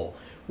as a whole,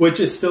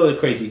 which is still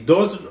crazy.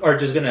 Those are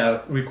just going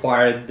to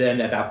require then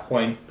at that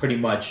point pretty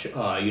much,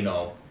 you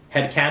know,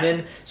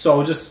 headcanon.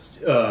 So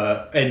just,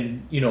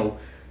 and, you know,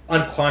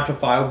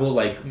 unquantifiable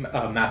like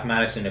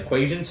mathematics and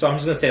equations. So I'm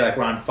just going to say like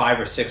around 5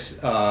 or 6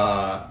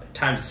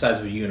 times the size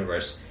of a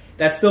universe.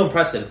 That's still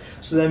impressive.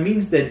 So that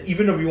means that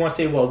even if you want to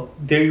say, well,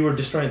 there you were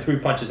destroying 3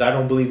 punches, I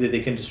don't believe that they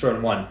can destroy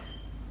in 1.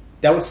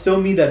 That would still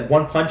mean that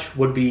 1 punch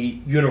would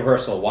be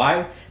universal.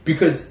 Why?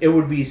 Because it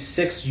would be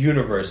 6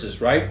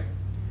 universes, right?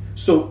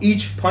 So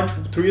each punch,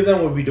 3 of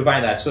them would be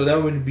dividing that. So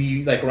that would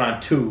be like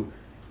around 2.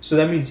 So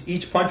that means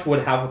each punch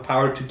would have a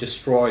power to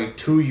destroy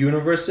 2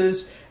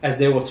 universes, as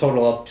they will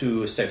total up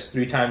to 6.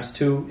 3 times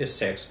 2 is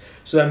 6.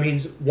 So that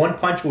means 1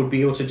 punch would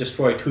be able to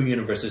destroy 2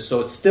 universes.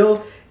 So it's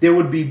still, they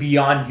would be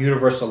beyond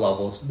universal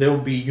levels. There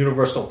would be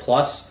universal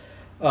plus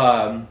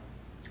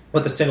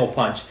with a single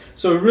punch.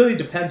 So it really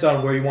depends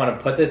on where you want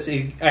to put this.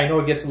 I know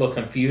it gets a little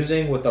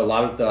confusing with a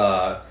lot of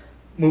the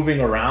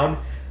moving around.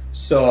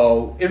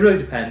 So it really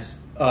depends.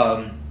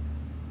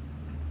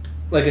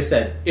 Like I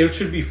said, it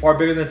should be far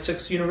bigger than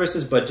 6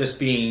 universes, but just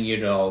being, you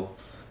know,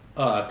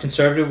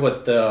 conservative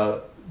with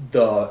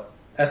the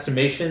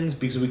estimations,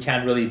 because we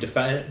can't really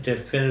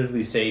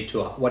definitively say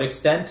to what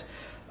extent,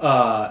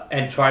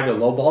 and try to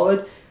lowball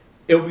it.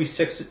 It will be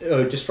 6.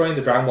 Destroying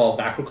the Dragon Ball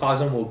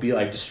macrocosm will be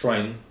like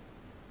destroying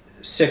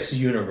 6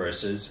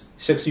 universes.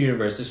 6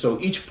 universes. So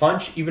each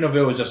punch, even if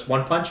it was just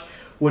 1 punch,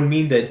 would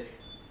mean that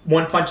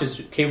 1 punch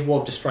is capable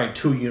of destroying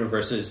 2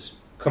 universes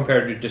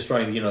compared to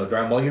destroying, you know, the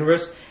Dragon Ball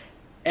universe.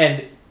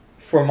 And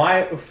for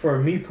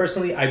me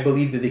personally, I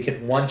believe that they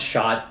could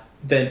one-shot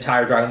the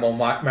entire Dragon Ball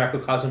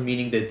macrocosm,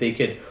 meaning that they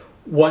could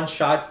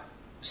one-shot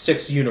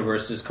 6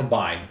 universes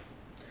combined,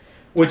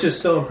 which is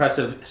still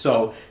impressive.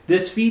 So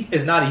this feat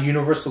is not a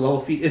universal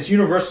level feat. It's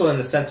universal in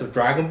the sense of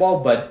Dragon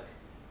Ball, but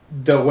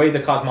the way the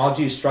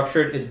cosmology is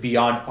structured is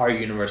beyond our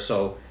universe.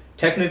 So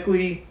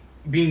technically,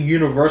 being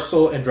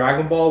universal in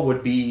Dragon Ball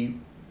would be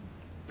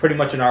pretty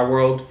much in our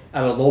world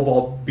at a low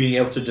ball being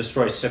able to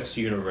destroy 6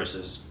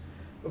 universes.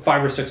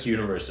 5 or 6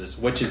 universes,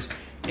 which is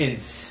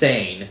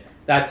insane.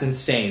 That's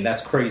insane.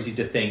 That's crazy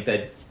to think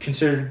that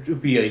considered to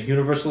be a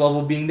universal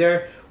level being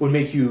there would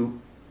make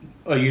you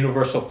a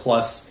universal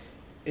plus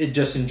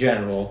just in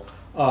general.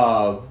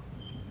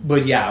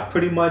 But yeah,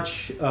 pretty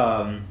much.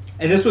 And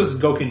this was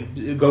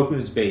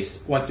Goku's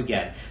base once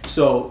again.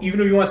 So even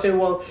if you want to say,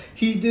 well,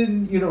 he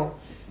didn't, you know,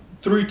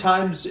 3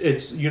 times,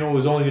 it's, you know, it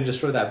was only going to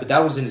destroy that, but that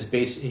was in his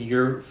base, and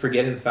you're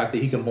forgetting the fact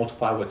that he can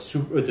multiply with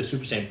the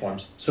Super Saiyan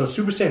forms. So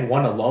Super Saiyan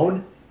 1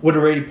 alone would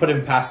already put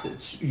him past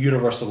its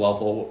universal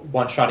level,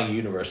 one-shotting a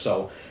universe.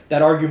 So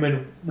that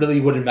argument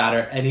really wouldn't matter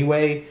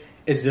anyway.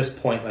 It's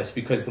just pointless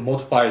because the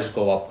multipliers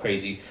go up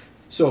crazy.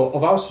 So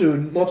if I was to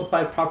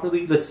multiply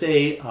properly, let's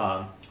say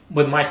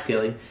with my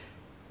scaling,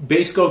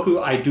 base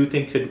Goku I do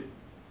think could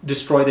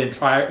destroy the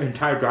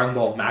entire Dragon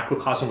Ball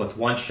macrocosm with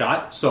 1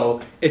 shot. So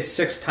it's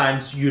 6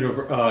 times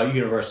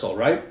universal,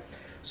 right?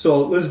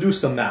 So let's do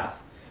some math.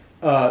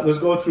 Let's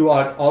go through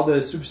all the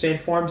Super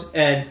Saiyan forms,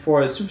 and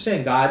for Super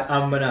Saiyan God,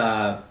 I'm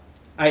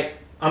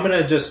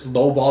gonna just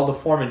lowball the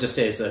form and just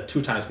say it's a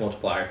 2 times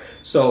multiplier.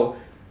 So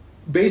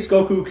base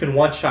Goku can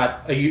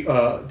one-shot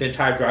the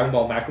entire Dragon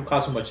Ball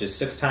macrocosm, which is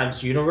 6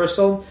 times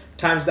universal,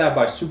 times that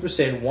by Super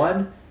Saiyan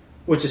 1,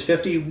 which is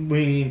 50,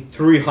 meaning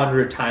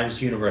 300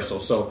 times universal.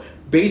 So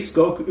base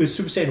Goku,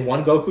 Super Saiyan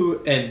 1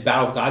 Goku and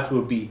Battle of Gods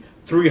would be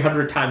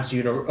 300 times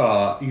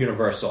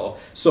universal.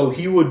 So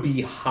he would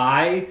be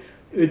high,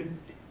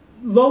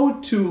 low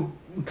to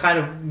kind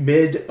of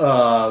mid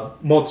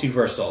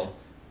multiversal.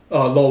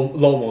 Low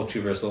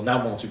multiversal,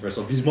 not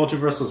multiversal, because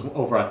multiversal is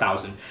over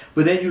 1,000.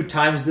 But then you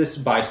times this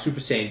by Super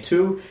Saiyan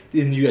 2,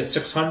 then you get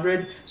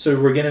 600, so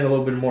we're getting a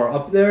little bit more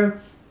up there.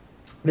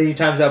 Then you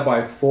times that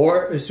by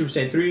 4, Super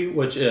Saiyan 3,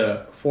 which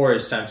 4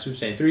 is times Super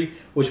Saiyan 3,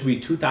 which would be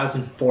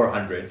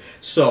 2,400.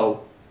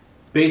 So,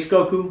 base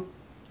Goku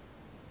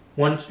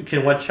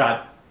can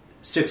one-shot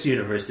 6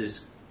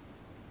 universes.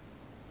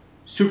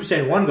 Super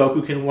Saiyan 1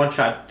 Goku can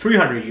one-shot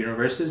 300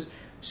 universes.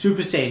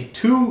 Super Saiyan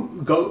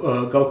 2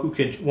 Goku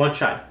can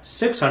one-shot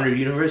 600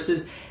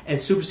 universes.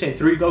 And Super Saiyan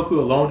 3 Goku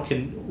alone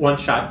can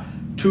one-shot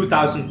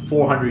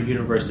 2,400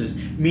 universes.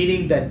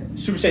 Meaning that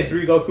Super Saiyan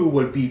 3 Goku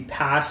would be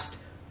past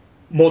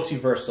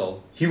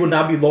multiversal. He would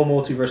not be low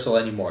multiversal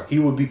anymore. He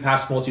would be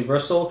past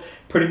multiversal,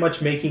 pretty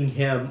much making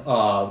him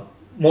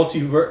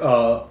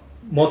multiversal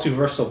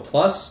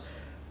plus,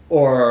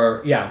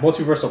 or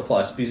multiversal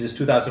plus, because it's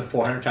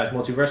 2,400 times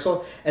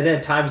multiversal, and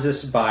then times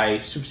this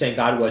by Super Saiyan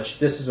God, which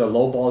this is a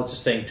low ball,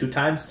 just saying 2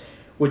 times,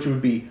 which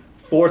would be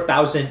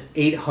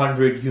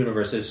 4,800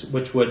 universes,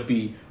 which would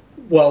be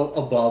well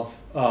above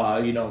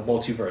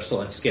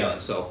multiversal and scaling.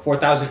 So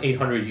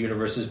 4,800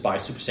 universes by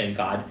Super Saiyan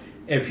God,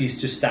 if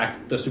he's to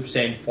stack the Super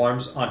Saiyan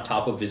forms on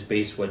top of his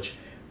base, which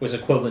was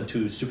equivalent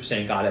to Super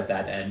Saiyan God at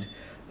that end.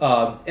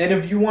 And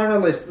if you want to,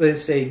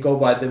 let's say, go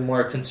by the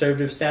more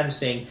conservative standard,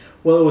 saying,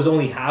 well, it was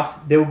only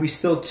half, there will be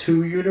still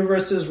 2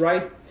 universes,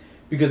 right?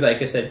 Because,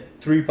 like I said,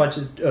 3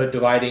 punches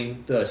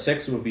dividing the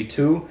 6 would be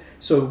 2.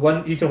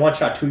 So you can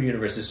one-shot 2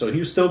 universes. So he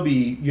would still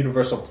be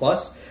universal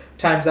plus.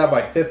 Times that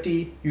by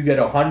 50, you get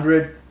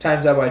 100.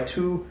 Times that by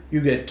 2,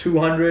 you get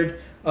 200.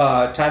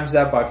 Times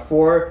that by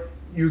 4,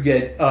 you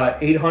get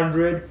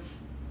 800.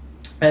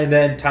 And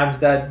then times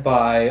that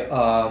by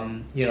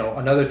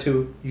another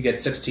 2, you get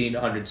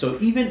 1,600. So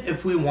even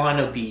if we want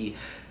to be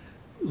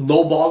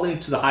lowballing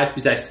to the highest,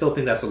 because I still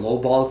think that's a low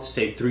ball to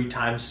say 3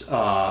 times,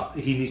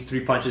 he needs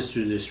 3 punches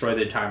to destroy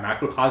the entire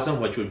macrocosm,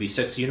 which would be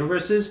 6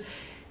 universes.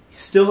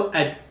 Still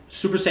at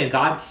Super Saiyan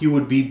God, he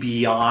would be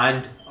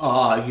beyond,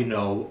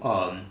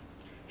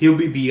 he would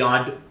be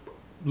beyond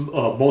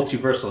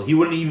multiversal. He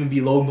wouldn't even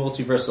be low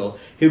multiversal.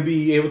 He would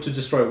be able to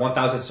destroy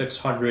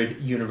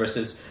 1,600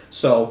 universes.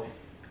 So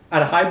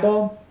at a high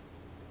ball,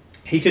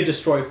 he could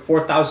destroy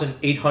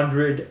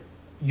 4,800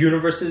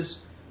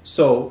 universes.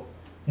 So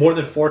more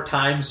than 4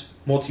 times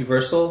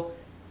multiversal.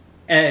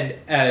 And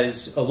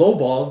as a low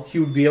ball, he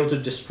would be able to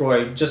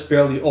destroy just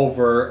barely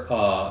over,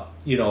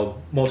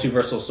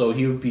 multiversal. So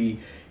he would be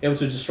able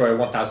to destroy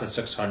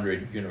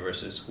 1,600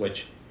 universes,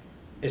 which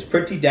is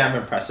pretty damn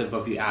impressive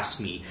if you ask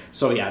me.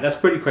 So yeah, that's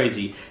pretty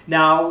crazy.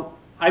 Now,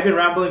 I've been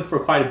rambling for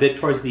quite a bit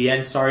towards the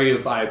end. Sorry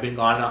if I've been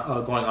going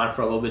on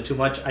for a little bit too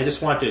much. I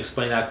just wanted to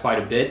explain that quite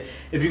a bit.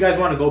 If you guys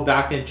want to go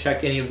back and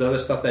check any of the other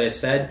stuff that I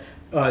said,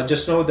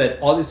 just know that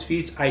all these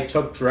feats I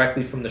took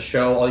directly from the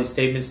show. All these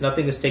statements,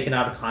 nothing is taken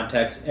out of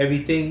context.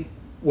 Everything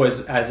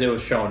was as it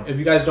was shown. If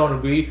you guys don't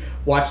agree,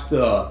 watch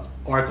the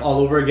arc all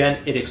over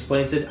again. It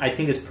explains it. I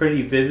think it's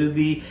pretty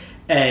vividly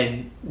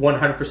and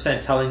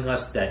 100% telling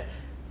us that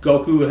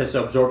Goku has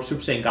absorbed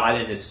Super Saiyan God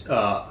in his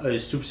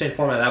Super Saiyan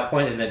form at that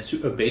point, and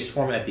then base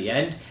form at the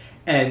end,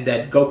 and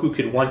that Goku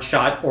could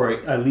one-shot or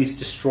at least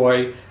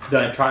destroy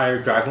the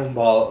entire Dragon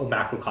Ball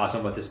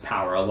macrocosm with his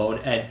power alone,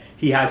 and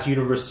he has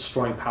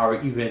universe-destroying power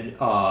even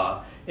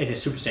in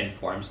his Super Saiyan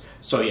forms.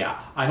 So yeah,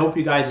 I hope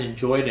you guys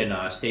enjoyed,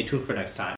 and stay tuned for next time.